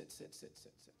 Sit.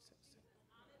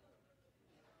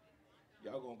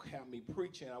 Y'all gonna have me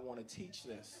preaching. I want to teach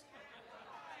this.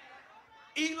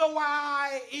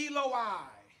 Eloi, Eloi,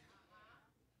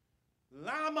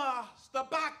 lama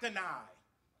sabachthani.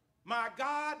 My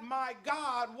God,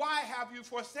 why have you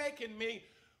forsaken me?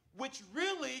 Which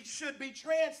really should be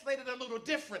translated a little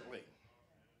differently.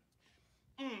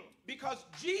 Because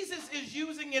Jesus is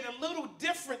using it a little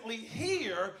differently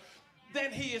here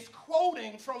than he is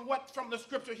quoting from the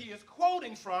scripture he is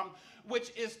quoting from,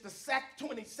 which is the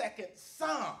 22nd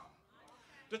Psalm.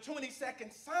 The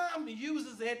 22nd Psalm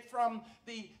uses it from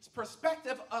the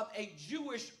perspective of a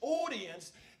Jewish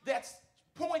audience that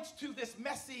points to this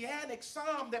messianic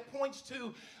psalm that points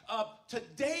to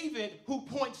David, who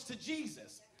points to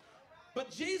Jesus. But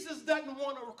Jesus doesn't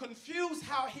want to confuse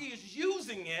how he is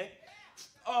using it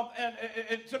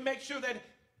and to make sure that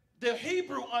the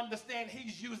Hebrew understand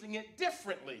he's using it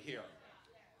differently here.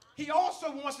 He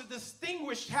also wants to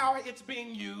distinguish how it's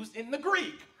being used in the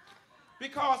Greek,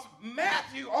 because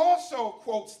Matthew also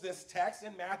quotes this text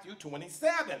in Matthew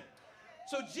 27.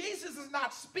 So Jesus is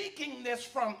not speaking this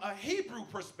from a Hebrew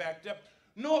perspective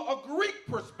nor a Greek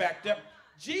perspective.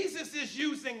 Jesus is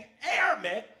using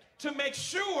A.M.E to make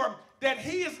sure that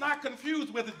he is not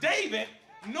confused with David,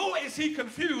 nor is he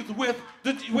confused with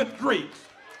Greeks.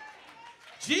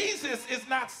 Jesus is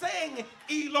not saying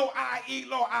Eloi,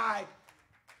 Eloi.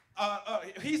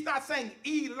 He's not saying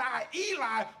Eli,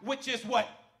 Eli, which is what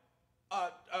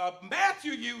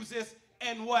Matthew uses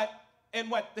and what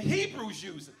the Hebrews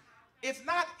use. It's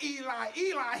not Eli,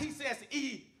 Eli. He says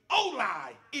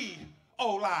Oli,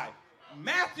 Oli.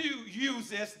 Matthew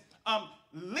uses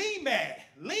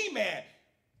Leman.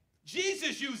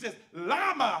 Jesus uses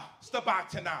Lama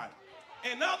Sabachthani.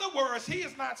 In other words, he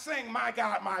is not saying, my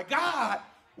God,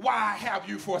 why have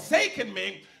you forsaken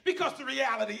me? Because the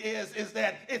reality is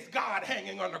that it's God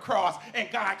hanging on the cross, and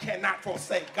God cannot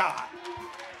forsake God.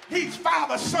 He's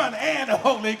Father, Son, and the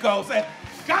Holy Ghost, and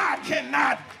God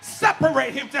cannot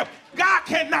separate himself. God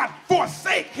cannot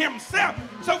forsake himself.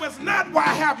 So it's not, why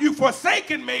have you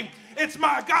forsaken me? It's,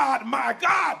 my God,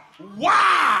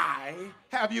 why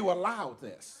have you allowed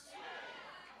this?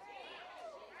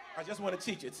 I just want to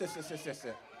teach it.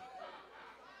 Sit.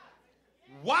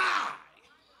 Why?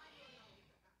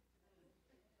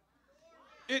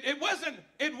 It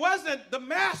wasn't the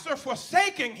master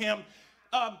forsaking him.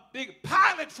 The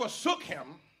Pilate forsook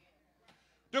him.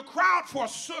 The crowd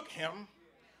forsook him.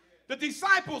 The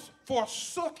disciples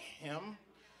forsook him.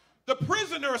 The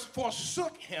prisoners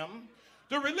forsook him.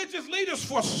 The religious leaders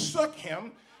forsook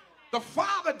him. The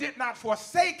Father did not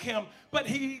forsake him, but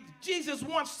Jesus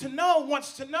wants to know,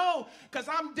 because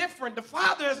I'm different. The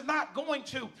Father is not going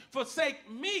to forsake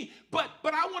me, but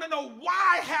I want to know,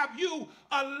 why have you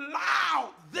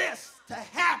allowed this to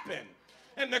happen?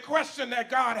 And the question that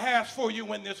God has for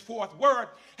you in this fourth word,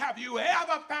 have you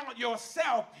ever found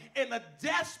yourself in a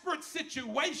desperate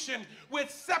situation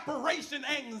with separation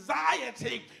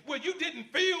anxiety, where you didn't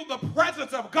feel the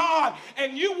presence of God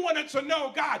and you wanted to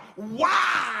know, God,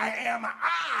 why am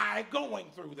I going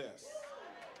through this?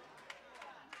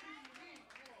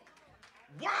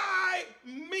 Why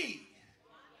me?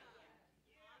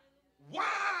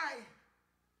 Why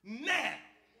now?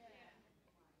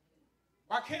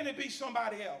 Why can't it be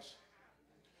somebody else?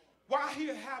 Why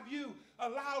have you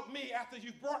allowed me, after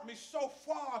you brought me so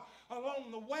far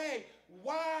along the way?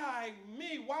 Why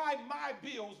me? Why my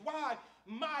bills? Why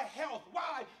my health?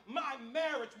 Why my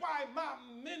marriage? Why my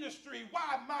ministry?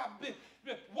 Why my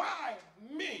business? Why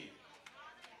me?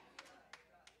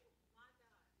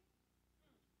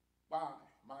 Why,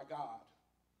 my God,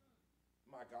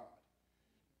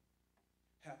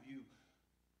 have you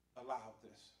allowed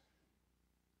this?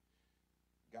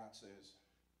 God says,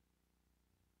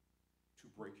 to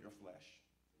break your flesh.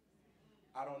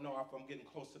 I don't know if I'm getting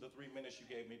close to the 3 minutes you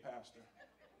gave me, Pastor.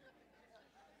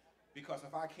 Because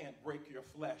if I can't break your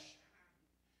flesh,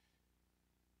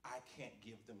 I can't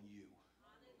give them you.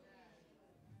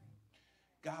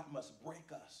 God must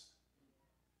break us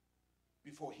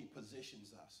before he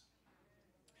positions us.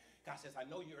 God says, I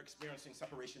know you're experiencing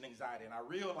separation anxiety, and I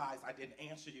realize I didn't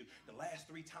answer you the last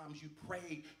 3 times you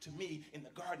prayed to me in the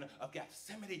Garden of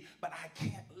Gethsemane, but I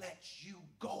can't let you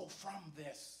go from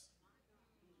this.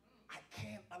 I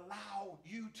can't allow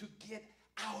you to get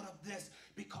out of this,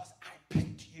 because I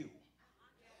picked you.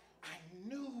 I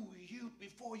knew you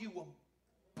before you were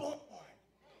born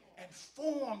and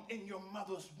formed in your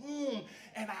mother's womb,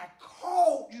 and I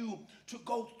called you to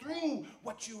go through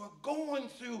what you are going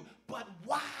through. But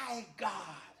why, God?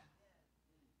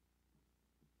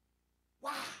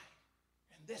 Why?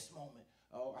 In this moment,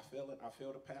 oh, I feel it. I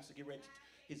feel the pastor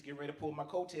he's getting ready to pull my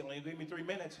coattail. He only gave me 3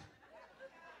 minutes.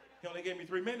 He only gave me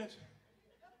 3 minutes.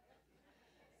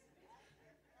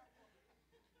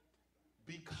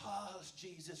 Because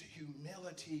Jesus'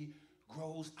 humility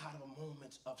grows out of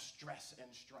moments of stress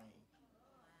and strain.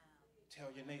 Tell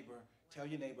your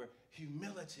neighbor,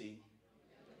 humility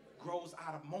grows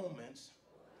out of moments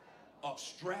of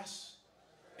stress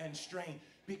and strain.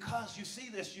 Because you see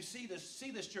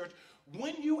this, church.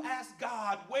 When you ask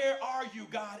God, where are you,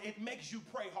 God, it makes you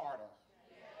pray harder.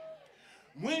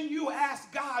 When you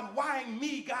ask God, why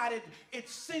me, God, it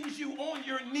sends you on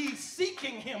your knees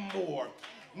seeking him more.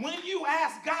 When you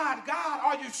ask God, God,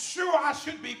 are you sure I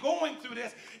should be going through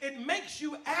this? It makes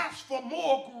you ask for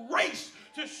more grace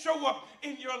to show up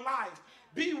in your life.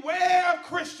 Beware of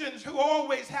Christians who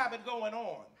always have it going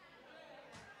on.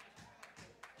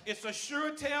 It's a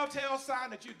sure telltale sign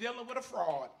that you're dealing with a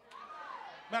fraud.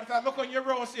 Matter of fact, look on your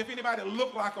row and see if anybody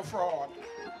look like a fraud.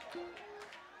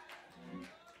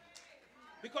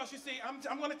 Because you see,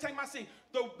 I'm going to take my seat.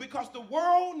 Because the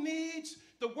needs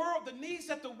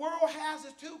that the world has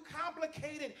is too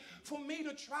complicated for me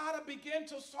to try to begin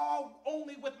to solve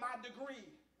only with my degree.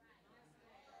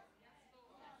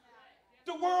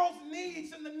 The world's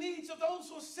needs and the needs of those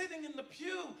who are sitting in the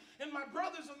pew and my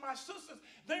brothers and my sisters,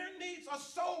 their needs are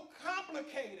so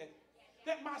complicated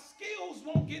that my skills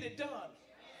won't get it done.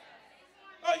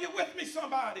 Are you with me,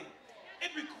 somebody?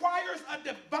 It requires a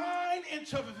divine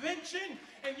intervention,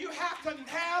 and you have to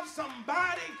have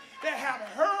somebody that have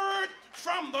heard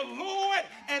from the Lord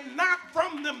and not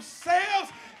from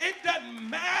themselves. It doesn't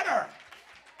matter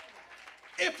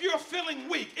if you're feeling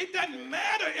weak. It doesn't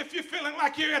matter if you're feeling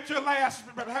like you're at your last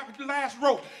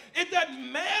rope. It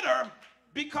doesn't matter,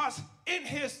 because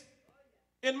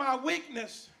in my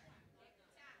weakness,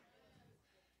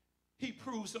 he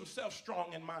proves himself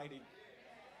strong and mighty.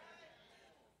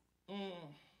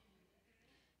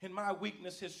 In my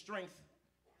weakness, his strength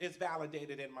is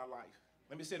validated in my life.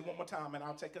 Let me say it one more time and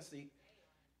I'll take a seat.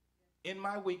 In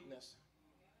my weakness,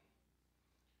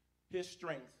 his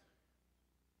strength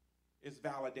is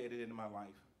validated in my life.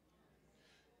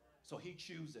 So he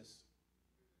chooses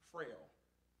frail,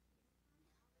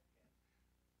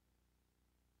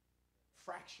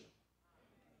 fractured,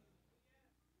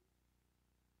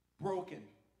 broken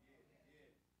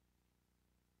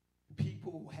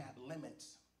people who have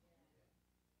limits,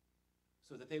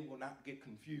 so that they will not get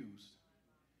confused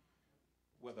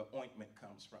where the ointment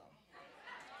comes from.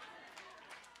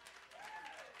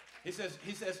 He says,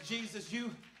 Jesus,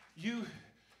 you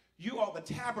are the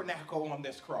tabernacle on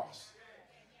this cross.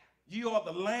 You are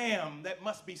the lamb that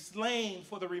must be slain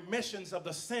for the remissions of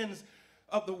the sins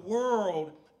of the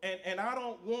world. And I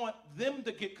don't want them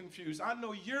to get confused. I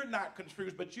know you're not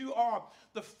confused, but you are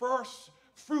the first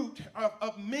fruit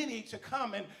of many to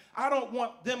come, and I don't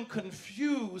want them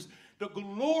confused. The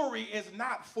glory is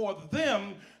not for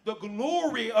them. The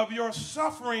glory of your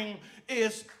suffering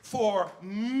is for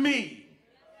me.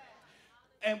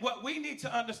 And what we need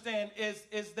to understand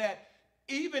is that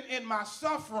even in my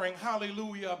suffering,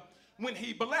 hallelujah, when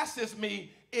he blesses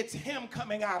me, it's him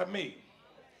coming out of me.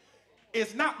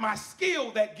 It's not my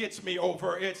skill that gets me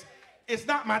over. It's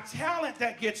not my talent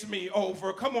that gets me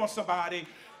over. Come on, somebody.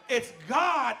 It's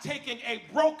God taking a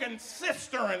broken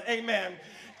cistern, amen,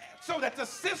 so that the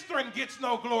cistern gets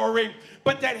no glory,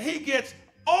 but that he gets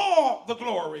all the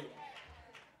glory.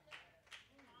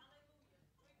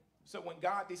 So when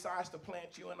God decides to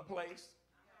plant you in a place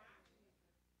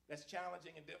that's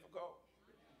challenging and difficult,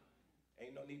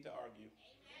 ain't no need to argue.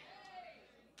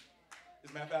 As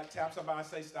a matter of fact, tap somebody and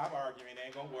say, stop arguing, it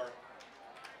ain't gonna work.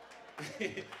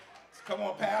 Come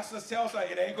on, pastors, tell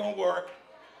somebody it ain't gonna work.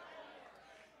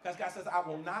 Because God says, I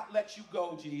will not let you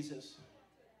go, Jesus,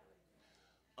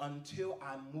 until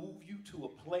I move you to a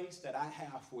place that I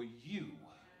have for you.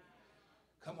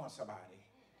 Come on, somebody.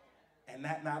 And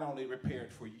that not only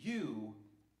prepared for you,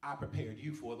 I prepared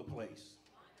you for the place.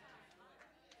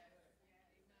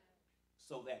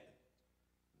 So that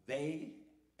they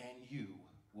and you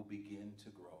will begin to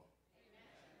grow.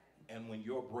 And when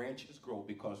your branches grow,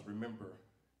 because remember,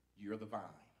 you're the vine.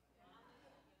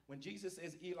 When Jesus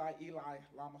says, Eli, Eli,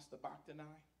 lama sabachthani,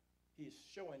 he is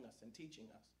showing us and teaching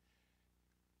us.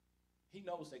 He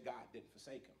knows that God didn't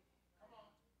forsake him.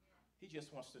 He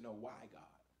just wants to know why God.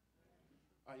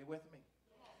 Are you with me?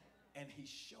 And he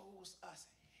shows us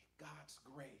God's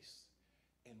grace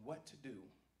and what to do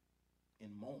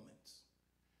in moments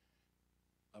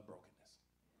of brokenness.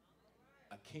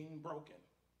 A king broken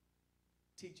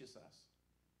teaches us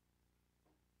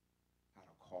how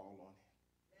to call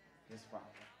on his Father.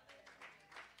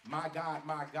 My God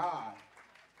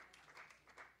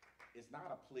is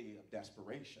not a plea of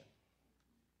desperation.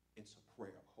 It's a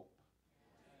prayer of hope.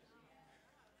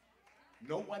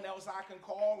 No one else I can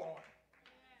call on.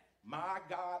 My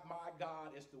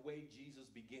God is the way Jesus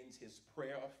begins his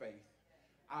prayer of faith.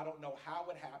 I don't know how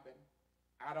it happened.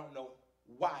 I don't know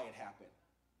why it happened.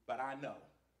 But I know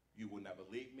you will never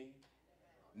leave me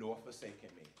nor forsaken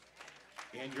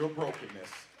me. In your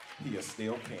brokenness, he is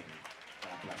still king.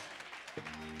 God bless you.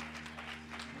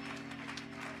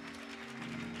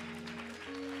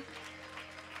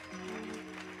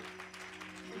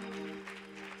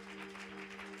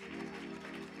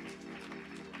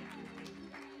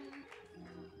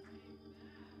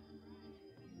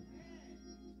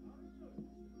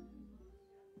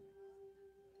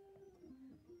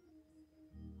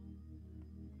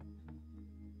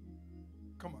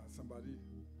 Come on, somebody.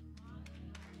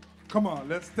 Come on,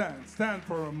 let's stand. Stand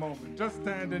for a moment. Just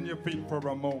stand in your feet for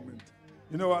a moment.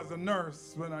 You know, as a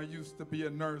nurse, when I used to be a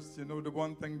nurse, you know, the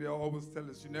one thing they always tell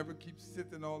us, you never keep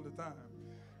sitting all the time.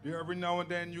 Every now and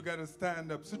then you got to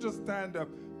stand up. So just stand up.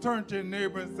 Turn to your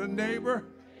neighbor and say, neighbor,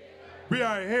 we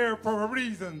are here for a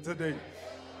reason today.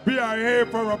 We are here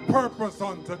for a purpose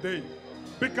on today.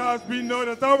 Because we know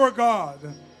that our God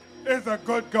is a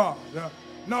good God.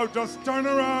 Now just turn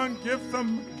around, give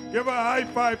a high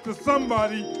five to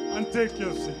somebody and take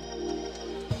your seat.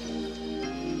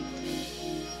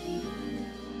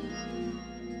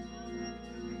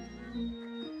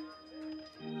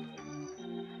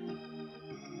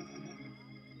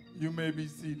 You may be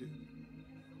seated.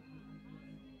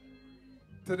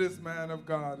 To this man of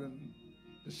God and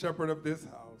the shepherd of this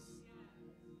house,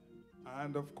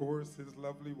 and of course his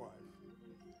lovely wife,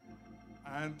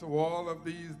 and to all of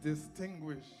these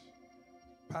distinguished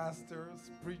pastors,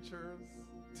 preachers,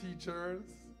 teachers,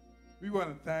 we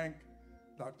want to thank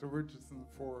Dr. Richardson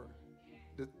for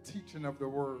the teaching of the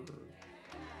word.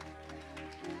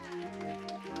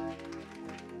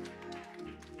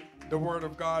 The word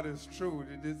of God is true.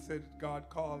 It did say that God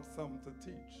called some to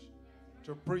teach,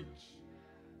 to preach,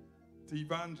 to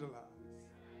evangelize.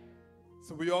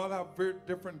 So we all have very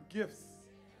different gifts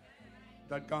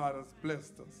that God has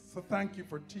blessed us. So thank you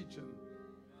for teaching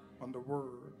on the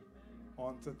word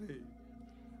on today.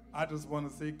 I just want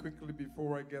to say quickly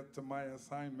before I get to my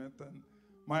assignment, and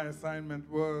my assignment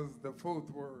was the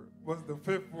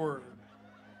fifth word.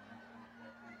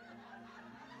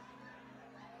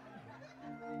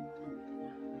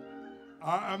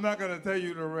 I'm not going to tell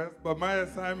you the rest, but my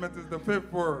assignment is the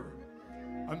fifth word.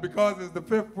 And because it's the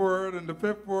fifth word, and the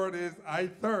fifth word is I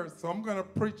thirst, so I'm going to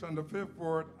preach on the fifth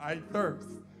word, I thirst.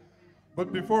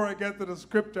 But before I get to the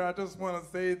scripture, I just want to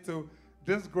say to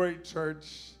this great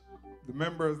church, the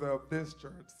members of this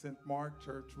church, St. Mark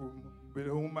Church, with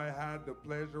whom I had the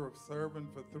pleasure of serving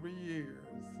for 3 years,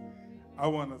 I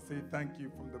want to say thank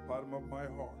you from the bottom of my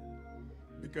heart,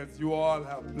 because you all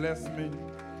have blessed me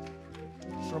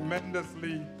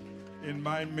tremendously in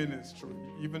my ministry,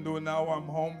 even though now I'm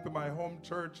home to my home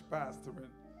church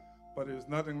pastoring, but there's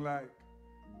nothing like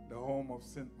the home of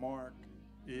St. Mark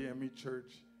A.M.E.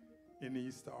 Church in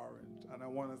East Orange. And I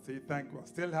want to say thank you. I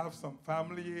still have some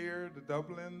family here, the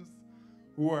Dublins,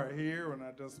 who are here, and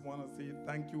I just want to say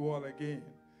thank you all again.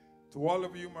 To all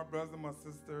of you, my brothers and my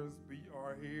sisters, we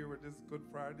are here with this Good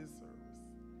Friday service.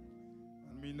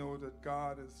 And we know that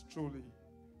God has truly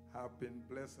have been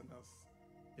blessing us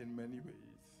in many ways.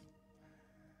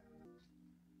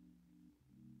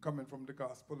 Coming from the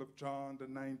Gospel of John, the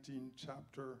 19th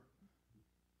chapter,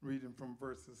 reading from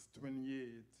verses 28.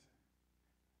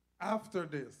 After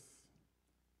this,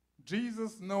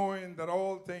 Jesus, knowing that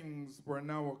all things were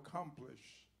now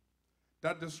accomplished,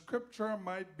 that the scripture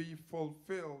might be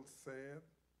fulfilled, said,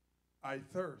 I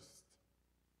thirst.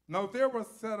 Now there was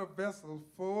set a vessel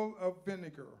full of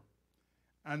vinegar,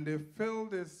 and they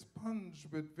filled a sponge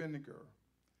with vinegar,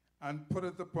 and put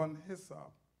it upon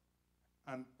hyssop,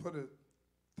 and put it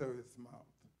to his mouth.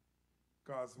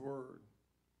 God's word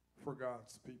for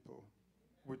God's people,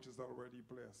 which is already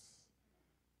blessed.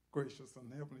 Gracious and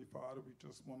Heavenly Father, we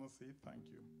just want to say thank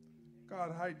you.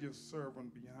 God, hide your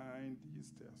servant behind these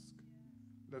desks.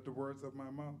 Let the words of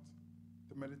my mouth,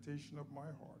 the meditation of my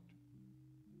heart,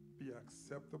 be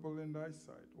acceptable in thy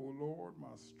sight, O Lord,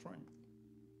 my strength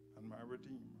and my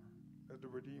Redeemer. Let the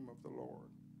Redeemer of the Lord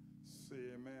say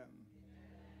amen.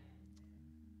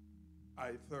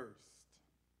 I thirst.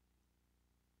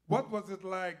 What was it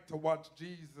like to watch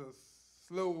Jesus'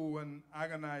 slow and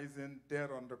agonizing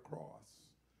death on the cross?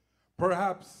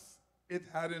 Perhaps it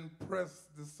had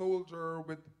impressed the soldier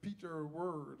with Peter's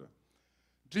word.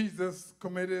 Jesus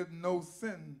committed no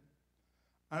sin,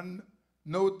 and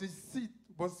no deceit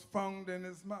was found in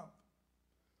his mouth.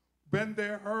 When they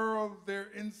hurled their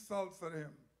insults at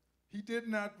him, he did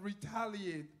not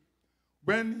retaliate.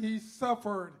 When he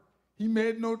suffered, he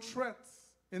made no threats.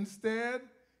 Instead,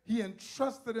 he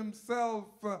entrusted himself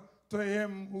to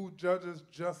him who judges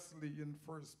justly in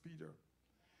 1 Peter.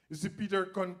 You see, Peter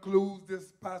concludes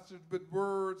this passage with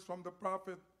words from the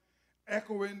prophet,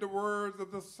 echoing the words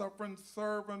of the suffering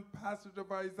servant passage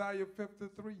of Isaiah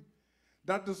 53,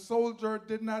 that the soldier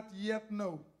did not yet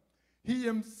know. He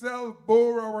himself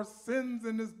bore our sins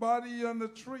in his body on the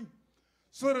tree,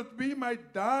 so that we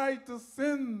might die to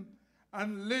sin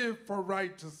and live for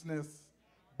righteousness.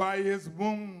 By his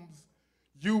wounds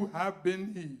you have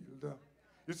been healed.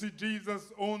 You see,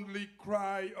 Jesus' only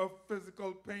cry of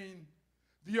physical pain,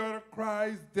 the other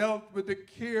cries dealt with the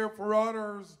care for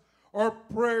others or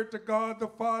prayer to God the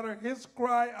Father. His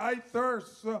cry, I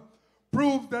thirst,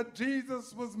 proves that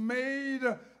Jesus was made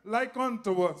like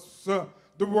unto us.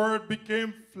 The Word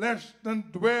became flesh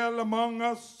and dwelt among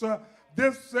us.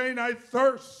 This saying, I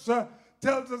thirst,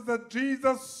 tells us that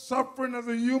Jesus suffering as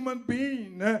a human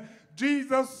being.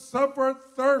 Jesus suffered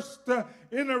thirst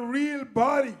in a real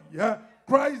body.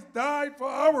 Christ died for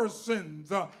our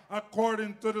sins,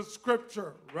 according to the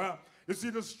scripture. You see,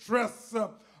 the stress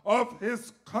of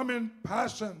his coming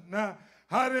passion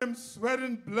had him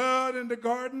sweating blood in the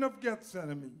Garden of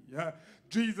Gethsemane.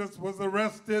 Jesus was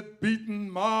arrested,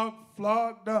 beaten, mocked,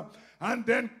 flogged, and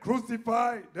then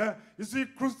crucified. You see,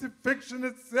 crucifixion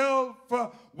itself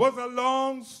was a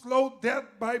long, slow death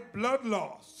by blood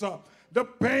loss. The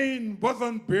pain was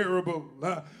unbearable.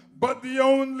 But the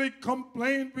only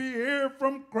complaint we hear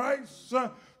from Christ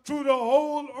through the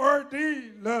whole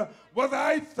ordeal was,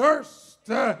 I thirst.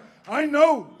 I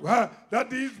know that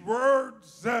these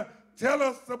words tell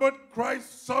us about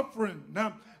Christ's suffering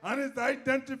and his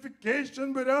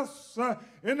identification with us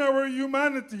in our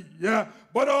humanity.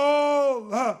 But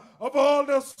all of all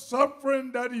the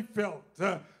suffering that he felt,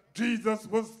 Jesus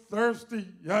was thirsty.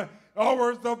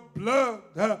 Hours of blood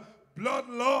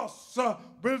loss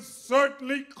will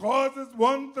certainly causes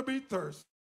one to be thirsty.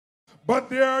 But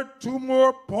there are two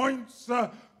more points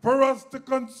for us to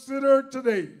consider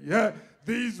today.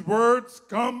 These words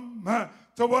come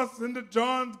to us in the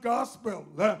John's Gospel,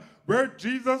 where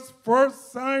Jesus'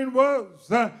 first sign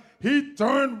was he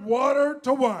turned water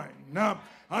to wine.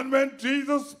 And when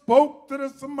Jesus spoke to the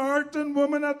Samaritan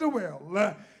woman at the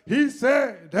well, he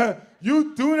said,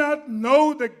 you do not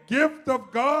know the gift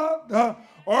of God,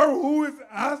 or who is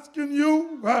asking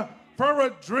you for a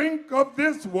drink of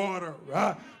this water.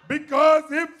 Because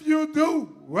if you do,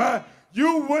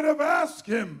 you would have asked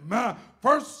him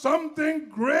for something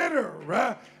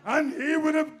greater, and he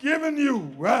would have given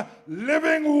you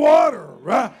living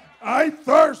water. I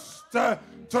thirst to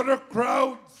the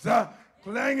crowds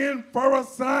clanging for a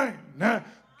sign.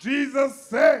 Jesus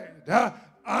said,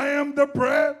 I am the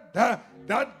bread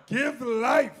that gives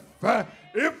life.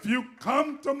 If you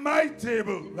come to my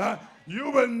table,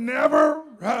 you will never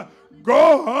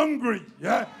go hungry.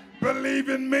 Believe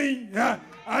in me,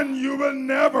 and you will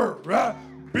never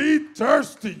be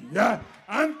thirsty.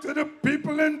 And to the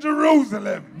people in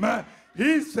Jerusalem,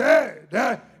 he said,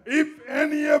 if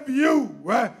any of you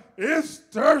is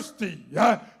thirsty,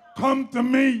 come to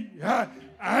me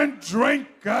and drink.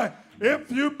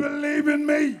 If you believe in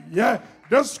me,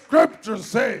 the scripture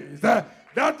says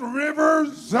that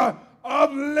rivers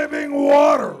of living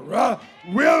water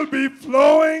will be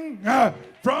flowing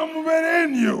from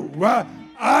within you.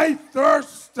 I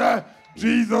thirst.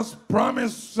 Jesus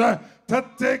promised to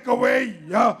take away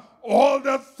all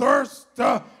the thirst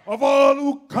of all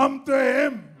who come to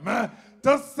him,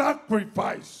 to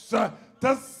sacrifice,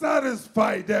 to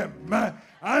satisfy them,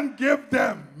 and give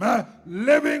them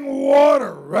living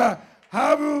water.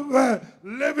 Have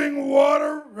living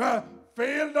water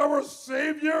failed our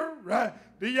Savior?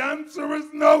 The answer is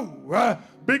no,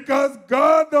 because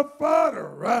God the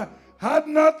Father had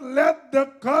not let the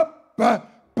cup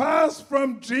pass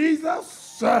from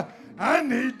Jesus,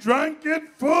 and he drank it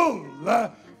full.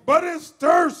 But his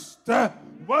thirst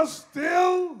was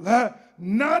still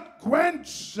not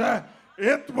quenched.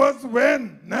 It was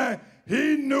when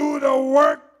he knew the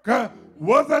work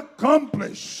was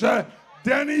accomplished.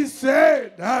 Then he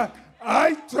said,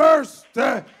 I thirst.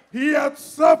 He had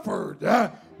suffered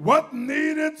what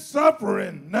needed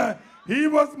suffering. He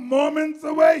was moments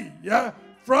away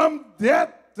from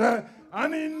death,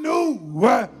 and he knew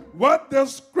what the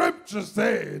scripture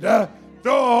said. The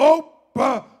hope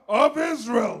of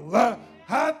Israel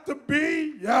had to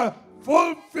be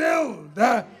fulfilled,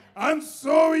 and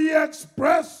so he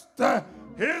expressed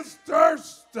his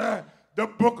thirst. The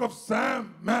book of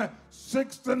Psalm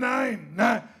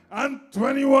 69 and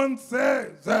 21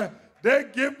 says, they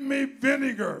give me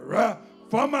vinegar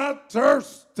for my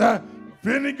thirst.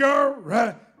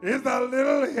 Vinegar is a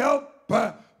little help,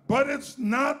 but it's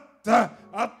not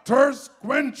a thirst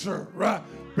quencher.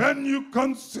 When you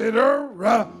consider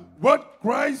what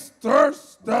Christ's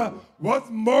thirst was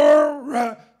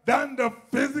more than the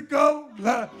physical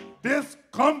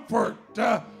discomfort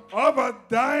of a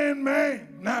dying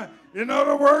man. In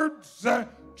other words,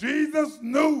 Jesus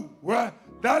knew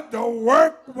that the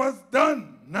work was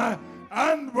done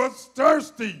and was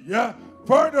thirsty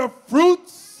for the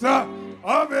fruits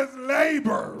of his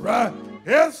labor.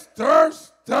 His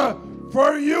thirst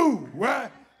for you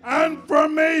and for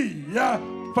me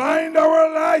find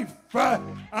our life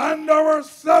and our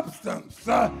substance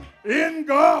in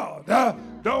God.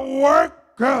 The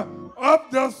work of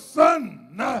the Son,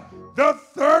 the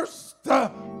thirst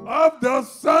of the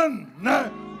Son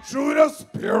through the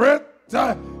Spirit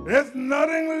is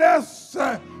nothing less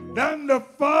than the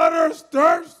Father's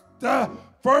thirst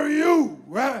for you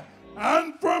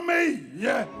and for me.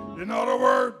 In other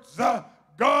words,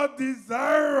 God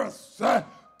desires us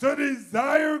to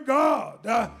desire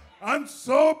God. And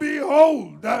so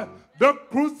behold, the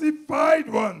crucified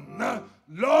one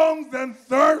longs and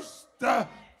thirsts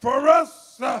for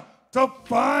us to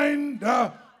find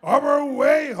our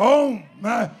way home.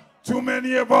 Too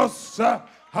many of us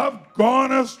have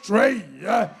gone astray.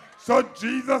 So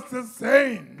Jesus is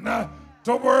saying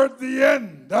towards the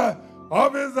end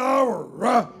of his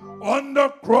hour on the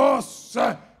cross,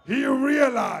 he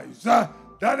realized that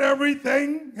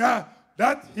everything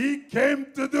that he came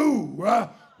to do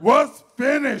was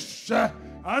finished.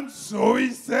 And so he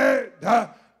said,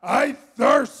 I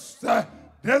thirst.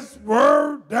 This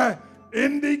word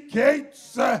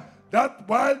indicates that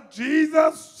while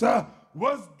Jesus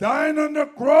was dying on the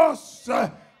cross,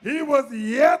 he was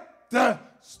yet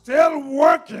still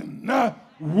working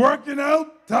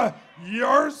out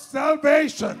your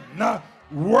salvation,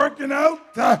 working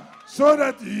out so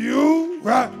that you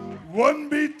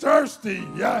wouldn't be thirsty.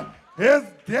 His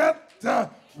death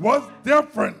was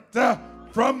different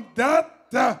from that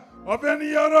of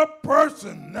any other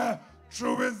person.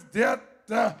 Through his death,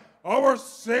 our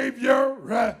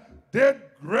Savior did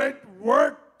great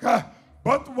work.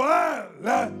 But while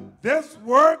this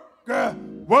work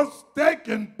was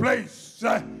taking place,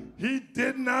 he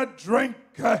did not drink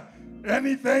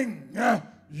anything.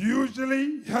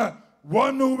 Usually,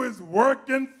 one who is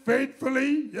working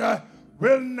faithfully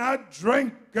will not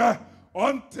drink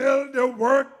until the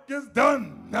work is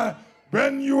done.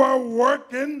 When you are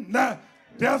working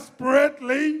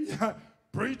desperately,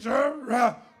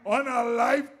 preacher, on a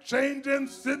life-changing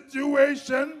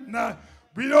situation,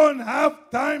 we don't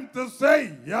have time to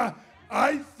say,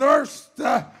 I thirst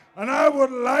and I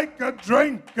would like a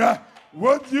drink.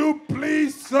 Would you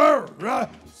please, sir,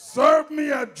 serve me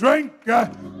a drink?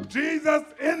 Jesus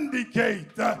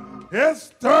indicates his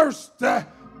thirst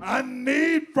and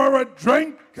need for a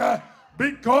drink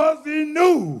because he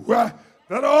knew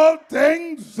that all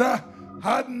things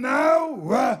had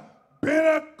now been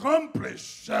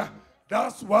accomplished.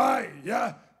 That's why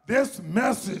this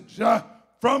message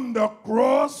from the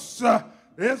cross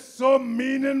is so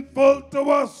meaningful to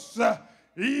us.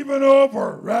 Even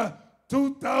over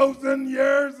 2,000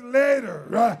 years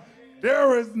later,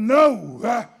 there is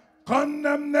no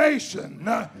condemnation.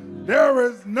 There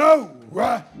is no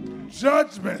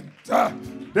judgment.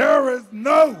 There is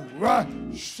no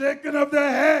shaking of the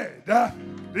head.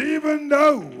 Even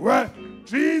though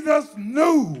Jesus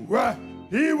knew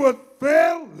he would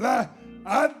fail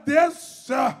at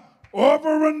this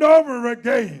over and over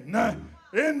again,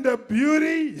 in the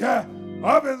beauty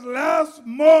of his last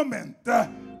moment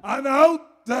and out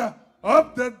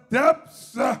of the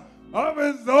depths of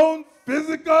his own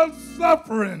physical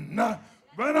suffering,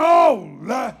 when all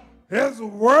his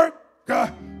work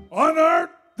on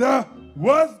earth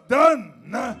was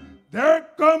done, there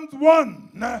comes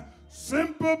one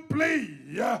simple plea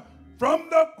from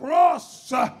the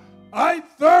cross. I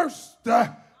thirst.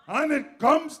 And it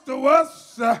comes to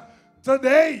us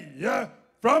today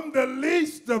from the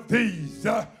least of these,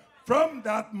 from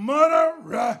that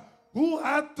mother who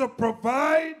had to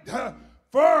provide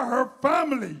for her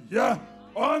family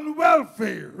on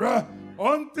welfare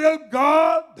until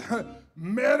God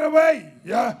made a way,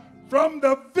 from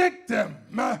the victim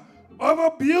of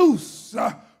abuse,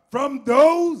 from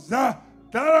those that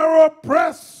are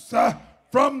oppressed,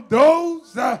 from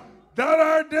those that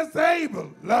are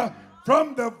disabled,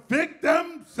 from the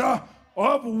victims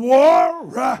of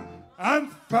war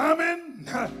and famine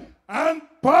and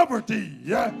poverty.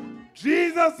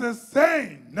 Jesus is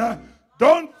saying,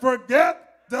 don't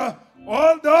forget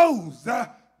all those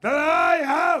that I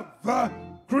have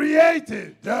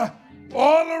created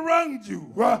all around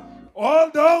you. All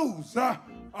those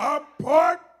are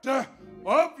part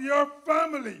of your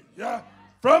family.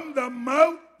 From the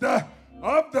mouth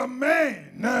of the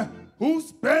man who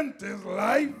spent his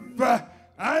life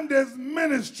and his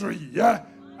ministry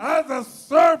as a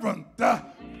servant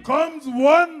comes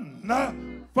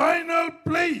one final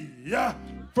plea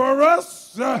for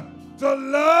us to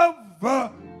love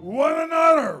one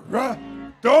another.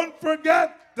 Don't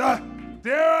forget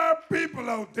there are people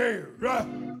out there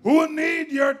who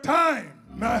need your time,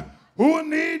 who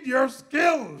need your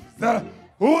skills,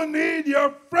 who need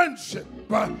your friendship,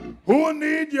 who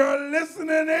need your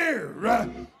listening ear,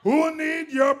 who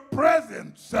need your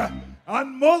presence.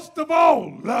 and most of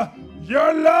all,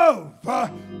 your love.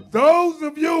 Those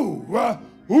of you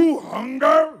who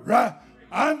hunger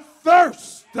and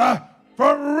thirst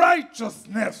for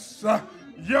righteousness,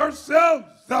 yourselves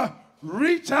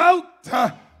reach out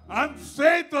and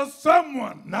say to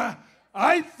someone,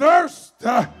 I thirst,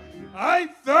 I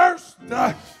thirst,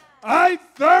 I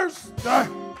thirst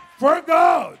for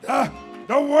God.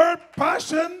 The word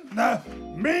passion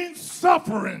means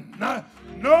suffering.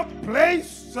 No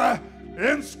place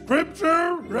in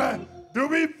Scripture do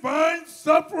we find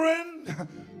suffering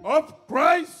of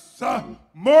Christ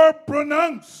more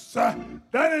pronounced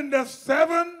than in the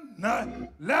 7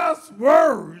 last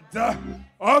words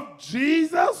of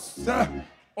Jesus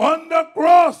on the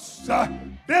cross.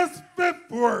 This 5th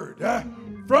word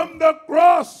from the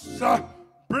cross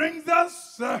brings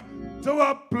us to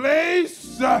a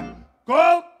place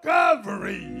called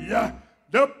Calvary,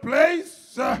 the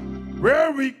place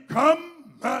where we come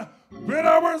with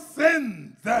our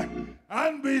sins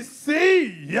and we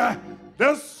see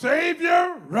the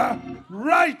Savior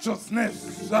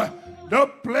righteousness, the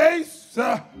place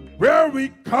where we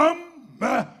come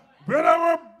with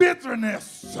our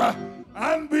bitterness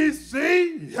and we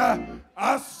see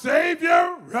a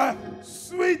Savior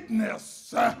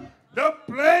sweetness, the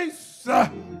place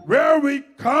where we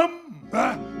come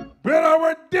with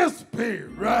our despair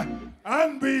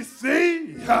and we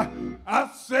see a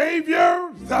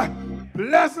Savior's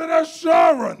blessed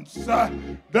assurance,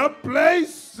 the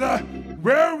place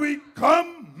where we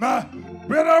come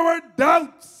with our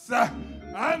doubts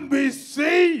and we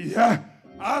see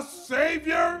a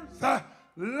Savior's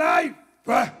life,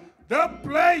 the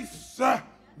place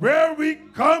where we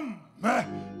come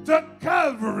to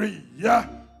Calvary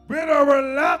with our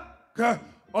lack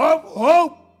of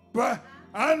hope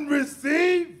and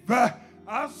receive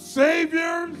a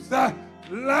Savior's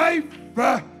life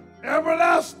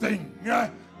everlasting,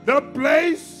 the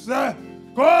place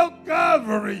called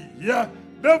Calvary,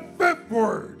 the 5th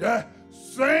word,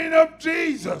 saying of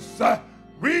Jesus,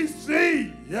 we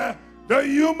see the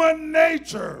human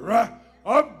nature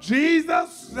of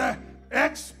Jesus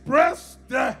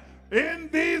expressed in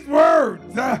these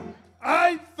words,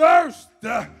 I thirst,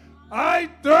 I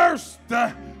thirst.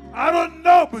 I don't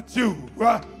know about you,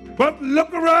 but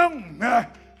look around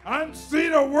and see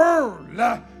the world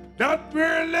that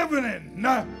we're living in.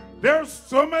 There's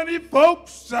so many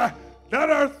folks that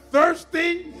are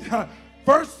thirsty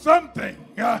for something,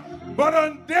 but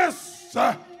on this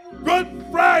Good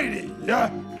Friday,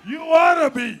 you ought to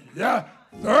be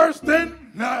thirsting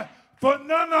for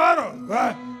none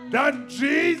other than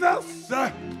Jesus,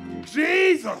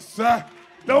 Jesus,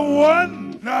 the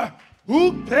one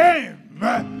who came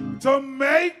to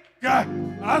make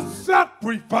a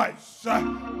sacrifice,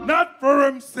 not for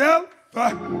himself,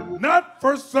 not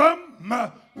for some,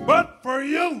 but for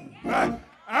you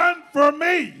and for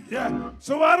me.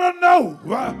 So I don't know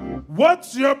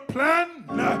what's your plan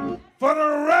for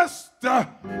the rest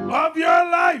of your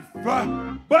life,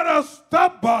 but I'll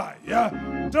stop by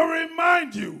to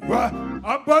remind you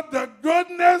about the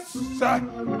goodness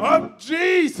of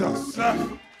Jesus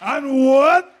and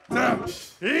what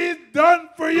he's done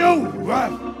for you.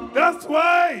 That's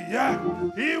why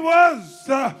he was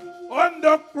on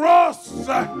the cross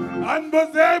and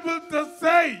was able to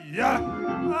say,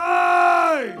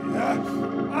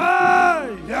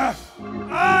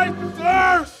 I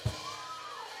thirst.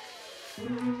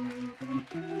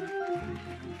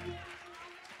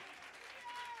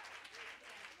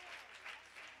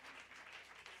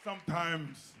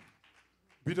 Sometimes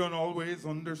we don't always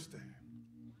understand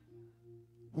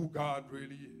who God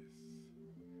really is.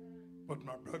 But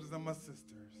my brothers and my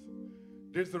sisters,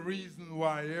 there's a reason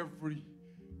why every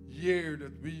year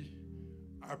that we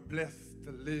are blessed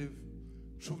to live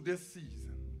through this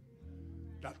season,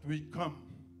 that we come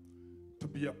to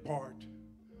be a part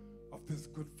of this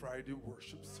Good Friday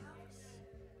worship service.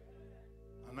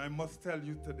 And I must tell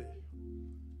you today,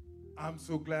 I'm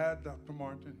so glad, Dr.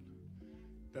 Martin,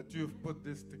 that you've put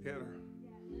this together,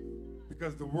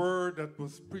 because the word that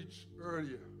was preached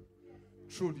earlier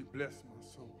truly blessed my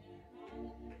soul.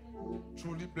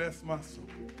 Truly blessed my soul.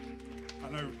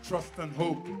 And I trust and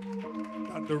hope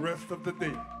that the rest of the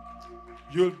day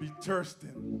you'll be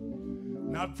thirsting,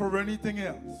 not for anything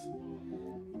else,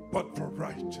 but for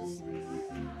righteousness.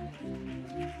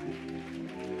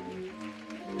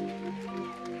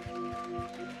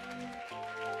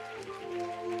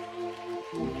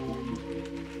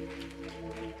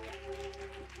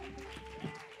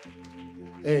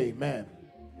 Amen.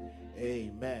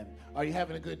 Amen. Are you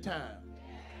having a good time?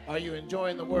 Are you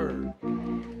enjoying the word?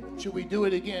 Should we do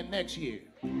it again next year?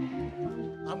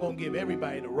 I'm going to give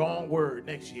everybody the wrong word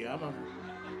next year. I'm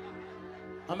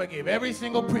going to give every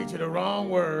single preacher the wrong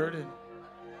word.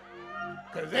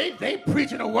 Because they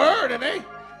preaching a word and they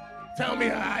tell me,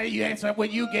 you answer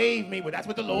what you gave me, but that's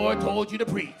what the Lord told you to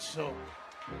preach. So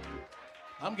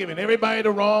I'm giving everybody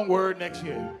the wrong word next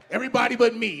year. Everybody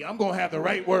but me, I'm going to have the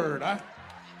right word. I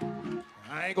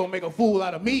ain't going to make a fool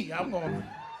out of me. I'm going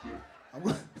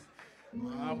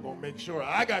to make sure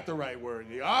I got the right word.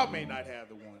 Y'all may not have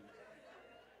the one.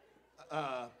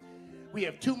 We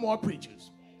have 2 more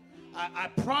preachers. I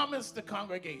promised the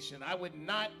congregation I would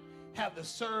not have the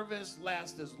service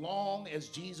last as long as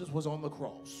Jesus was on the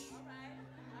cross. All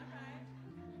right.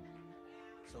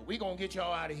 So we're going to get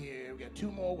y'all out of here. We got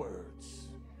 2 more words.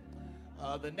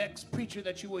 The next preacher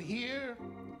that you will hear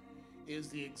is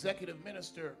the executive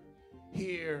minister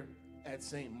here at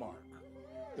St. Mark.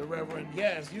 The Reverend,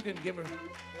 yes, you can give her,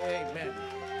 amen.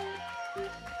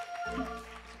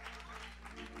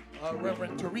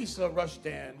 Reverend Teresa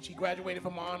Rushdan. She graduated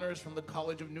from honors from the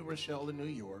College of New Rochelle in New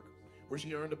York, where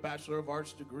she earned a Bachelor of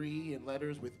Arts degree in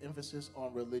letters with emphasis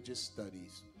on religious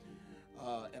studies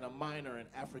and a minor in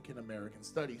African American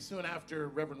studies. Soon after,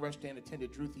 Reverend Rushdan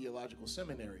attended Drew Theological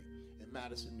Seminary in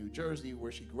Madison, New Jersey,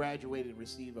 where she graduated and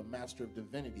received a Master of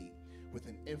Divinity with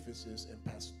an emphasis in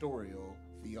pastoral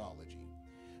theology.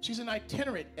 She's an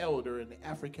itinerant elder in the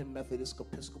African Methodist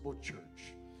Episcopal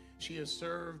Church. She has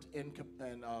served in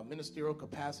ministerial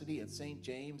capacity at St.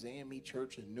 James A.M.E.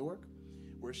 Church in Newark,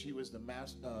 where she was the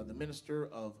minister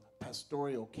of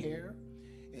pastoral care.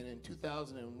 And in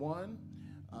 2001,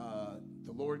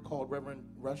 the Lord called Reverend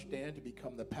Rushdan to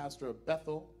become the pastor of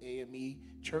Bethel A.M.E.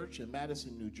 Church in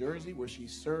Madison, New Jersey, where she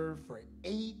served for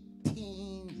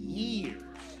 18 years.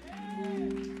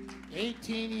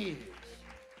 18 years.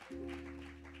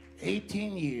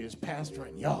 18 years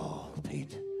pastoring. Y'all,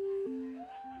 Pete.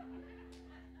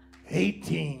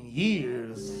 18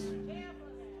 years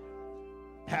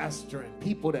pastoring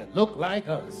people that look like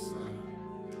us.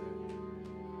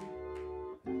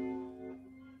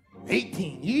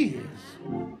 18 years.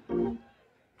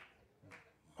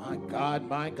 My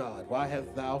God, why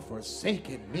hast thou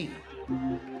forsaken me?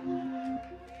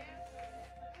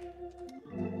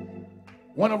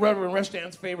 One of Reverend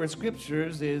Rushdan's favorite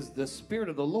scriptures is, the Spirit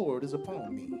of the Lord is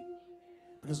upon me,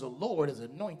 because the Lord has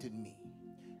anointed me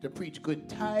to preach good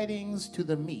tidings to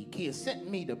the meek. He has sent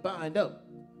me to bind up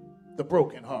the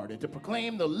brokenhearted, to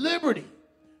proclaim the liberty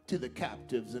to the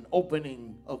captives and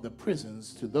opening of the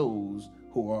prisons to those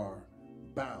who are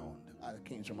bound. That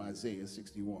came from Isaiah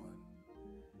 61.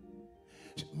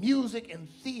 Music and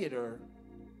theater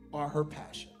are her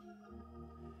passion.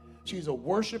 She's a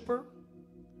worshiper,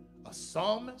 a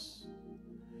psalmist.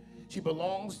 She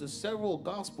belongs to several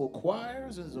gospel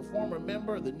choirs and is a former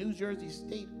member of the New Jersey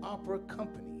State Opera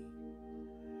Company.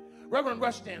 Reverend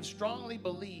Rushdan strongly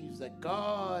believes that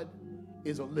God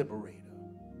is a liberator,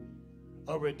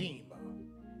 a redeemer,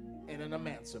 and an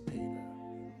emancipator.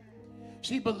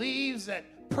 She believes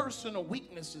that personal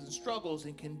weaknesses and struggles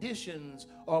and conditions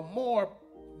are more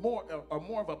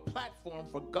of a platform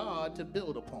for God to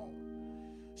build upon.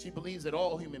 She believes that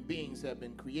all human beings have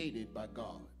been created by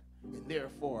God and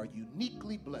therefore are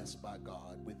uniquely blessed by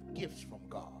God with gifts from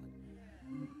God,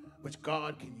 which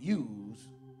God can use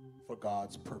for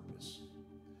God's purpose.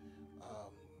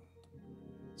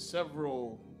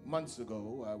 Several months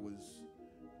ago, I was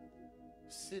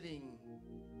sitting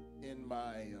in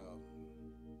my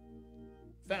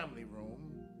family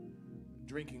room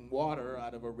drinking water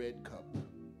out of a red cup.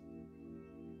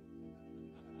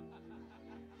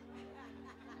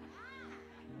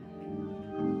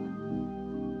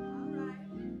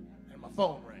 And my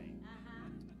phone rang.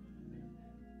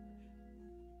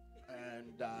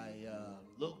 And I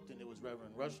looked, and it was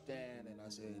Reverend Rushdan, and I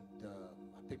said,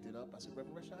 I picked it up. I said,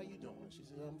 Reverend Rushdan, how you doing? She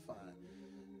said, I'm fine.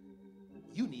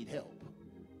 You need help.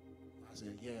 I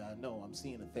said, yeah, I know. I'm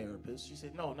seeing a therapist. She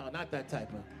said, no, not that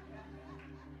type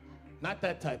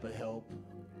of help.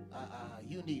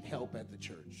 You need help at the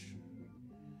church.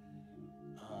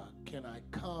 Can I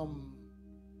come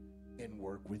and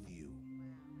work with you?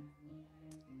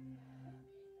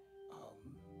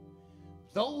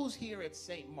 Those here at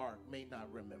St. Mark may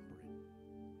not remember it.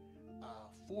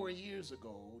 4 years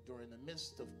ago, during the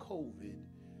midst of COVID,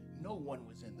 no one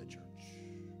was in the church.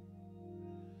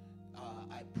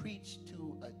 I preached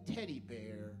to a teddy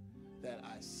bear that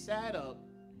I sat up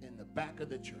in the back of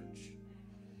the church.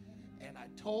 And I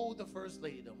told the first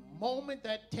lady, the moment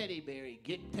that teddy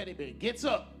bear gets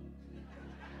up,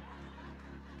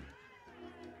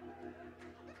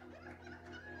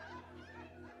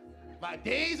 my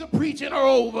days of preaching are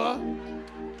over,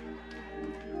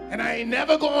 and I ain't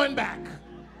never going back.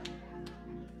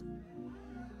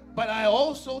 But I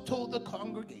also told the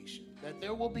congregation that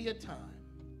there will be a time,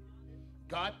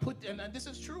 God put, and this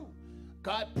is true,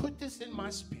 God put this in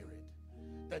my spirit,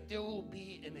 that there will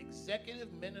be an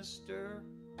executive minister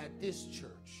at this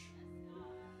church,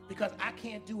 because I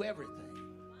can't do everything.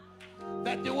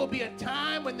 That there will be a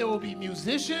time when there will be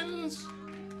musicians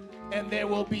and there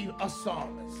will be a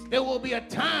psalmist. There will be a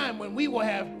time when we will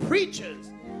have preachers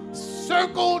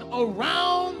circled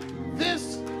around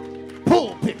this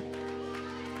pulpit.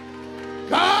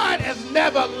 God has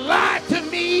never lied to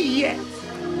me yet.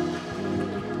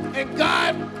 And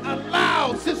God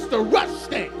allowed Sister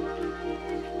Rushton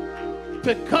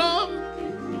to come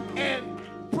and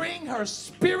bring her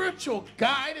spiritual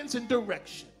guidance and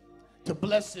direction to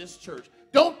bless this church.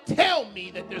 Don't tell me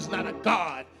that there's not a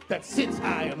God that sits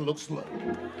high and looks low.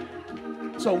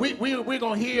 So we're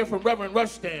going to hear from Reverend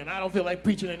Rushton. I don't feel like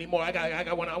preaching anymore.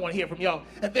 I want to hear from y'all.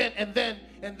 And then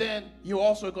you're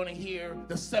also going to hear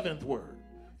the seventh word.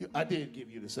 I did give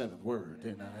you the seventh word,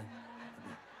 didn't I?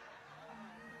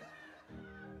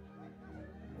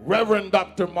 Reverend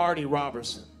Dr. Marty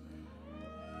Robertson.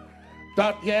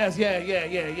 Yes.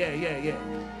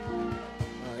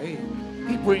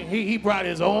 He brought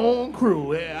his own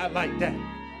crew. Yeah, I like that.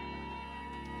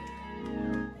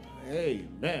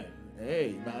 Amen.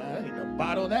 Amen. I need to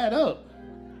bottle that up.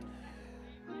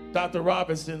 Dr.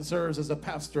 Robinson serves as a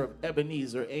pastor of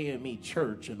Ebenezer A.M.E.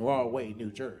 Church in Rahway,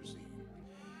 New Jersey.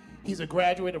 He's a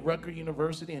graduate of Rutgers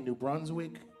University in New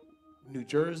Brunswick, New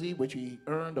Jersey, which he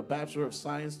earned a Bachelor of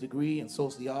Science degree in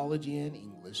Sociology and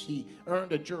English. He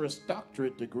earned a Juris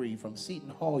Doctorate degree from Seton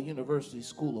Hall University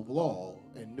School of Law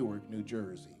in Newark, New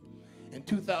Jersey. In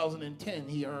 2010,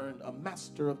 he earned a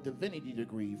Master of Divinity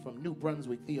degree from New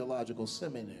Brunswick Theological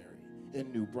Seminary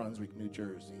in New Brunswick, New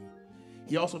Jersey.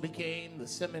 He also became the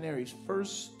seminary's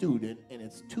first student in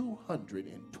its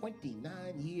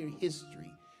 229-year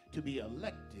history to be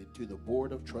elected to the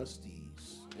Board of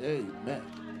Trustees. Amen.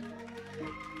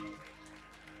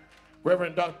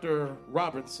 Reverend Dr.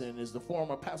 Robinson is the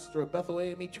former pastor of Bethel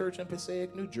A.M.E. Church in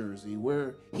Passaic, New Jersey,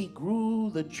 where he grew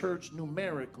the church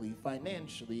numerically,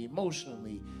 financially,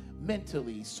 emotionally,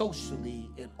 mentally, socially,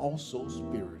 and also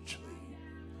spiritually.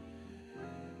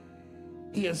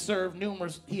 He has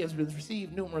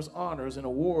received numerous honors and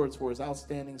awards for his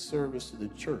outstanding service to the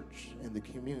church and the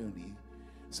community,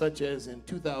 such as in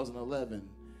 2011,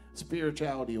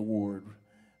 Spirituality Award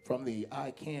from the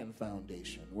I Can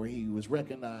Foundation, where he was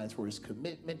recognized for his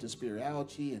commitment to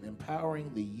spirituality and empowering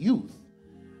the youth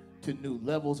to new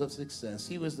levels of success.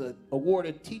 He was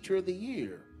awarded Teacher of the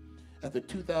Year at the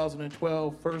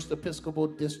 2012 First Episcopal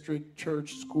District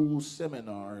Church School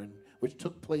Seminar, which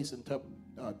took place in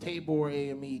Tabor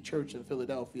A.M.E. Church in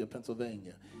Philadelphia,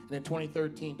 Pennsylvania. And in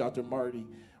 2013, Dr. Marty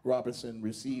Robertson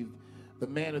received the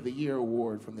Man of the Year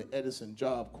Award from the Edison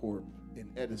Job Corp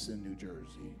in Edison, New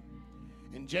Jersey.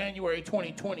 In January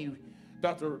 2020,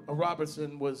 Dr.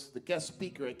 Robertson was the guest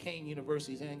speaker at Kane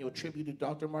University's annual tribute to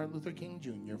Dr. Martin Luther King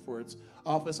Jr. for its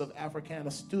Office of Africana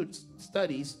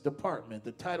Studies Department.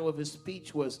 The title of his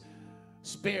speech was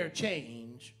Spare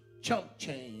Change, Chump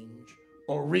Change,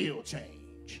 or Real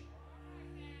Change.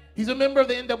 He's a member of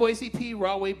the NAACP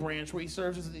Rahway branch, where he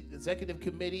serves as the executive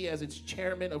committee as its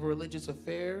chairman of religious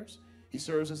affairs. He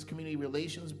serves as community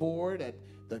relations board at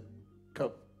the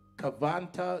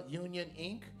Cavanta Union,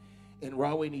 Inc. in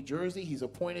Rahway, New Jersey. He's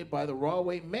appointed by the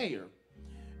Rahway mayor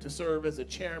to serve as the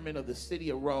chairman of the City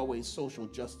of Rahway Social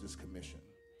Justice Commission.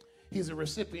 He's a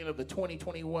recipient of the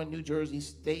 2021 New Jersey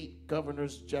State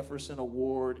Governor's Jefferson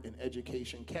Award in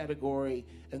Education category,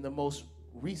 and the most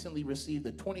recently received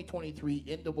the 2023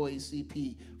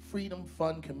 NAACP Freedom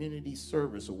Fund Community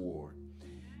Service Award.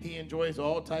 He enjoys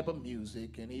all type of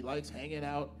music, and he likes hanging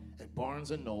out at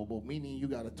Barnes & Noble, meaning you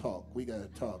got to talk. We got to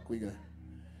talk. Because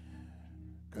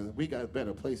we got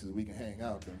better places we can hang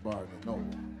out than Barnes & Noble.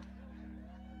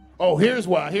 Oh, here's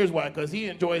why, because he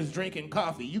enjoys drinking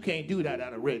coffee. You can't do that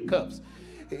out of red cups.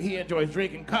 He enjoys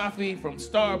drinking coffee from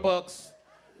Starbucks,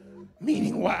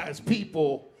 meeting wise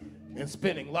people, and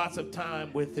spending lots of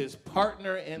time with his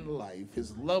partner in life,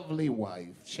 his lovely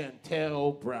wife,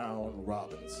 Chantel Brown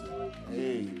Robinson.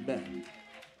 Amen.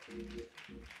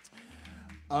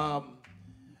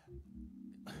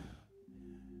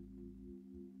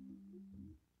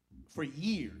 For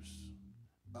years,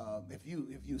 if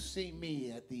you see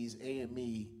me at these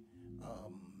A.M.E.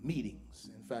 Meetings,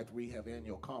 in fact, we have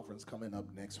annual conference coming up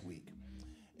next week,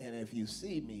 and if you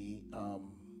see me,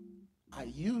 I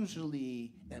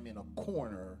usually am in a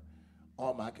corner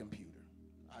on my computer.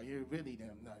 I really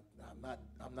am not.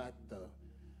 I'm not the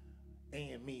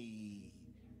A.M.E.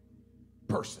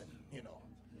 person, you know.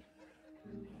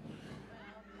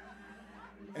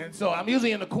 And so I'm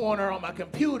usually in the corner on my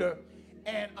computer,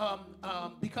 and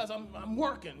because I'm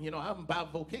working, you know, I'm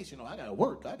bivocational. I gotta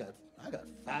work. I got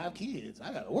 5 kids.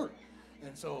 I gotta work,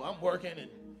 and so I'm working,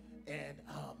 and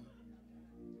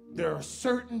there are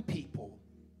certain people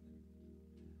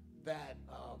that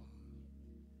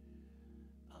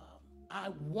I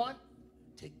want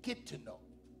to get to know.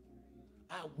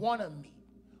 I want to meet,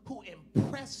 who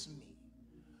impress me,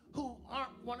 who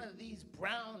aren't one of these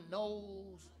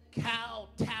brown-nosed,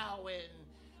 kowtowing,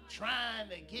 trying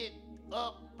to get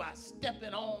up by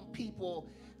stepping on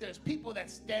people. There's people that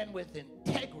stand with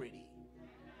integrity.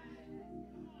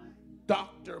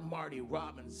 Dr. Marty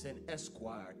Robinson,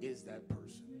 Esquire, is that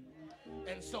person.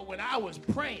 And so when I was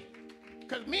praying,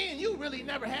 because me and you really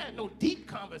never had no deep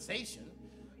conversation.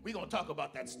 We're going to talk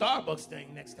about that Starbucks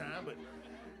thing next time,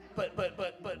 but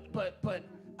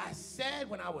I said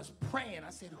when I was praying,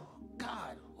 I said, oh,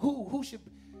 God, who should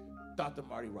be? Dr.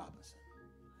 Marty Robinson.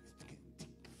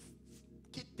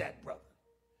 Get that brother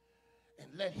and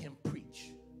let him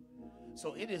preach.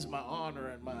 So it is my honor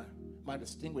and my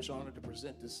distinguished honor to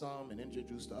present to some and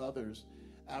introduce to others.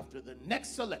 After the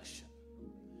next selection,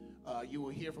 you will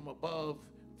hear from above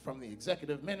from the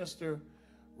executive minister,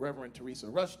 Reverend Teresa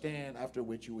Rushdan, after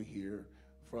which you will hear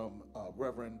from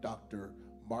Reverend Dr.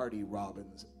 Marty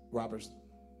Robinson,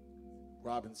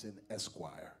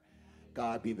 Esquire.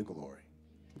 God be the glory.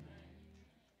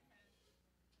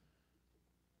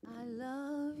 I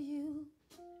love you.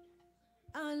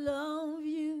 I love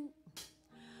you.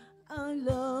 I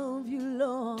love you,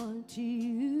 Lord,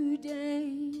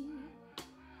 today,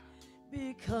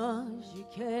 because you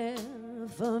care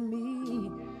for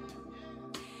me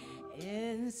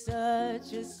in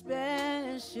such a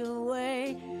special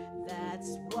way.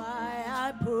 That's why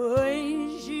I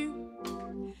praise you.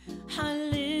 I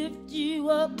lift you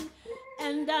up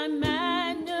and I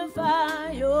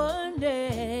magnify your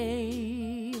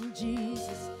name,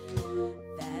 Jesus.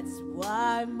 That's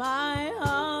why my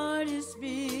heart is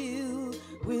filled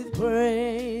with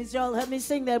praise. Y'all help me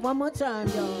sing that one more time,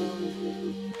 y'all.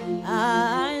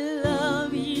 I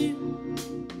love you.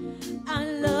 I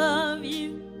love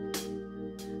you.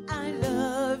 I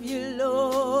love you,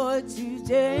 Lord,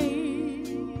 today,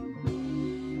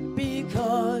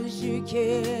 because you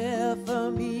care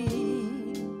for me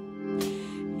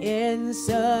in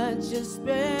such a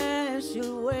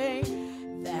special way.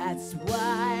 That's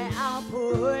why I'll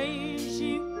praise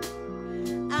you.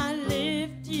 I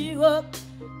lift you up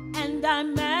and I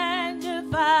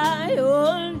magnify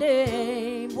your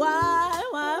name. Why?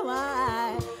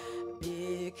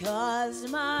 Because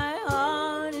my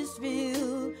heart is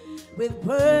filled with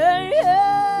praise.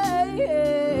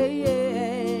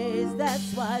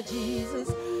 That's why,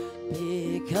 Jesus,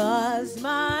 because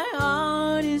my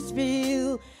heart is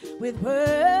filled with praise.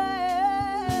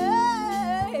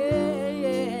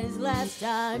 Last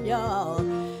time, y'all.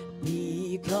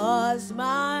 Because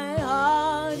my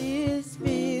heart is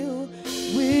filled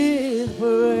with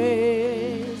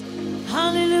praise.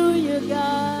 Hallelujah,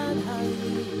 God,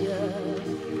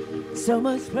 hallelujah. So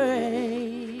much praise.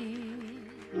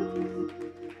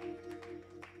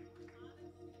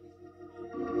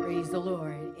 Praise the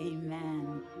Lord.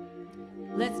 Amen.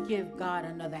 Let's give God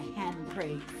another hand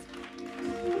praise.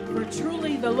 For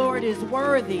truly the Lord is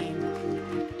worthy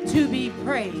to be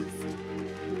praised.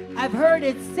 I've heard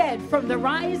it said, from the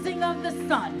rising of the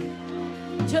sun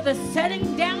to the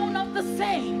setting down of the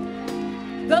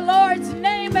same, the Lord's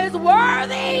name is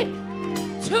worthy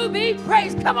to be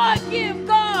praised. Come on, give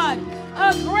God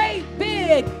a great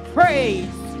big praise.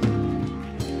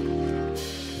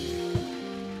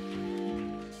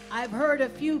 I've heard a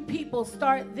few people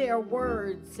start their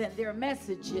words and their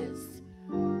messages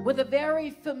with a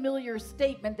very familiar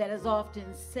statement that is often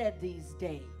said these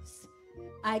days.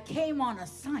 I came on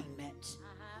assignment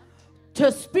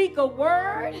to speak a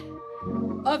word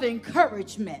of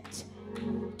encouragement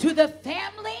to the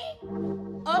family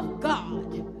of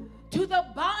God, to the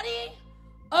body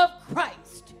of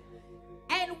Christ,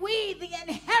 and we, the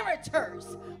inheritors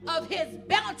of his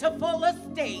bountiful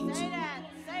estate. Say that.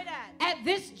 At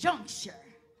this juncture,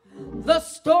 the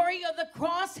story of the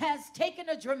cross has taken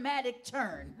a dramatic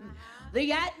turn.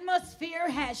 The atmosphere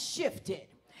has shifted,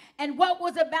 and what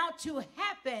was about to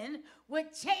happen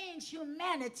would change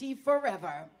humanity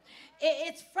forever.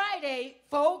 It's Friday,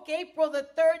 folk. April the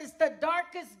 3rd is the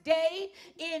darkest day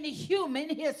in human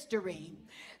history.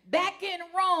 Back in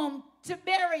Rome,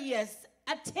 Tiberius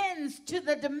attends to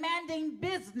the demanding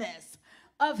business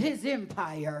of his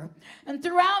empire. And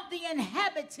throughout the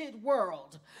inhabited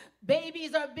world,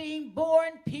 babies are being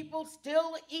born, people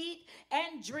still eat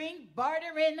and drink,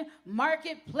 barter in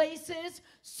marketplaces,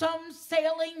 some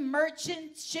sailing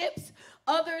merchant ships,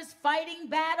 others fighting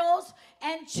battles,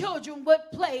 and children would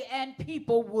play and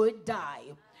people would die.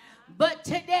 But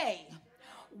today,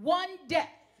 one death,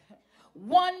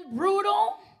 one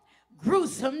brutal,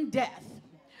 gruesome death,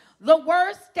 the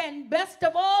worst and best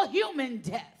of all human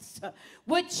deaths,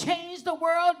 would change the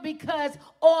world, because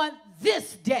on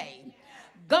this day,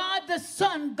 God the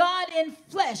Son, God in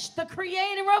flesh, the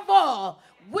creator of all,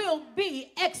 will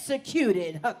be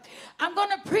executed. I'm going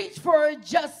to preach for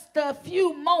just a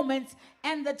few moments,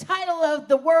 and the title of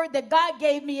the word that God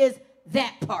gave me is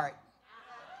That Part.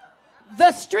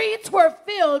 The streets were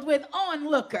filled with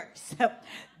onlookers,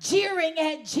 jeering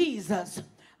at Jesus,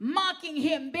 mocking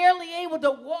him, barely able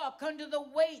to walk under the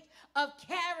weight of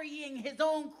carrying his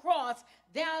own cross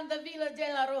down the Villa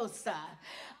de la Rosa.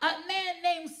 A man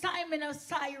named Simon of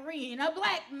Cyrene, a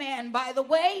black man, by the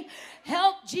way,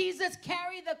 helped Jesus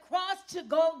carry the cross to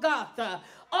Golgotha,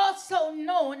 also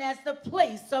known as the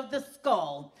place of the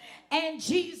skull. And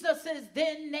Jesus is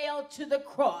then nailed to the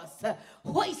cross,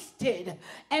 hoisted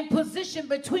and positioned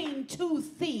between two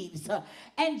thieves.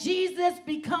 And Jesus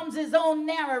becomes his own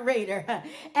narrator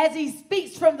as he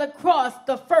speaks from the cross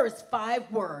the first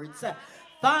 5 words.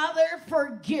 Father,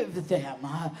 forgive them,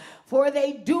 for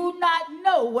they do not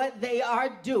know what they are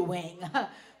doing.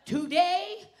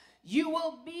 Today, you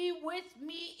will be with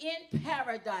me in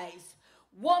paradise.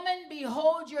 Woman,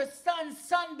 behold your son.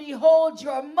 Son, behold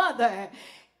your mother.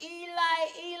 Eli,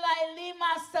 Eli,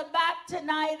 lema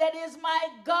sabachthani. That is,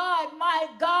 my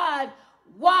God,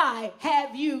 why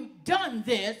have you done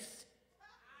this?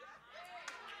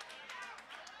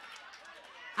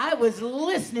 I was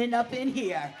listening up in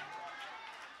here.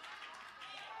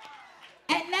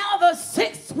 And now the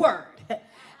 6th word,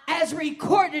 as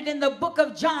recorded in the book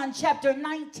of John, chapter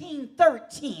 19,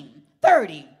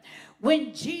 30.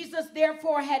 When Jesus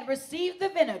therefore had received the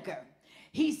vinegar,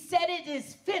 he said, it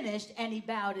is finished, and he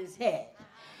bowed his head.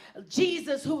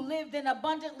 Jesus, who lived an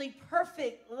abundantly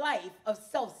perfect life of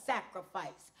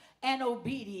self-sacrifice and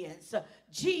obedience.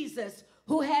 Jesus,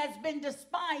 who has been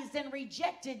despised and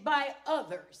rejected by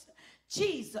others.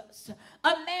 Jesus,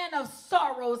 a man of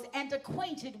sorrows and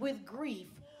acquainted with grief,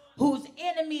 whose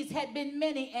enemies had been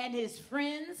many and his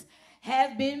friends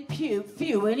have been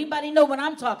few. Anybody know what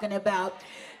I'm talking about?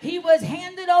 He was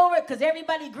handed over, because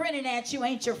everybody grinning at you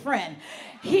ain't your friend.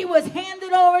 He was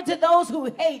handed over to those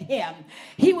who hate him.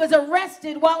 He was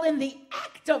arrested while in the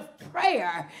act of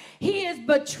prayer. He is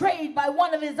betrayed by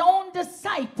one of his own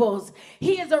disciples.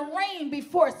 He is arraigned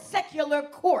before secular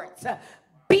courts,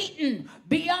 beaten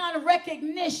beyond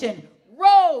recognition,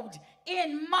 robed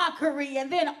in mockery,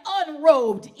 and then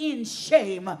unrobed in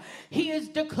shame. He is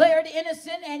declared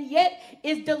innocent and yet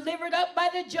is delivered up by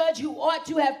the judge who ought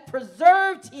to have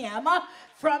preserved him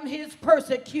from his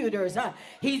persecutors.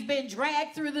 He's been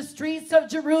dragged through the streets of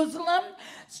Jerusalem,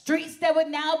 streets that would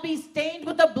now be stained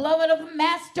with the blood of the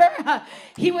master.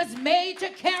 He was made to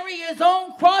carry his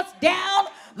own cross down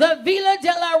the Villa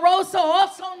de la Rosa,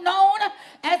 also known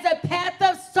as a path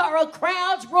of sorrow.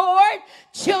 Crowds roared,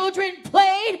 children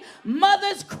played,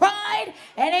 mothers cried,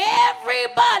 and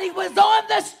everybody was on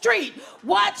the street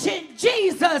watching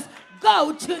Jesus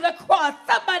go to the cross.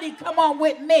 Somebody come on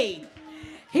with me.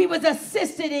 He was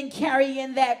assisted in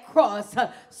carrying that cross.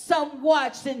 Some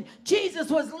watched, and Jesus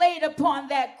was laid upon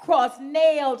that cross,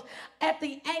 nailed at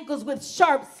the ankles with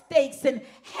sharp stakes, and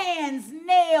hands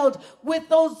nailed with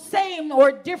those same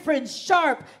or different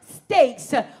sharp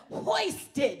stakes,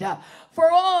 hoisted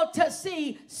for all to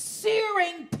see,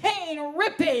 searing pain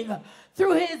ripping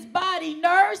through his body.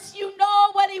 Nurse, you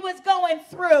know what he was going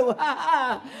through.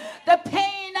 The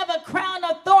pain of a crown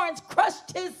of thorns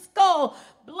crushed his skull,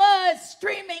 blood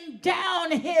streaming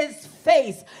down his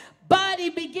face, body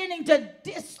beginning to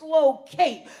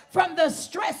dislocate from the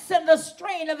stress and the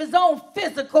strain of his own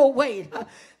physical weight.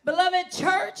 Beloved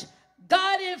church,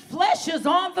 God in flesh is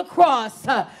on the cross.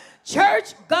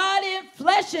 Church, God in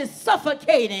flesh is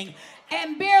suffocating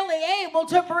and barely able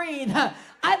to breathe.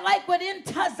 I like what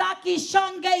Ntozake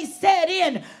Shange said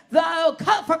in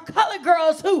for colored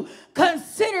girls who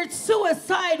considered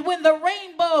suicide when the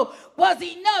rainbow was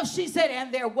enough. She said,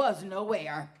 and there was no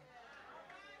air.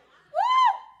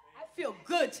 Woo! I feel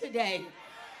good today.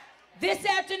 This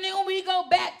afternoon we go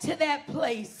back to that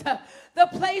place, the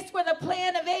place where the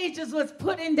plan of ages was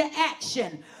put into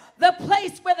action, the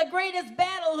place where the greatest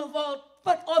battle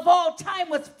of all time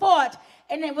was fought,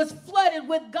 and it was flooded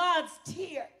with God's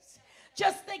tears.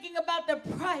 Just thinking about the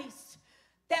price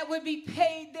that would be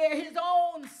paid there, his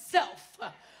own self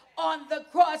on the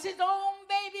cross, his own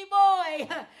baby boy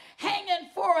hanging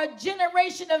for a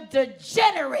generation of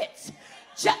degenerates.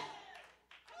 Just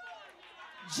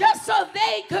so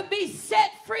they could be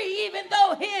set free, even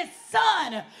though his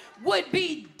son would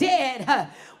be dead.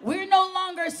 We're no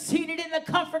longer seated in the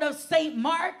comfort of St.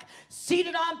 Mark,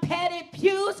 seated on padded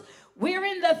pews. We're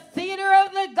in the theater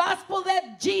of the gospel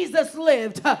that Jesus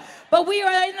lived. But we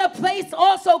are in a place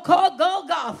also called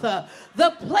Golgotha,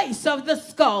 the place of the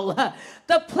skull,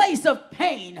 the place of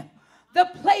pain, the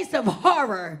place of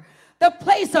horror, the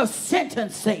place of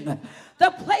sentencing,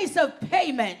 the place of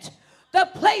payment, the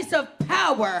place of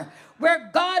power, where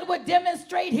God would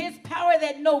demonstrate his power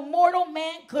that no mortal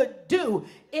man could do.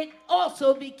 It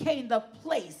also became the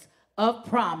place of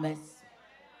promise.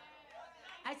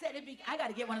 I said, I got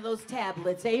to get one of those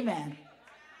tablets. Amen.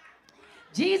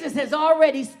 Jesus has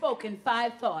already spoken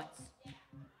 5 thoughts,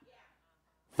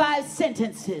 5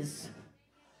 sentences,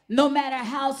 no matter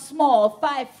how small,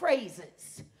 5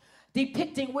 phrases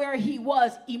depicting where he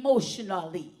was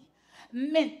emotionally,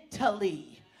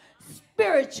 mentally,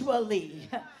 spiritually,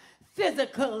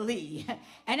 physically.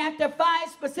 And after 5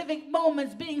 specific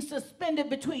moments being suspended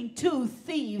between 2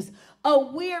 thieves, a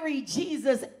weary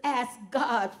Jesus asked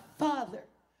God, Father,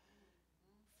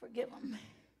 forgive them.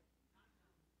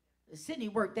 Sidney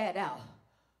worked that out.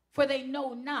 For they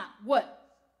know not what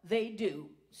they do.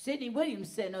 Sidney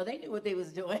Williams said, no, they knew what they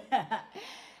was doing.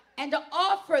 And to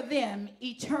offer them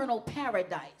eternal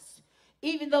paradise,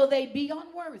 even though they be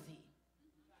unworthy.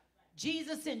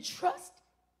 Jesus entrusts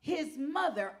his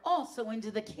mother also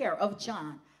into the care of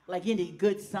John, like any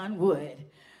good son would.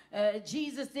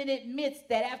 Jesus then admits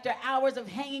that after hours of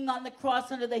hanging on the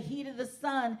cross under the heat of the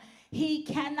sun, he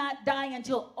cannot die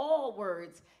until all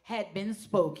words had been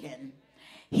spoken.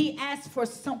 He asked for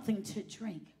something to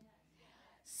drink,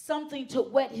 something to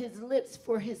wet his lips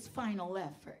for his final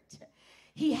effort.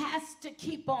 He has to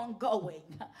keep on going.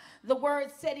 The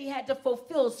word said he had to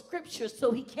fulfill scripture,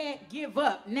 so he can't give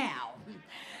up now.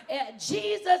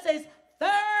 Jesus is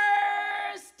thirsty,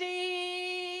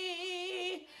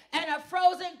 and a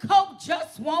frozen Coke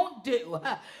just won't do.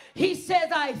 He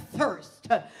says, I thirst.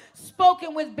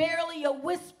 Spoken with barely a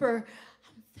whisper,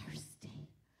 I'm thirsty.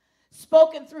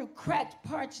 Spoken through cracked,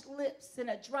 parched lips and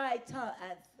a dry tongue,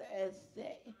 I'm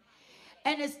thirsty.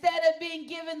 And instead of being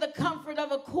given the comfort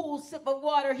of a cool sip of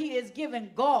water, he is given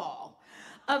gall,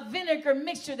 a vinegar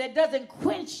mixture that doesn't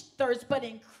quench thirst but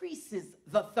increases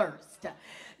the thirst.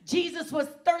 Jesus was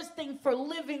thirsting for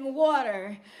living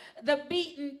water. The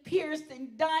beaten, pierced,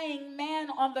 and dying man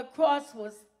on the cross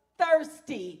was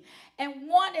thirsty and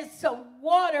wanted some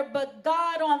water, but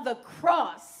God on the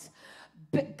cross,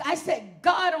 I said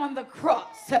God on the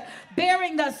cross,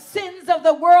 bearing the sins of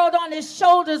the world on his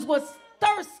shoulders, was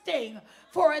thirsting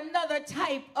for another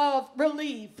type of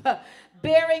relief.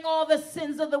 Bearing all the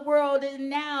sins of the world is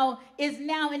now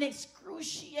in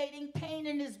excruciating pain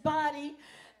in his body.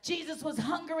 Jesus was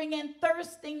hungering and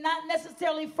thirsting, not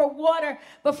necessarily for water,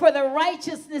 but for the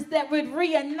righteousness that would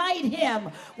reunite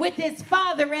him with his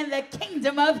Father in the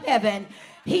kingdom of heaven.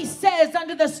 He says,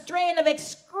 under the strain of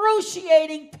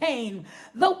excruciating pain,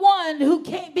 the one who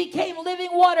became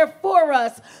living water for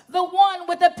us, the one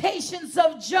with the patience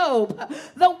of Job,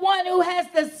 the one who has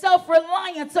the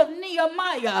self-reliance of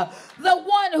Nehemiah, the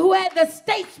one who had the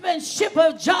statesmanship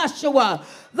of Joshua,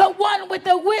 the one with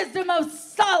the wisdom of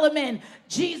Solomon.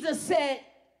 Jesus said,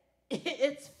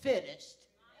 it's finished.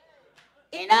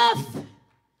 Enough.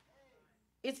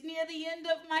 It's near the end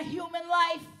of my human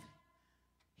life.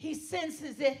 He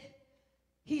senses it.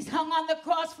 He's hung on the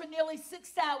cross for nearly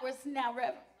 6 hours now,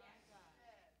 Reverend.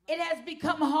 It has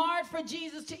become hard for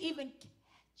Jesus to even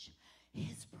catch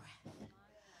his breath.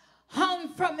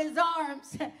 Hung from his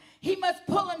arms, he must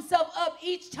pull himself up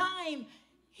each time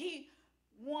he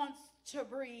wants to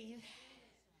breathe.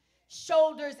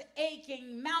 Shoulders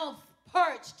aching, mouth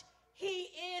parched.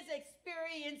 He is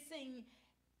experiencing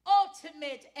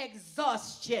ultimate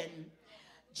exhaustion.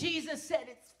 Jesus said,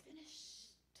 it's finished.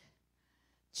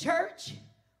 Church,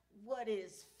 what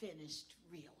is finished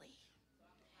really?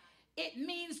 It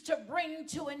means to bring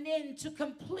to an end, to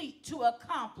complete, to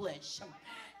accomplish.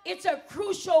 It's a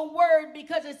crucial word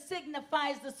because it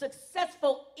signifies the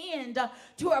successful end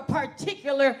to a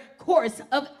particular course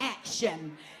of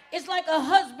action. It's like a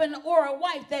husband or a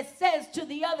wife that says to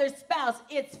the other spouse,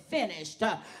 it's finished.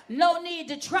 No need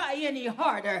to try any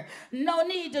harder. No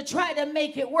need to try to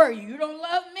make it work. You don't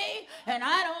love me and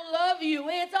I don't love you.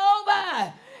 It's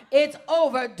over. It's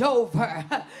over.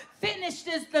 Finished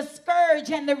is the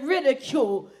scourge and the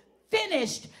ridicule.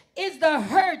 Finished is the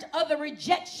hurt of the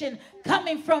rejection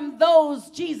coming from those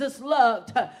Jesus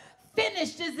loved.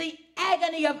 Finished is the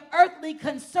agony of earthly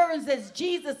concerns as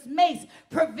Jesus makes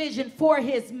provision for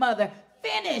his mother.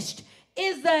 Finished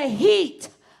is the heat,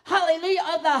 hallelujah,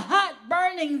 of the hot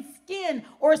burning skin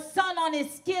or sun on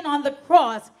his skin on the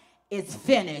cross. It's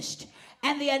finished.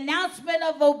 And the announcement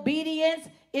of obedience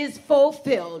is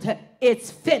fulfilled. It's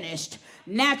finished.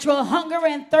 Natural hunger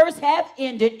and thirst have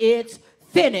ended. It's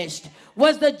finished.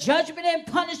 Was the judgment and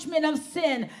punishment of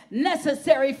sin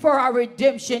necessary for our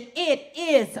redemption? It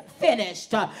is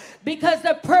finished. Because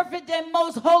the perfect and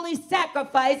most holy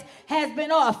sacrifice has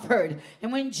been offered.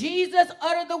 And when Jesus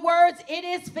uttered the words, "It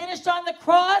is finished," on the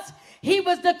cross, he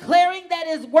was declaring that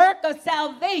his work of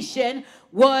salvation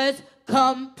was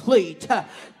complete.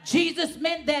 Jesus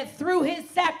meant that through his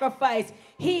sacrifice,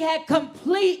 he had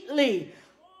completely,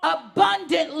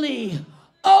 abundantly,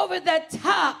 over the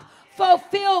top,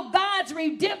 fulfill God's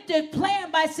redemptive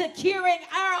plan by securing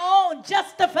our own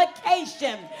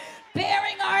justification,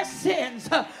 bearing our sins,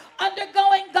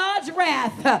 undergoing God's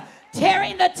wrath,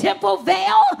 tearing the temple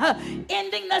veil,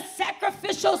 ending the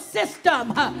sacrificial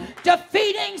system,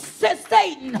 defeating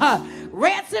Satan,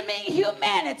 ransoming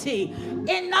humanity,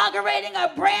 inaugurating a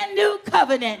brand new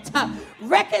covenant,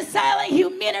 reconciling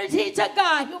humanity to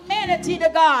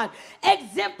God,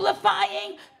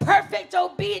 exemplifying perfect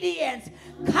obedience,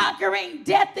 conquering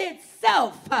death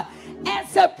itself, and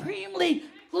supremely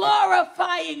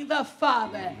glorifying the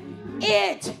Father.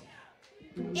 It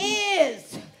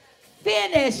is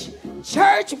finished.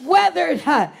 Church weathered.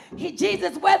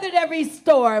 Jesus weathered every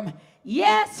storm.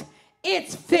 Yes,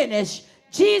 it's finished.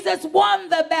 Jesus won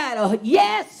the battle.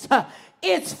 Yes,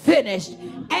 it's finished.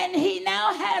 And he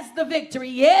now has the victory.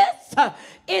 Yes,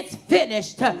 it's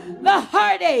finished. The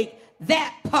heartache,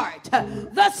 that part.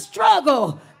 The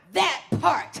struggle, that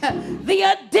part. The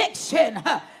addiction,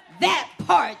 that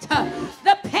part.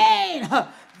 The pain,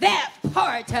 that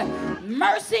part.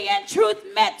 Mercy and truth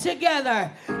met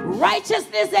together.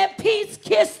 Righteousness and peace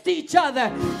kissed each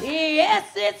other. Yes,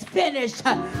 it's finished.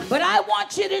 But I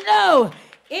want you to know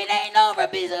it ain't over,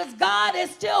 because God is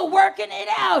still working it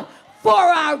out for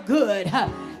our good.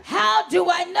 How do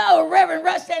I know, Reverend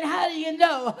Rushton? How do you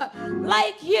know?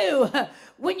 Like you,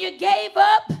 when you gave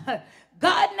up,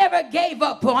 God never gave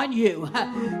up on you.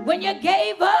 When you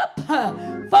gave up,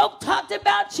 folk talked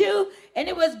about you, and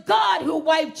it was God who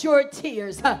wiped your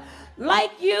tears.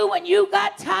 Like you, when you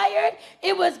got tired,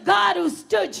 it was God who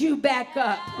stood you back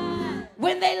up.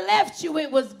 When they left you,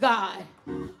 it was God.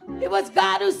 It was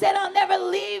God who said, "I'll never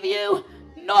leave you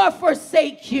nor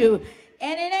forsake you."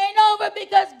 And it ain't over,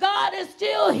 because God is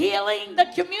still healing the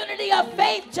community of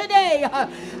faith today.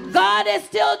 God is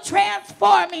still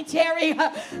transforming, Terry.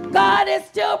 God is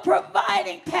still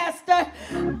providing, Pastor.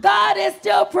 God is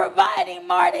still providing,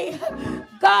 Marty.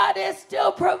 God is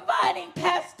still providing,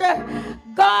 Pastor.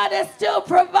 God is still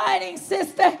providing,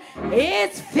 sister.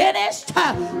 It's finished,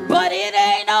 but it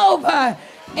ain't over.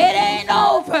 It ain't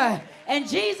over. And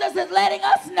Jesus is letting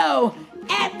us know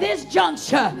at this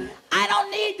juncture, I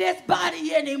don't need this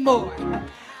body anymore.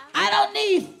 I don't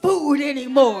need food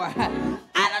anymore.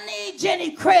 I don't need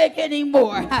Jenny Craig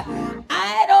anymore.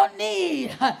 I don't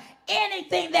need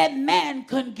anything that man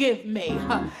can give me.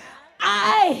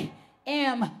 I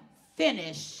am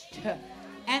finished.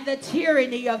 And the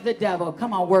tyranny of the devil,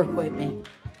 come on, work with me.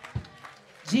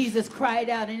 Jesus cried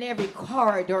out, and every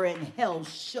corridor in hell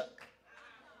shook.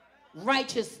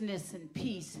 Righteousness and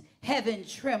peace, heaven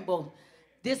trembled.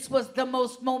 This was the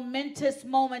most momentous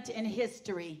moment in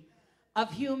history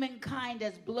of humankind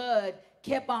as blood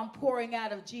kept on pouring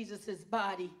out of Jesus'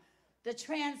 body. The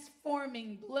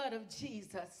transforming blood of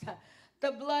Jesus.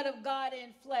 The blood of God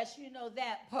in flesh, you know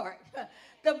that part.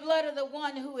 The blood of the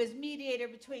one who is mediator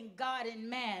between God and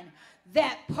man,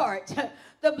 that part.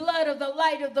 The blood of the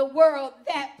light of the world,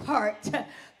 that part.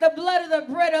 The blood of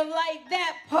the bread of light,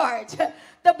 that part.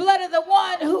 The blood of the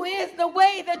one who is the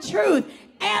way, the truth,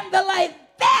 and the life,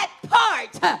 that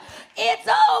part. It's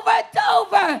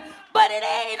over, but it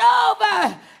ain't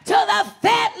over till the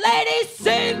fat lady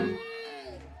sings.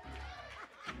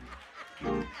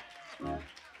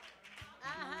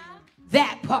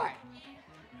 That part.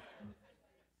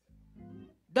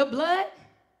 The blood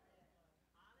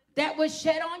that was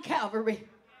shed on Calvary,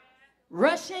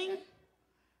 rushing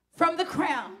from the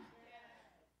crown,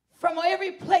 from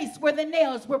every place where the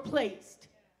nails were placed.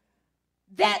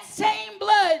 That same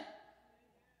blood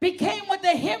became what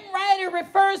the hymn writer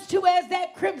refers to as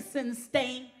that crimson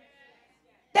stain.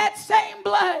 That same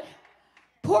blood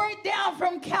poured down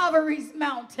from Calvary's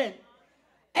mountain.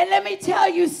 And let me tell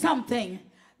you something.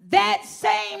 That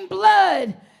same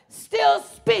blood still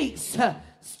speaks,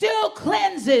 still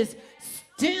cleanses,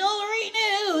 still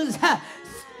renews,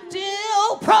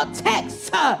 still protects.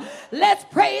 Let's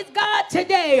praise God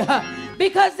today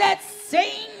because that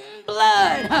same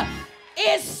blood,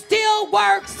 it still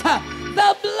works.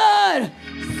 The blood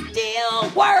still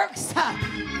works.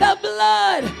 The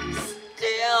blood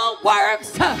still works.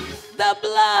 The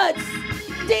blood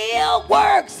still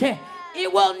works.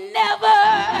 It will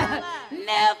never,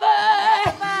 never,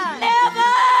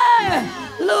 never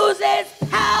lose its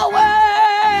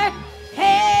power.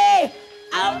 Hey,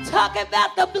 I'm talking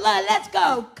about the blood. Let's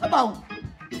go. Come on.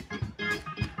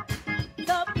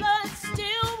 The blood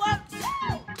still works.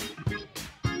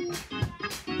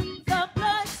 The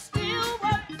blood still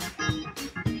works.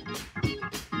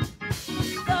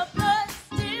 The blood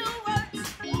still works.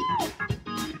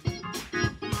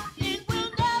 It will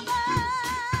never,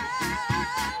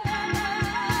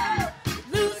 never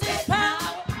lose its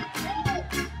power.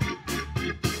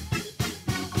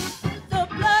 The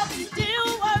blood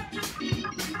still works.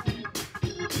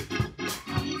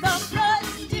 The blood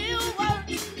still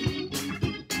works.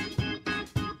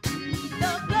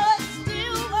 The blood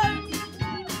still works.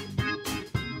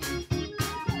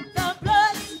 The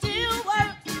blood still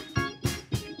works.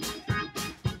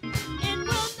 It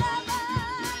will never,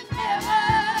 never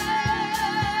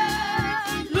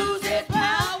lose its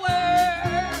power.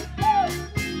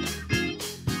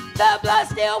 The blood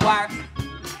still works.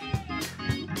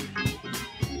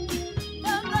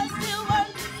 The blood still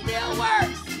works. Still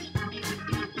works.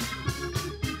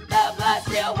 The blood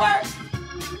still works.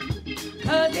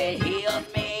 Cause it heals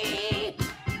me.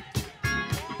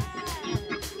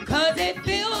 Cause it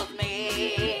fills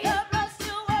me. The blood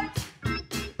still works.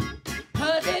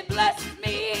 Cause it blesses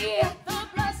me. The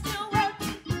blood still works.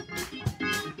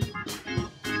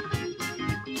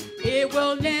 It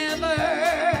will never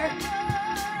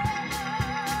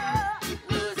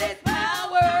lose its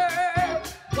power.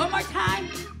 One more time.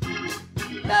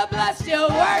 The blood still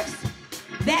works.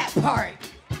 That part.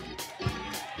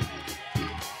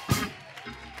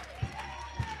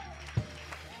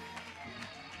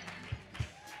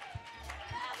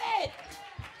 Love it.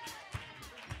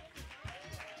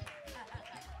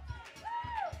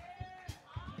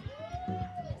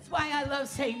 That's why I love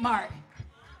St. Mark.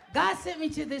 God sent me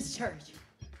to this church.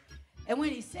 And when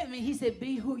he sent me, he said,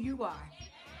 be who you are.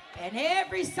 And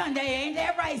every Sunday, ain't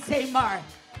that right, St. Mark?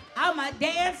 I'ma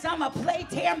dance, I'ma play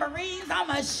tambourines,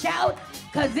 I'ma shout,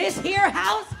 because this here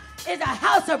house is a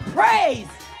house of praise.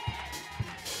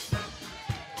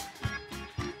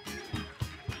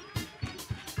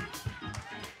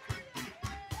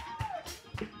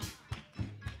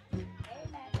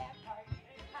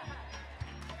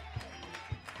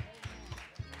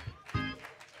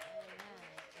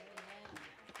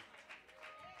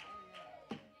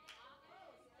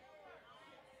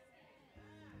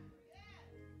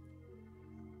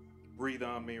 Breathe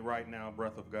on me right now,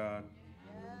 breath of God.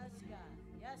 Yes, God.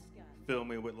 Yes, God. Fill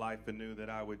me with life anew that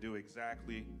I would do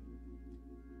exactly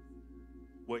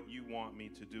what you want me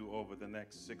to do over the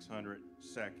next 600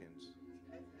 seconds.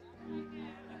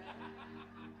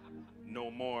 No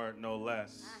more, no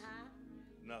less,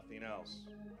 nothing else.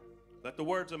 Let the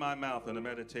words of my mouth and the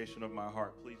meditation of my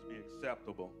heart please be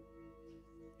acceptable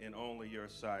in only your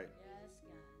sight. Yes,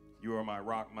 God. You are my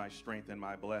rock, my strength, and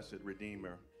my blessed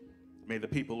Redeemer. May the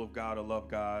people of God love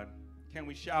God. Can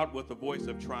we shout with a voice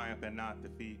of triumph and not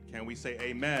defeat? Can we say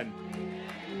amen?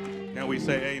 Can we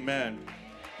say amen?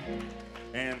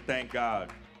 And thank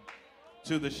God.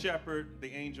 To the shepherd,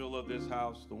 the angel of this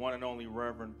house, the one and only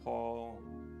Reverend Paul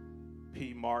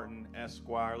P. Martin,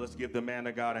 Esquire. Let's give the man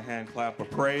of God a hand clap of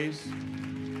praise.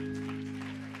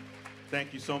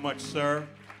 Thank you so much, sir,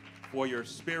 for your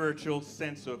spiritual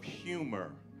sense of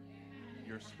humor.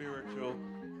 Your spiritual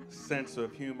sense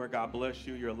of humor. God bless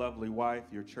you, your lovely wife,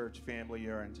 your church family,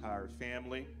 your entire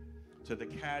family. To the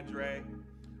cadre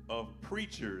of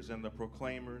preachers and the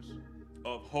proclaimers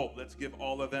of hope. Let's give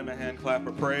all of them a hand clap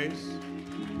of praise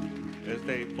as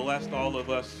they blessed all of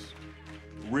us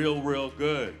real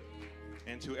good.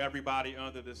 And to everybody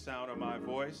under the sound of my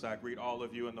voice, I greet all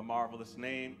of you in the marvelous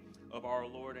name of our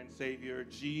Lord and Savior,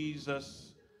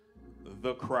 Jesus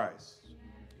the Christ.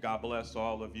 God bless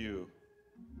all of you.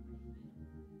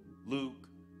 Luke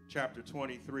chapter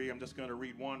 23, I'm just going to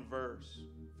read one verse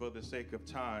for the sake of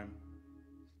time.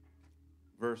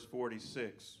 Verse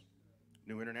 46,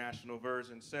 New International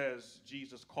Version says,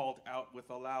 Jesus called out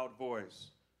with a loud voice,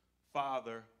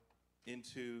 Father,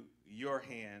 into your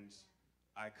hands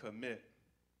I commit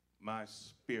my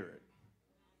spirit.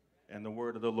 And the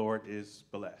word of the Lord is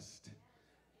blessed.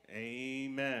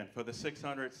 Amen. For the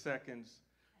 600 seconds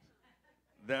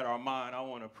that are mine. I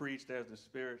want to preach as the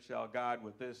Spirit shall guide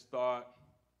with this thought.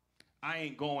 I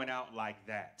ain't going out like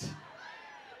that.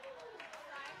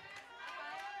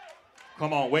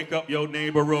 Come on, wake up your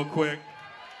neighbor real quick.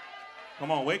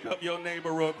 Come on, wake up your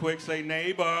neighbor real quick. Say,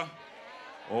 neighbor.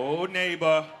 Oh,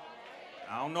 neighbor.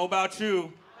 I don't know about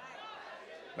you,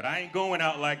 but I ain't going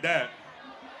out like that.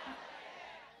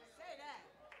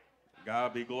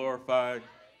 God be glorified.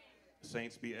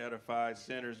 Saints be edified.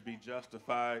 Sinners be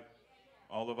justified.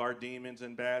 All of our demons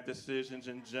and bad decisions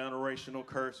and generational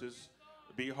curses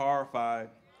be horrified.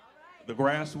 The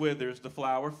grass withers, the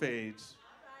flower fades,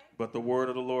 but the word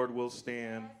of the Lord will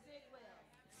stand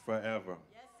forever.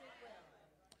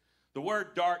 The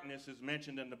word darkness is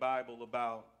mentioned in the Bible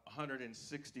about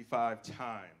 165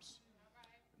 times.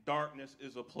 Darkness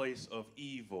is a place of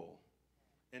evil,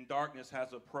 and darkness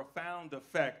has a profound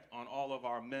effect on all of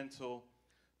our mental,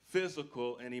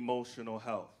 physical, and emotional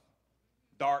health.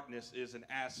 Darkness is an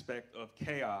aspect of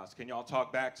chaos. Can y'all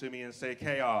talk back to me and say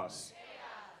chaos?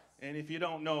 And if you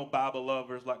don't know, Bible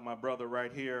lovers like my brother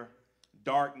right here,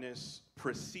 darkness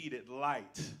preceded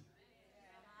light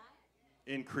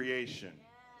in creation.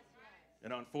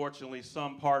 And unfortunately,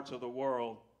 some parts of the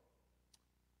world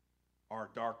are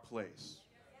a dark place.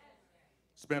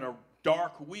 It's been a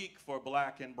dark week for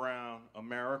Black and brown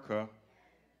America.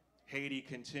 Haiti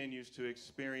continues to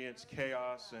experience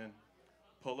chaos and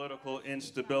political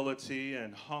instability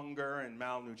and hunger and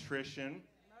malnutrition.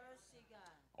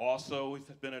 Also, it's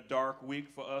been a dark week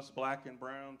for us Black and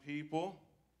brown people.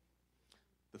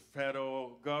 The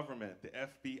federal government, the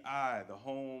FBI, the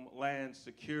Homeland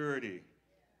Security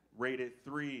raided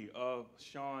 3 of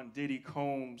Sean Diddy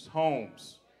Combs'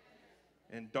 homes.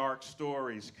 And dark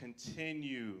stories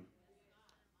continue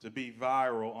to be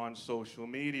viral on social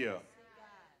media.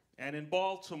 And in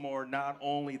Baltimore, not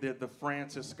only did the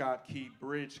Francis Scott Key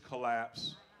Bridge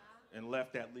collapse and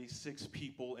left at least 6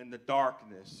 people in the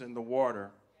darkness in the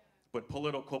water, but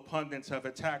political pundits have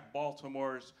attacked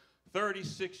Baltimore's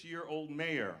 36-year-old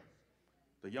mayor,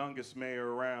 the youngest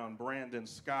mayor around, Brandon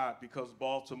Scott, because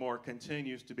Baltimore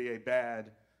continues to be a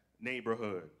bad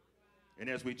neighborhood. And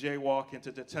as we jaywalk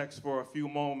into the text for a few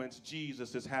moments,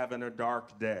 Jesus is having a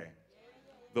dark day.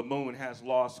 The moon has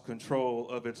lost control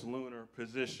of its lunar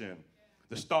position.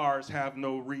 The stars have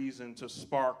no reason to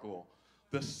sparkle.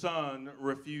 The sun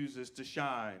refuses to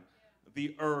shine.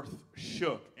 The earth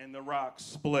shook and the rocks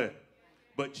split.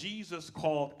 But Jesus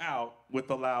called out with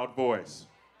a loud voice.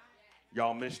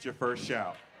 Y'all missed your first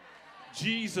shout.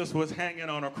 Jesus was hanging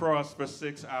on a cross for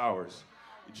 6 hours.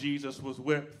 Jesus was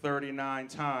whipped 39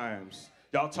 times.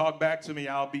 Y'all talk back to me,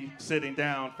 I'll be sitting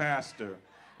down faster.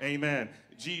 Amen.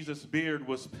 Jesus' beard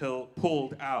was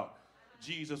pulled out.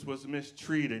 Jesus was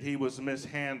mistreated. He was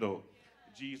mishandled.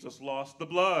 Jesus lost the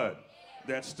blood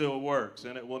that still works,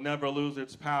 and it will never lose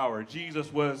its power.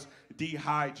 Jesus was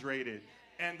dehydrated,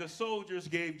 and the soldiers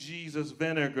gave Jesus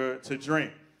vinegar to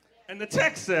drink. And the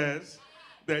text says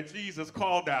that Jesus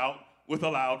called out with a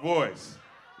loud voice.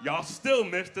 Y'all still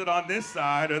missed it on this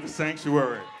side of the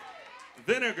sanctuary.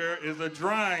 Vinegar is a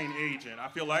drying agent. I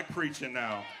feel like preaching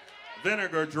now.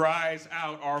 Vinegar dries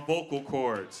out our vocal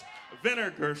cords.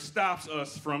 Vinegar stops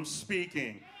us from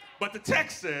speaking. But the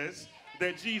text says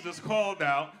that Jesus called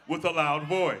out with a loud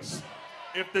voice.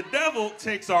 If the devil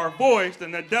takes our voice,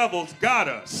 then the devil's got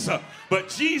us. But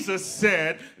Jesus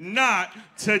said, not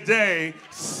today,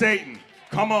 Satan.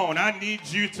 Come on, I need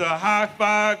you to high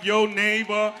five your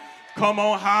neighbor. Come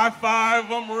on, high five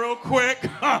them real quick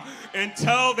and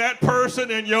tell that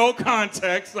person in your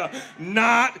context,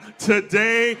 not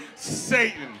today,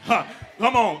 Satan.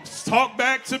 Come on, talk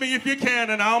back to me if you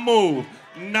can and I'll move.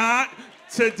 Not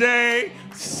today,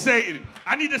 Satan.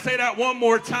 I need to say that one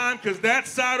more time because that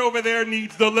side over there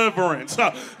needs deliverance.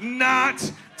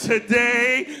 Not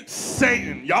today,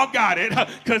 Satan. Y'all got it,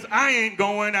 because I ain't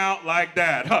going out like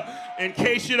that. In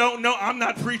case you don't know, I'm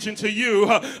not preaching to you.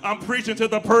 I'm preaching to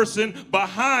the person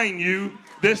behind you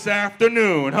this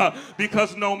afternoon,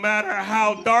 because no matter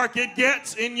how dark it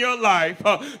gets in your life,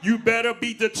 you better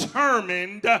be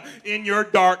determined in your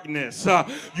darkness.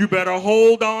 You better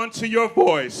hold on to your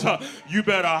voice. You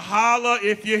better holler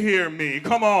if you hear me.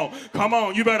 Come on, come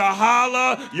on. You better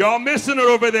holler. Y'all missing it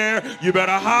over there. You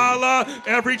better holler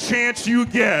every chance you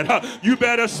get. You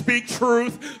better speak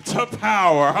truth to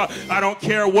power. I don't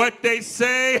care what they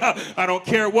say. I don't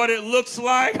care what it looks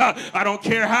like. I don't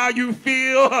care how you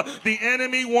feel. The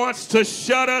enemy wants to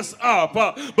shut us up,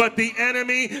 but the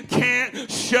enemy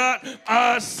can't shut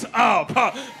us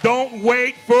up. Don't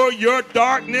wait for your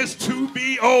darkness to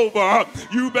be over.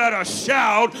 You better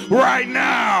shout right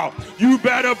now. You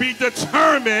better be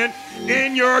determined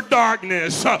in your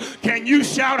darkness. Can you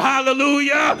shout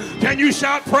hallelujah? Can you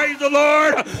shout praise the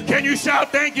Lord? Can you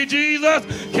shout thank you, Jesus?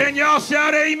 Can y'all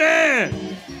shout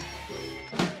amen?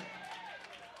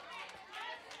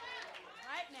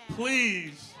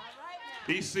 Please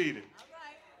be seated.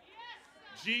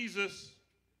 Jesus,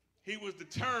 he was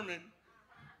determined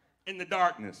in the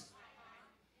darkness.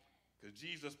 Because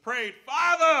Jesus prayed,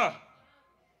 Father,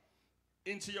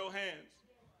 into your hands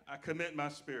I commit my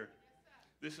spirit.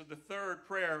 This is the third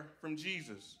prayer from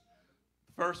Jesus.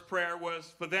 The first prayer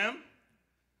was for them.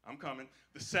 I'm coming.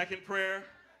 The second prayer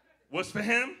was for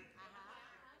him.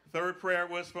 The third prayer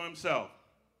was for himself.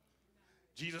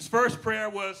 Jesus' first prayer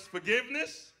was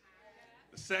forgiveness.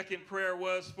 The second prayer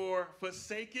was for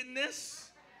forsakenness.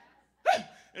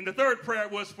 And the third prayer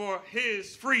was for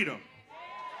his freedom.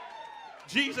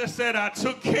 Jesus said, I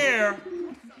took care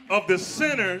of the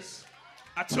sinners.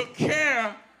 I took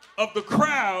care of the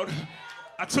crowd.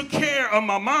 I took care of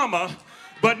my mama.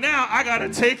 But now I got to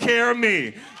take care of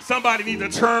me. Somebody needs to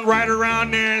turn right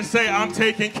around there and say, I'm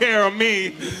taking care of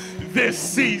me this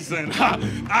season.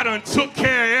 I done took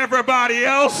care of everybody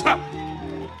else.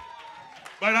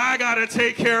 But I got to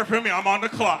take care of me. I'm on the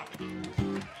clock.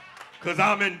 Because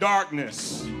I'm in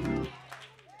darkness.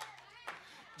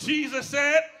 Jesus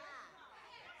said,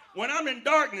 when I'm in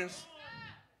darkness,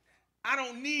 I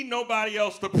don't need nobody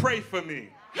else to pray for me.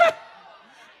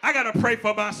 I got to pray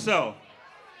for myself.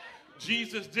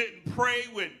 Jesus didn't pray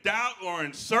with doubt or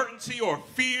uncertainty or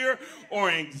fear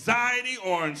or anxiety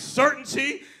or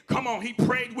uncertainty. Come on, he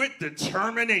prayed with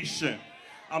determination.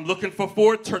 I'm looking for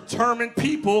 4 determined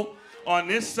people on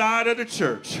this side of the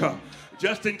church.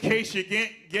 Just in case you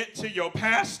can't get to your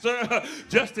pastor,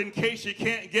 just in case you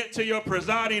can't get to your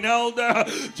presiding elder,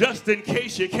 just in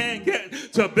case you can't get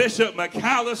to Bishop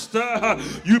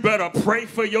McAllister, you better pray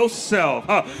for yourself.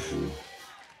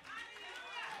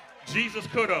 Jesus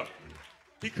could have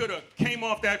came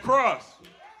off that cross,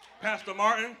 Pastor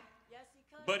Martin,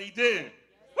 but he didn't.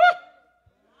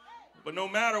 But no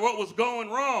matter what was going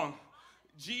wrong,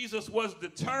 Jesus was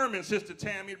determined, Sister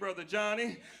Tammy, Brother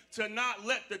Johnny, to not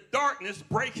let the darkness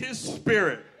break his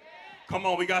spirit. Come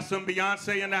on, we got some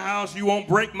Beyonce in the house. You won't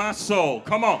break my soul.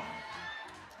 Come on.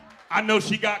 I know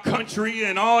she got country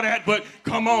and all that, but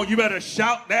come on, you better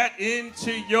shout that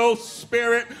into your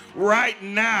spirit right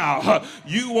now.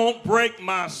 You won't break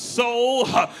my soul.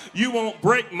 You won't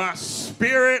break my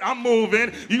spirit. I'm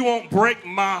moving. You won't break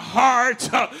my heart.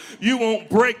 You won't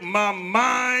break my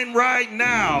mind right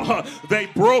now. They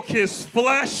broke his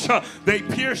flesh. They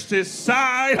pierced his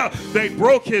side. They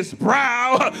broke his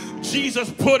brow.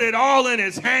 Jesus put it all in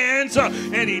his hands,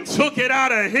 and he took it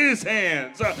out of his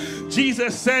hands.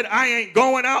 Jesus said, I ain't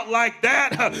going out like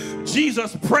that.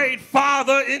 Jesus prayed,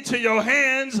 Father, into your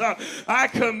hands I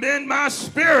commend my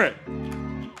spirit.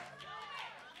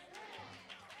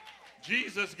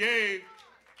 Jesus gave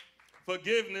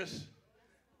forgiveness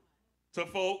to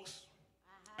folks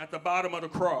at the bottom of the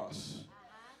cross.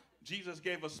 Jesus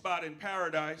gave a spot in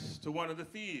paradise to one of the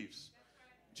thieves.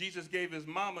 Jesus gave his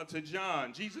mama to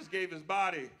John. Jesus gave his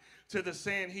body to the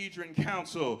Sanhedrin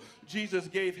Council. Jesus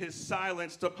gave his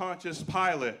silence to Pontius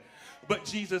Pilate. But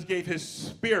Jesus gave his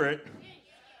spirit.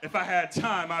 If I had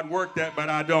time, I'd work that, but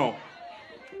I don't.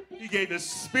 He gave his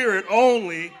spirit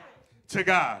only to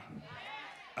God.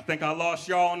 I think I lost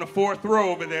y'all on the 4th row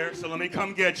over there, so let me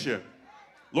come get you.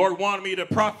 Lord wanted me to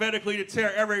prophetically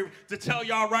to tell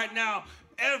y'all right now,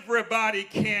 everybody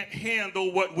can't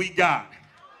handle what we got.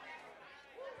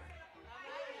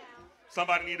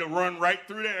 Somebody need to run right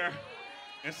through there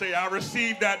and say, I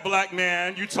received that, black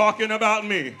man. You talking about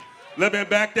me. Let me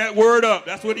back that word up.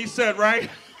 That's what he said, right?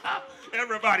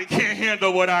 Everybody can't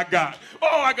handle what I got.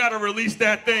 Oh, I got to release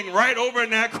that thing right over in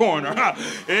that corner.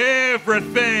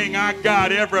 Everything I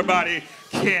got, everybody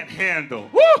can't handle.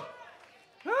 Woo!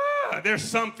 There's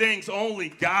some things only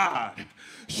God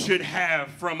should have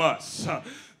from us.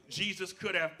 Jesus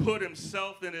could have put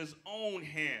himself in his own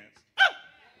hands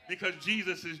because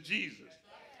Jesus is Jesus.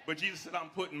 But Jesus said,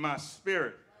 I'm putting my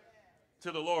spirit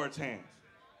to the Lord's hands.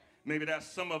 Maybe that's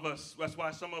some of us. That's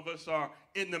why some of us are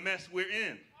in the mess we're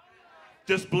in.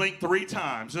 Just blink 3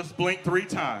 times. Just blink 3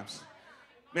 times.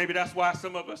 Maybe that's why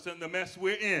some of us are in the mess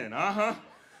we're in.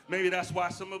 Maybe that's why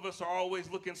some of us are always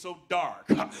looking so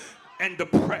dark and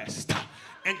depressed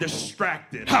and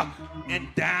distracted and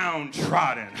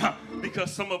downtrodden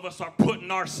because some of us are putting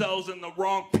ourselves in the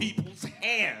wrong people's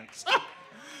hands.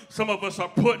 Some of us are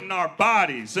putting our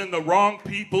bodies in the wrong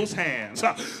people's hands.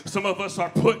 Some of us are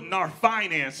putting our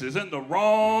finances in the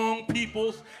wrong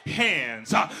people's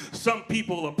hands. Some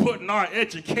people are putting our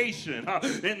education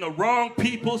in the wrong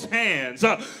people's hands.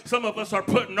 Some of us are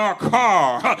putting our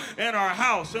car and our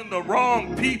house in the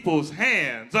wrong people's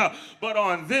hands. But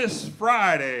on this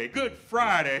Friday, Good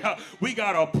Friday, we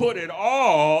got to put it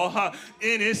all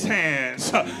in his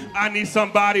hands. I need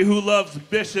somebody who loves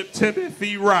Bishop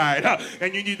Timothy Wright,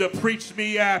 and you need to preach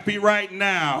me happy right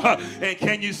now. And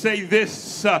can you say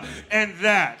this and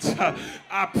that?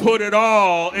 I put it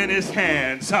all in his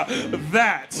hands.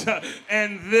 That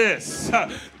and this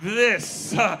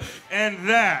and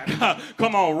that.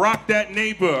 Come on, rock that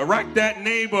neighbor. Rock that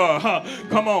neighbor.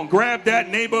 Come on, grab that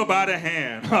neighbor by the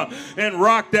hand and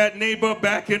rock that neighbor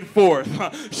back and forth.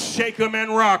 Shake him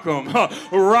and rock him.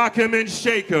 Rock him and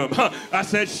shake him. I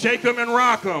said shake him and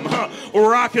rock him.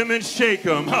 Rock him and shake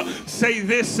him. Say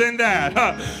this and that.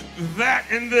 That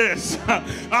and this.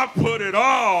 I put it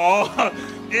all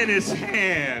in his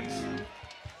hands.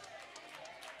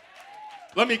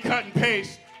 Let me cut and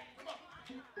paste.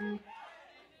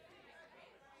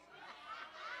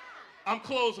 I'm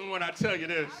closing when I tell you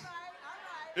this.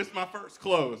 This is my first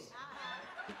close.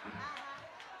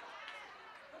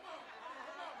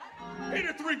 Here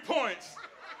are 3 points.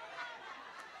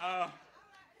 I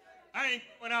ain't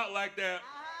going out like that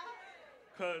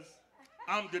because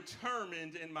I'm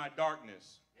determined in my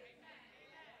darkness.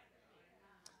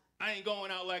 I ain't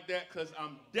going out like that because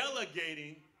I'm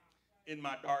delegating in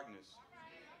my darkness.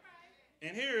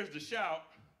 And here's the shout.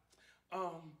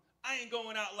 I ain't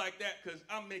going out like that because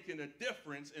I'm making a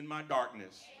difference in my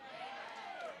darkness.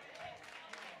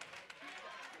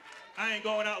 I ain't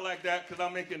going out like that because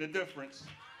I'm making a difference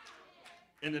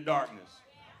in the darkness.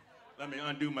 Let me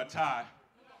undo my tie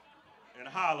and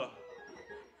holler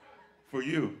for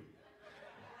you.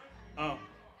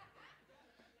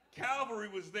 Calvary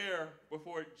was there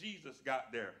before Jesus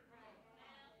got there.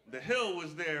 The hill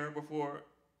was there before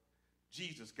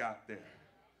Jesus got there.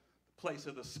 The place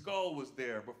of the skull was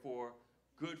there before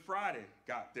Good Friday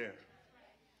got there.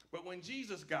 But when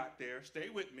Jesus got there, stay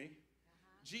with me,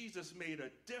 Jesus made a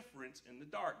difference in the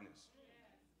darkness.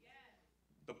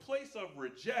 The place of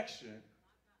rejection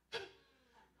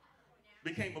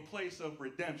became a place of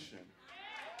redemption.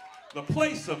 The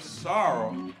place of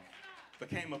sorrow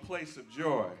became a place of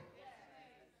joy.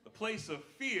 The place of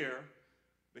fear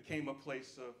became a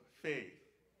place of faith.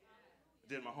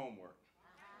 I did my homework.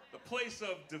 The place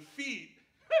of defeat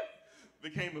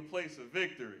became a place of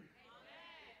victory.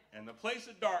 And the place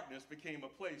of darkness became a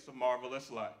place of marvelous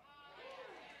light.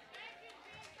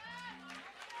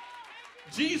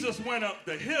 Jesus went up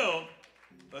the hill,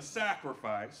 a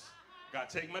sacrifice. Got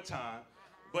to take my time.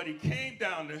 But he came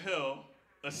down the hill,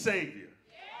 a savior.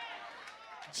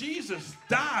 Jesus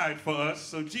died for us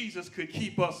so Jesus could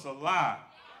keep us alive.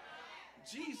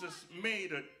 Jesus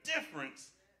made a difference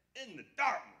in the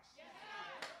darkness.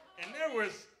 And there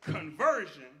was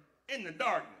conversion in the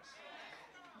darkness.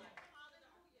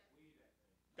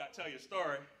 Got to tell you a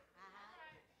story.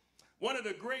 One of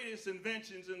the greatest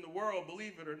inventions in the world,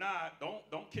 believe it or not,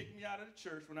 don't kick me out of the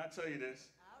church when I tell you this.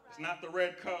 It's not the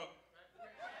red cup.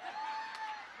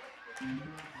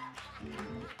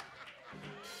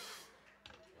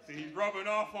 See, he's rubbing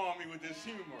off on me with this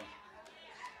humor.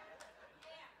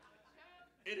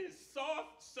 It is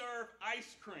soft serve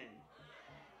ice cream.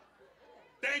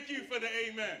 Thank you for the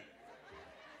amen.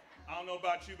 I don't know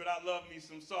about you, but I love me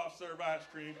some soft serve ice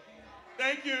cream.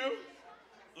 Thank you.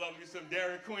 Love me some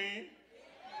Dairy Queen.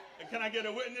 And can I get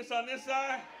a witness on this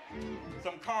side?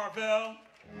 Some Carvel.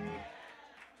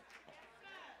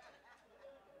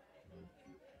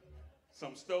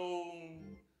 Some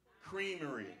Stone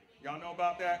Creamery. Y'all know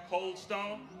about that? Cold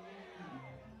Stone?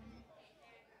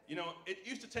 You know, it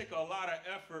used to take a lot of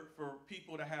effort for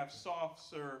people to have soft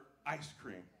serve ice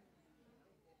cream.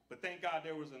 But thank God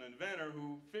there was an inventor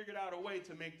who figured out a way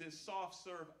to make this soft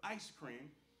serve ice cream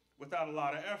without a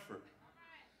lot of effort.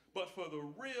 But for the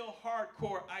real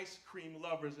hardcore ice cream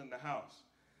lovers in the house,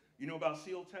 you know about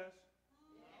seal test?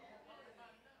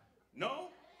 No?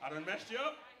 I done messed you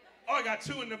up? Oh, I got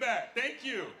 2 in the back. Thank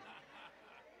you.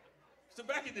 So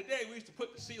back in the day, we used to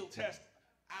put the seal test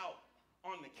out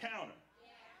on the counter.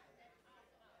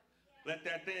 Let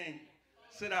that thing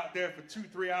sit out there for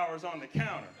 2-3 hours on the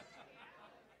counter.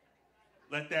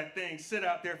 Let that thing sit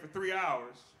out there for 3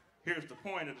 hours. Here's the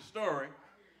point of the story.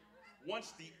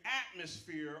 Once the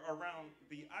atmosphere around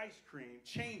the ice cream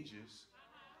changes,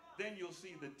 then you'll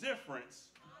see the difference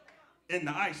in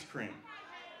the ice cream.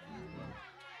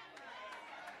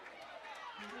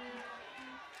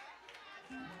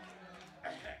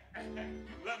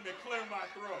 Let me clear my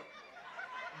throat.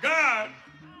 God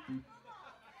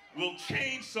will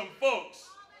change some folks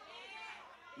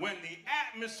when the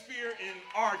atmosphere in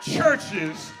our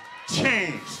churches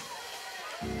change.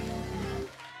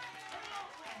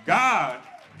 God,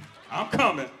 I'm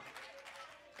coming.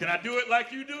 Can I do it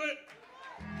like you do it?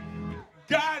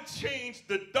 God changed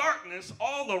the darkness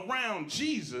all around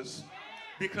Jesus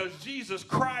because Jesus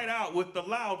cried out with the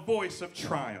loud voice of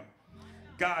triumph.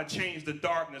 God changed the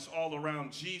darkness all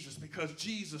around Jesus because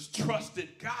Jesus trusted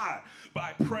God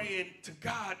by praying to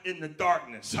God in the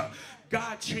darkness.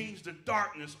 God changed the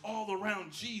darkness all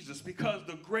around Jesus because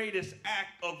the greatest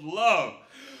act of love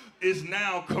is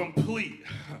now complete.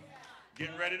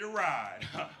 Getting ready to ride.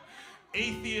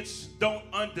 Atheists don't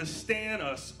understand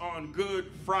us on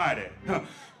Good Friday.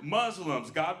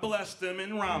 Muslims, God bless them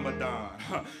in Ramadan.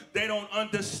 They don't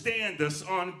understand us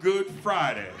on Good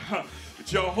Friday.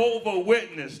 Jehovah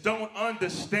Witness don't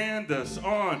understand us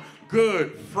on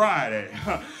Good Friday.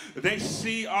 They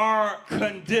see our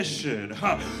condition,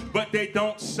 but they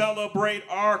don't celebrate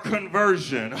our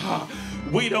conversion.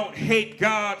 We don't hate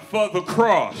God for the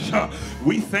cross.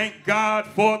 We thank God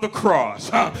for the cross.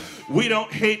 We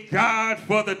don't hate God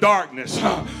for the darkness.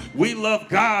 We love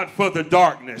God for the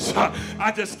darkness.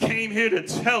 I just came here to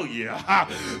tell you,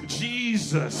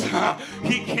 Jesus,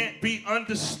 he can't be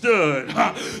understood.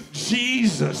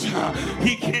 Jesus,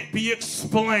 he can't be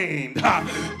explained.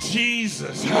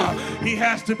 Jesus, he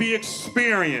has to be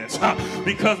experienced.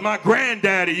 Because my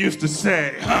granddaddy used to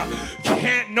say,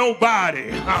 can't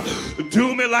nobody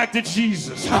do me like the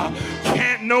Jesus.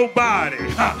 Can't nobody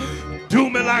do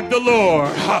me like the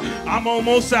Lord. I'm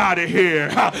almost out of here,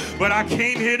 but I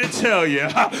came here to tell you,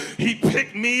 he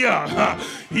picked me up.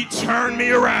 He turned me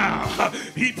around.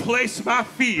 He placed my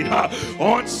feet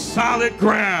on solid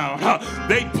ground.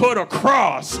 They put a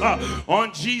cross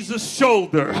on Jesus'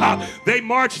 shoulder. They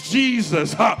marched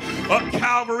Jesus up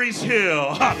Calvary's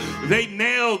hill. They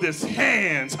nailed his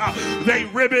hands. They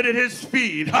riveted his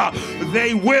feet.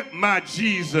 They whipped my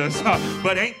Jesus.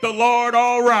 But ain't the Lord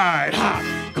all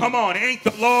right? Come on, ain't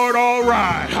the Lord all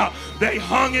right? They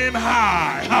hung him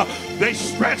high. They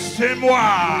stretched him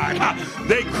wide.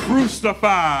 They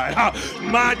crucified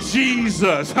my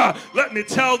Jesus. Let me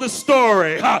tell the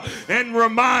story and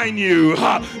remind you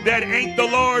that ain't the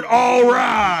Lord all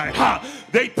right?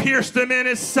 They pierced him in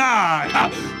his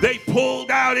side. They pulled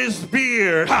out his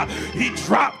beard. He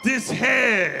dropped his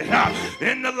head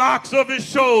in the locks of his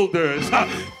shoulders.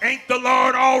 Ain't the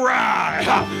Lord all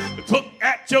right? Look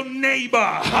at your neighbor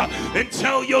and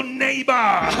tell your neighbor,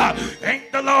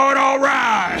 ain't the Lord all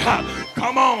right?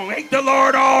 Come on, ain't the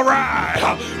Lord all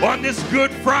right? On this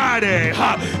Good Friday,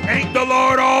 ain't the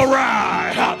Lord all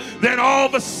right? Then all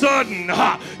of a sudden,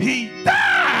 he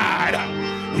died.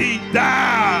 He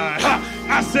died.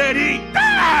 I said he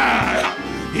died.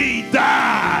 He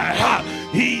died.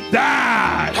 He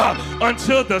died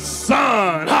until the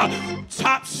sun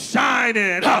stopped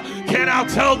shining. Can I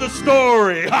tell the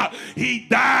story? He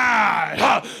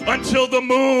died until the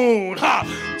moon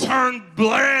turned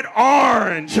blood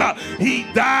orange. He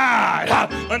died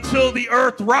until the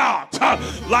earth rocked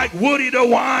like Woody the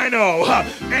Wino.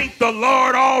 Ain't the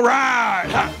Lord all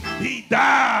right? He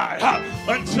died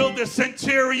until the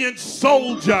centurion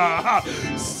soldier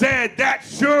said that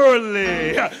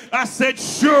surely, I said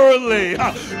surely,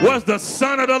 was the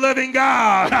Son of the living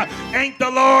God. Ain't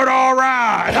the Lord all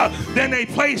right? Then they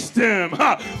placed him,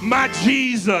 my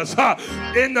Jesus,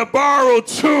 in the borrowed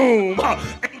tomb.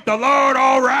 Ain't the Lord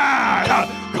all right?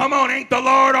 Come on, ain't the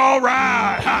Lord all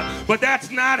right? But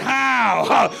that's not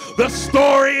how the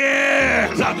story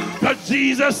ends. Because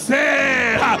Jesus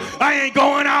said, I ain't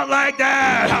going out like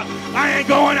that. I ain't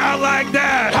going out like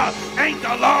that. Ain't the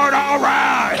Lord all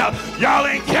right? Y'all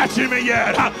ain't catching me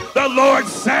yet. The Lord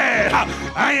said,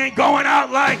 I ain't going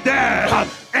out like that.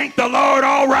 Ain't the Lord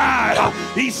all right?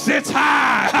 He sits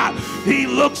high. He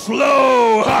looks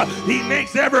low. He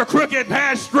makes every crooked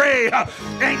path straight.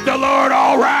 Ain't the Lord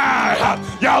all right?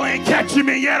 Y'all ain't catching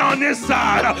me yet on this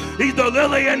side. He's the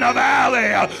lily in the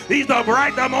valley. He's the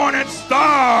bright the morning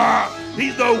star.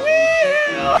 He's the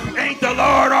wheel. Ain't the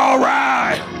Lord all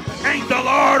right? Ain't the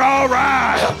Lord all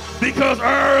right? Because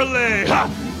early,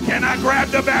 can I grab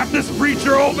the Baptist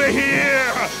preacher over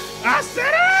here? I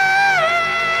said early.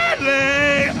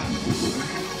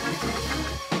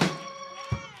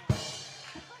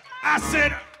 I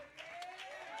said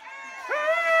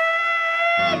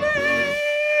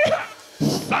early.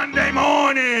 Sunday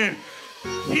morning,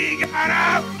 he got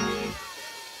up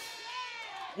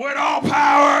with all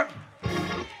power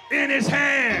in his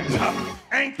hands.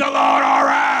 Ain't the Lord all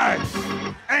right?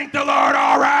 Ain't the Lord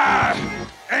all right?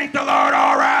 Ain't the Lord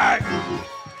all right?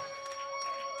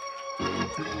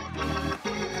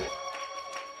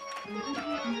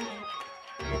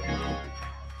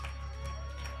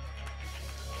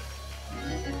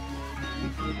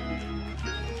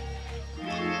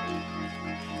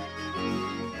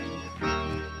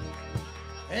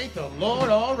 Ain't the Lord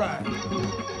all right?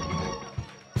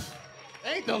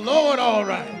 Ain't the Lord all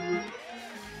right?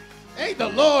 Ain't the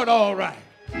Lord all right?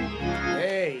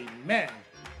 Amen.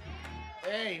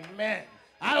 Amen.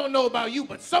 I don't know about you,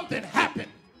 but something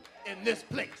happened in this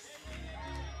place.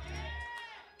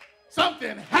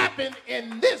 Something happened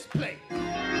in this place.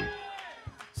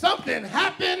 Something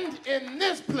happened in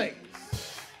this place.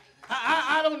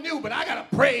 I don't know, but I got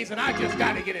to praise and I just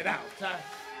got to get it out.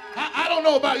 I don't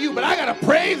know about you, but I got to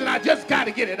praise and I just got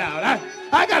to get it out.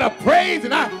 I got to praise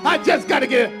and I just got to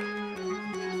get it.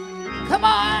 Come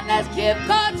on, let's give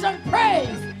God some praise.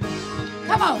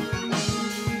 Come on.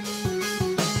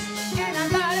 And I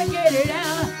got to get it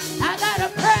out. I got to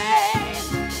praise.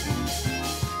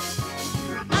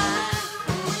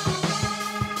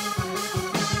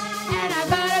 And I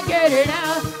got to get it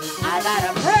out. I got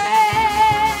to praise.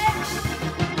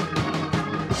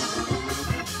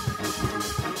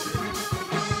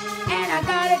 I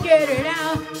gotta get it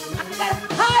out. I gotta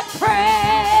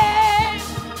praise.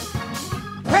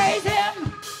 Praise him.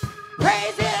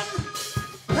 Praise him.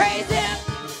 Praise him.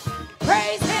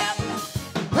 Praise him.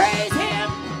 Praise him.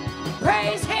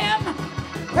 Praise him.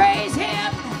 Praise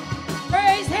him.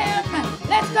 Praise him.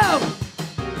 Let's go.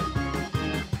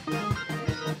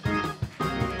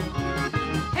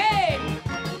 Hey.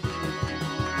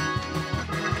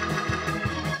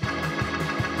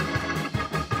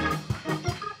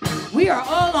 We are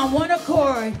all on one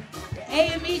accord. The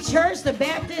A.M.E. Church, the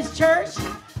Baptist Church,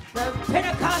 the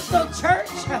Pentecostal Church,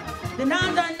 the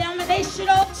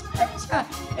non-denominational church,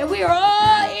 and we are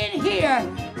all in here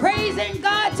praising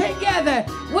God together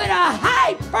with a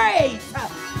high praise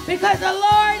because the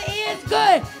Lord is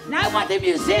good. Now I want the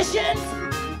musicians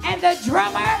and the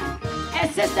drummer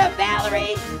and Sister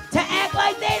Valerie to act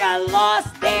like they done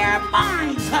lost their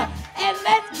minds. And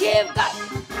let's give God...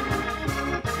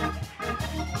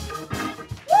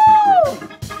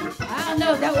 I don't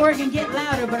know if that organ get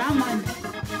louder, but I'm on.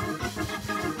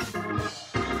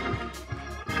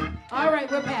 All right,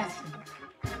 we're passing.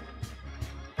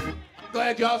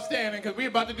 Glad y'all standing because we're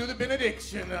about to do the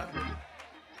benediction.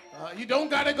 You don't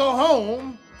got to go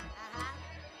home.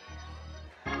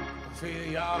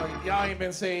 See, y'all ain't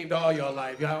been saved all your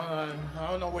life. Y'all, I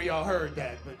don't know where y'all heard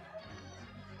that, but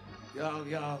y'all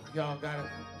got it.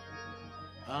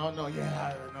 I don't know.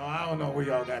 Yeah, I don't know where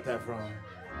y'all got that from.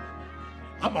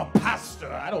 I'm a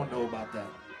pastor. I don't know about that.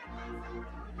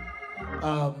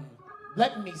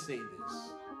 Let me say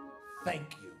this.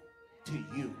 Thank you to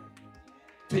you.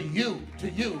 To you, to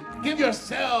you. Give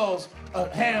yourselves a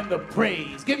hand of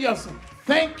praise. Give yourselves,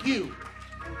 thank you.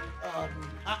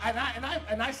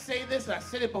 And I say this, I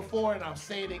said it before and I'll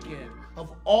say it again.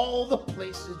 Of all the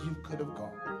places you could have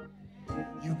gone,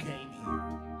 you came here.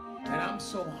 And I'm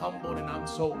so humbled and I'm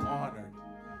so honored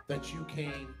that you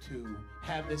came to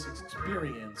have this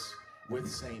experience with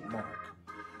St. Mark.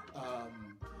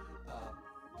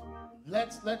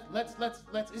 Let's,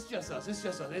 it's just us,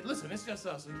 Listen, it's just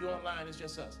us. If you're online, it's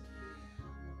just us.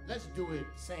 Let's do it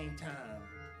same time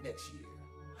next year.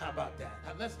 How about that?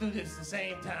 Let's do this the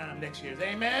same time next year.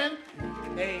 Amen?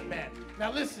 Amen.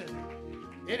 Now listen,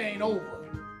 it ain't over.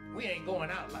 We ain't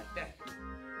going out like that.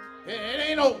 It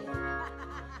ain't over.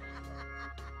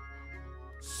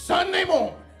 Sunday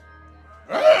morning.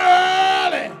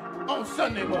 Early on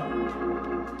Sunday morning.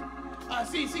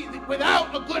 See,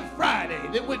 without a Good Friday,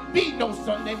 there would be no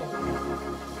Sunday morning.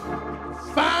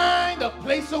 Find a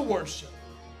place of worship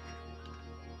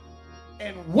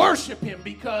and worship him,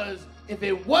 because if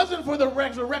it wasn't for the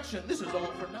resurrection, this is all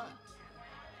for naught.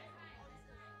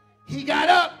 He got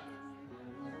up,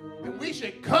 and we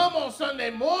should come on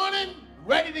Sunday morning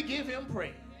ready to give him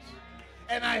praise.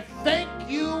 And I thank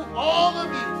you, all of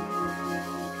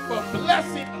you, for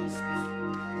blessing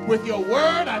us with your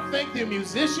word. I thank the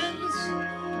musicians.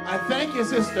 I thank you,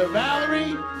 Sister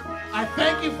Valerie. I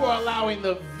thank you for allowing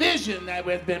the vision that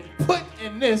has been put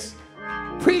in this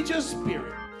preacher's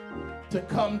spirit to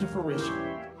come to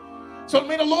fruition. So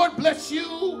may the Lord bless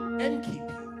you and keep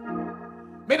you.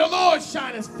 May the Lord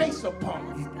shine his face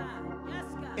upon you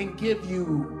and give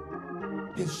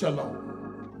you his shalom.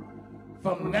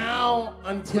 From now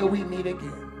until we meet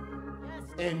again.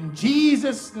 In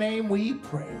Jesus' name we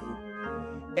pray.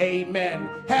 Amen.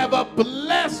 Have a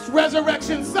blessed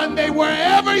Resurrection Sunday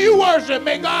wherever you worship.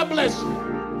 May God bless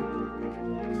you.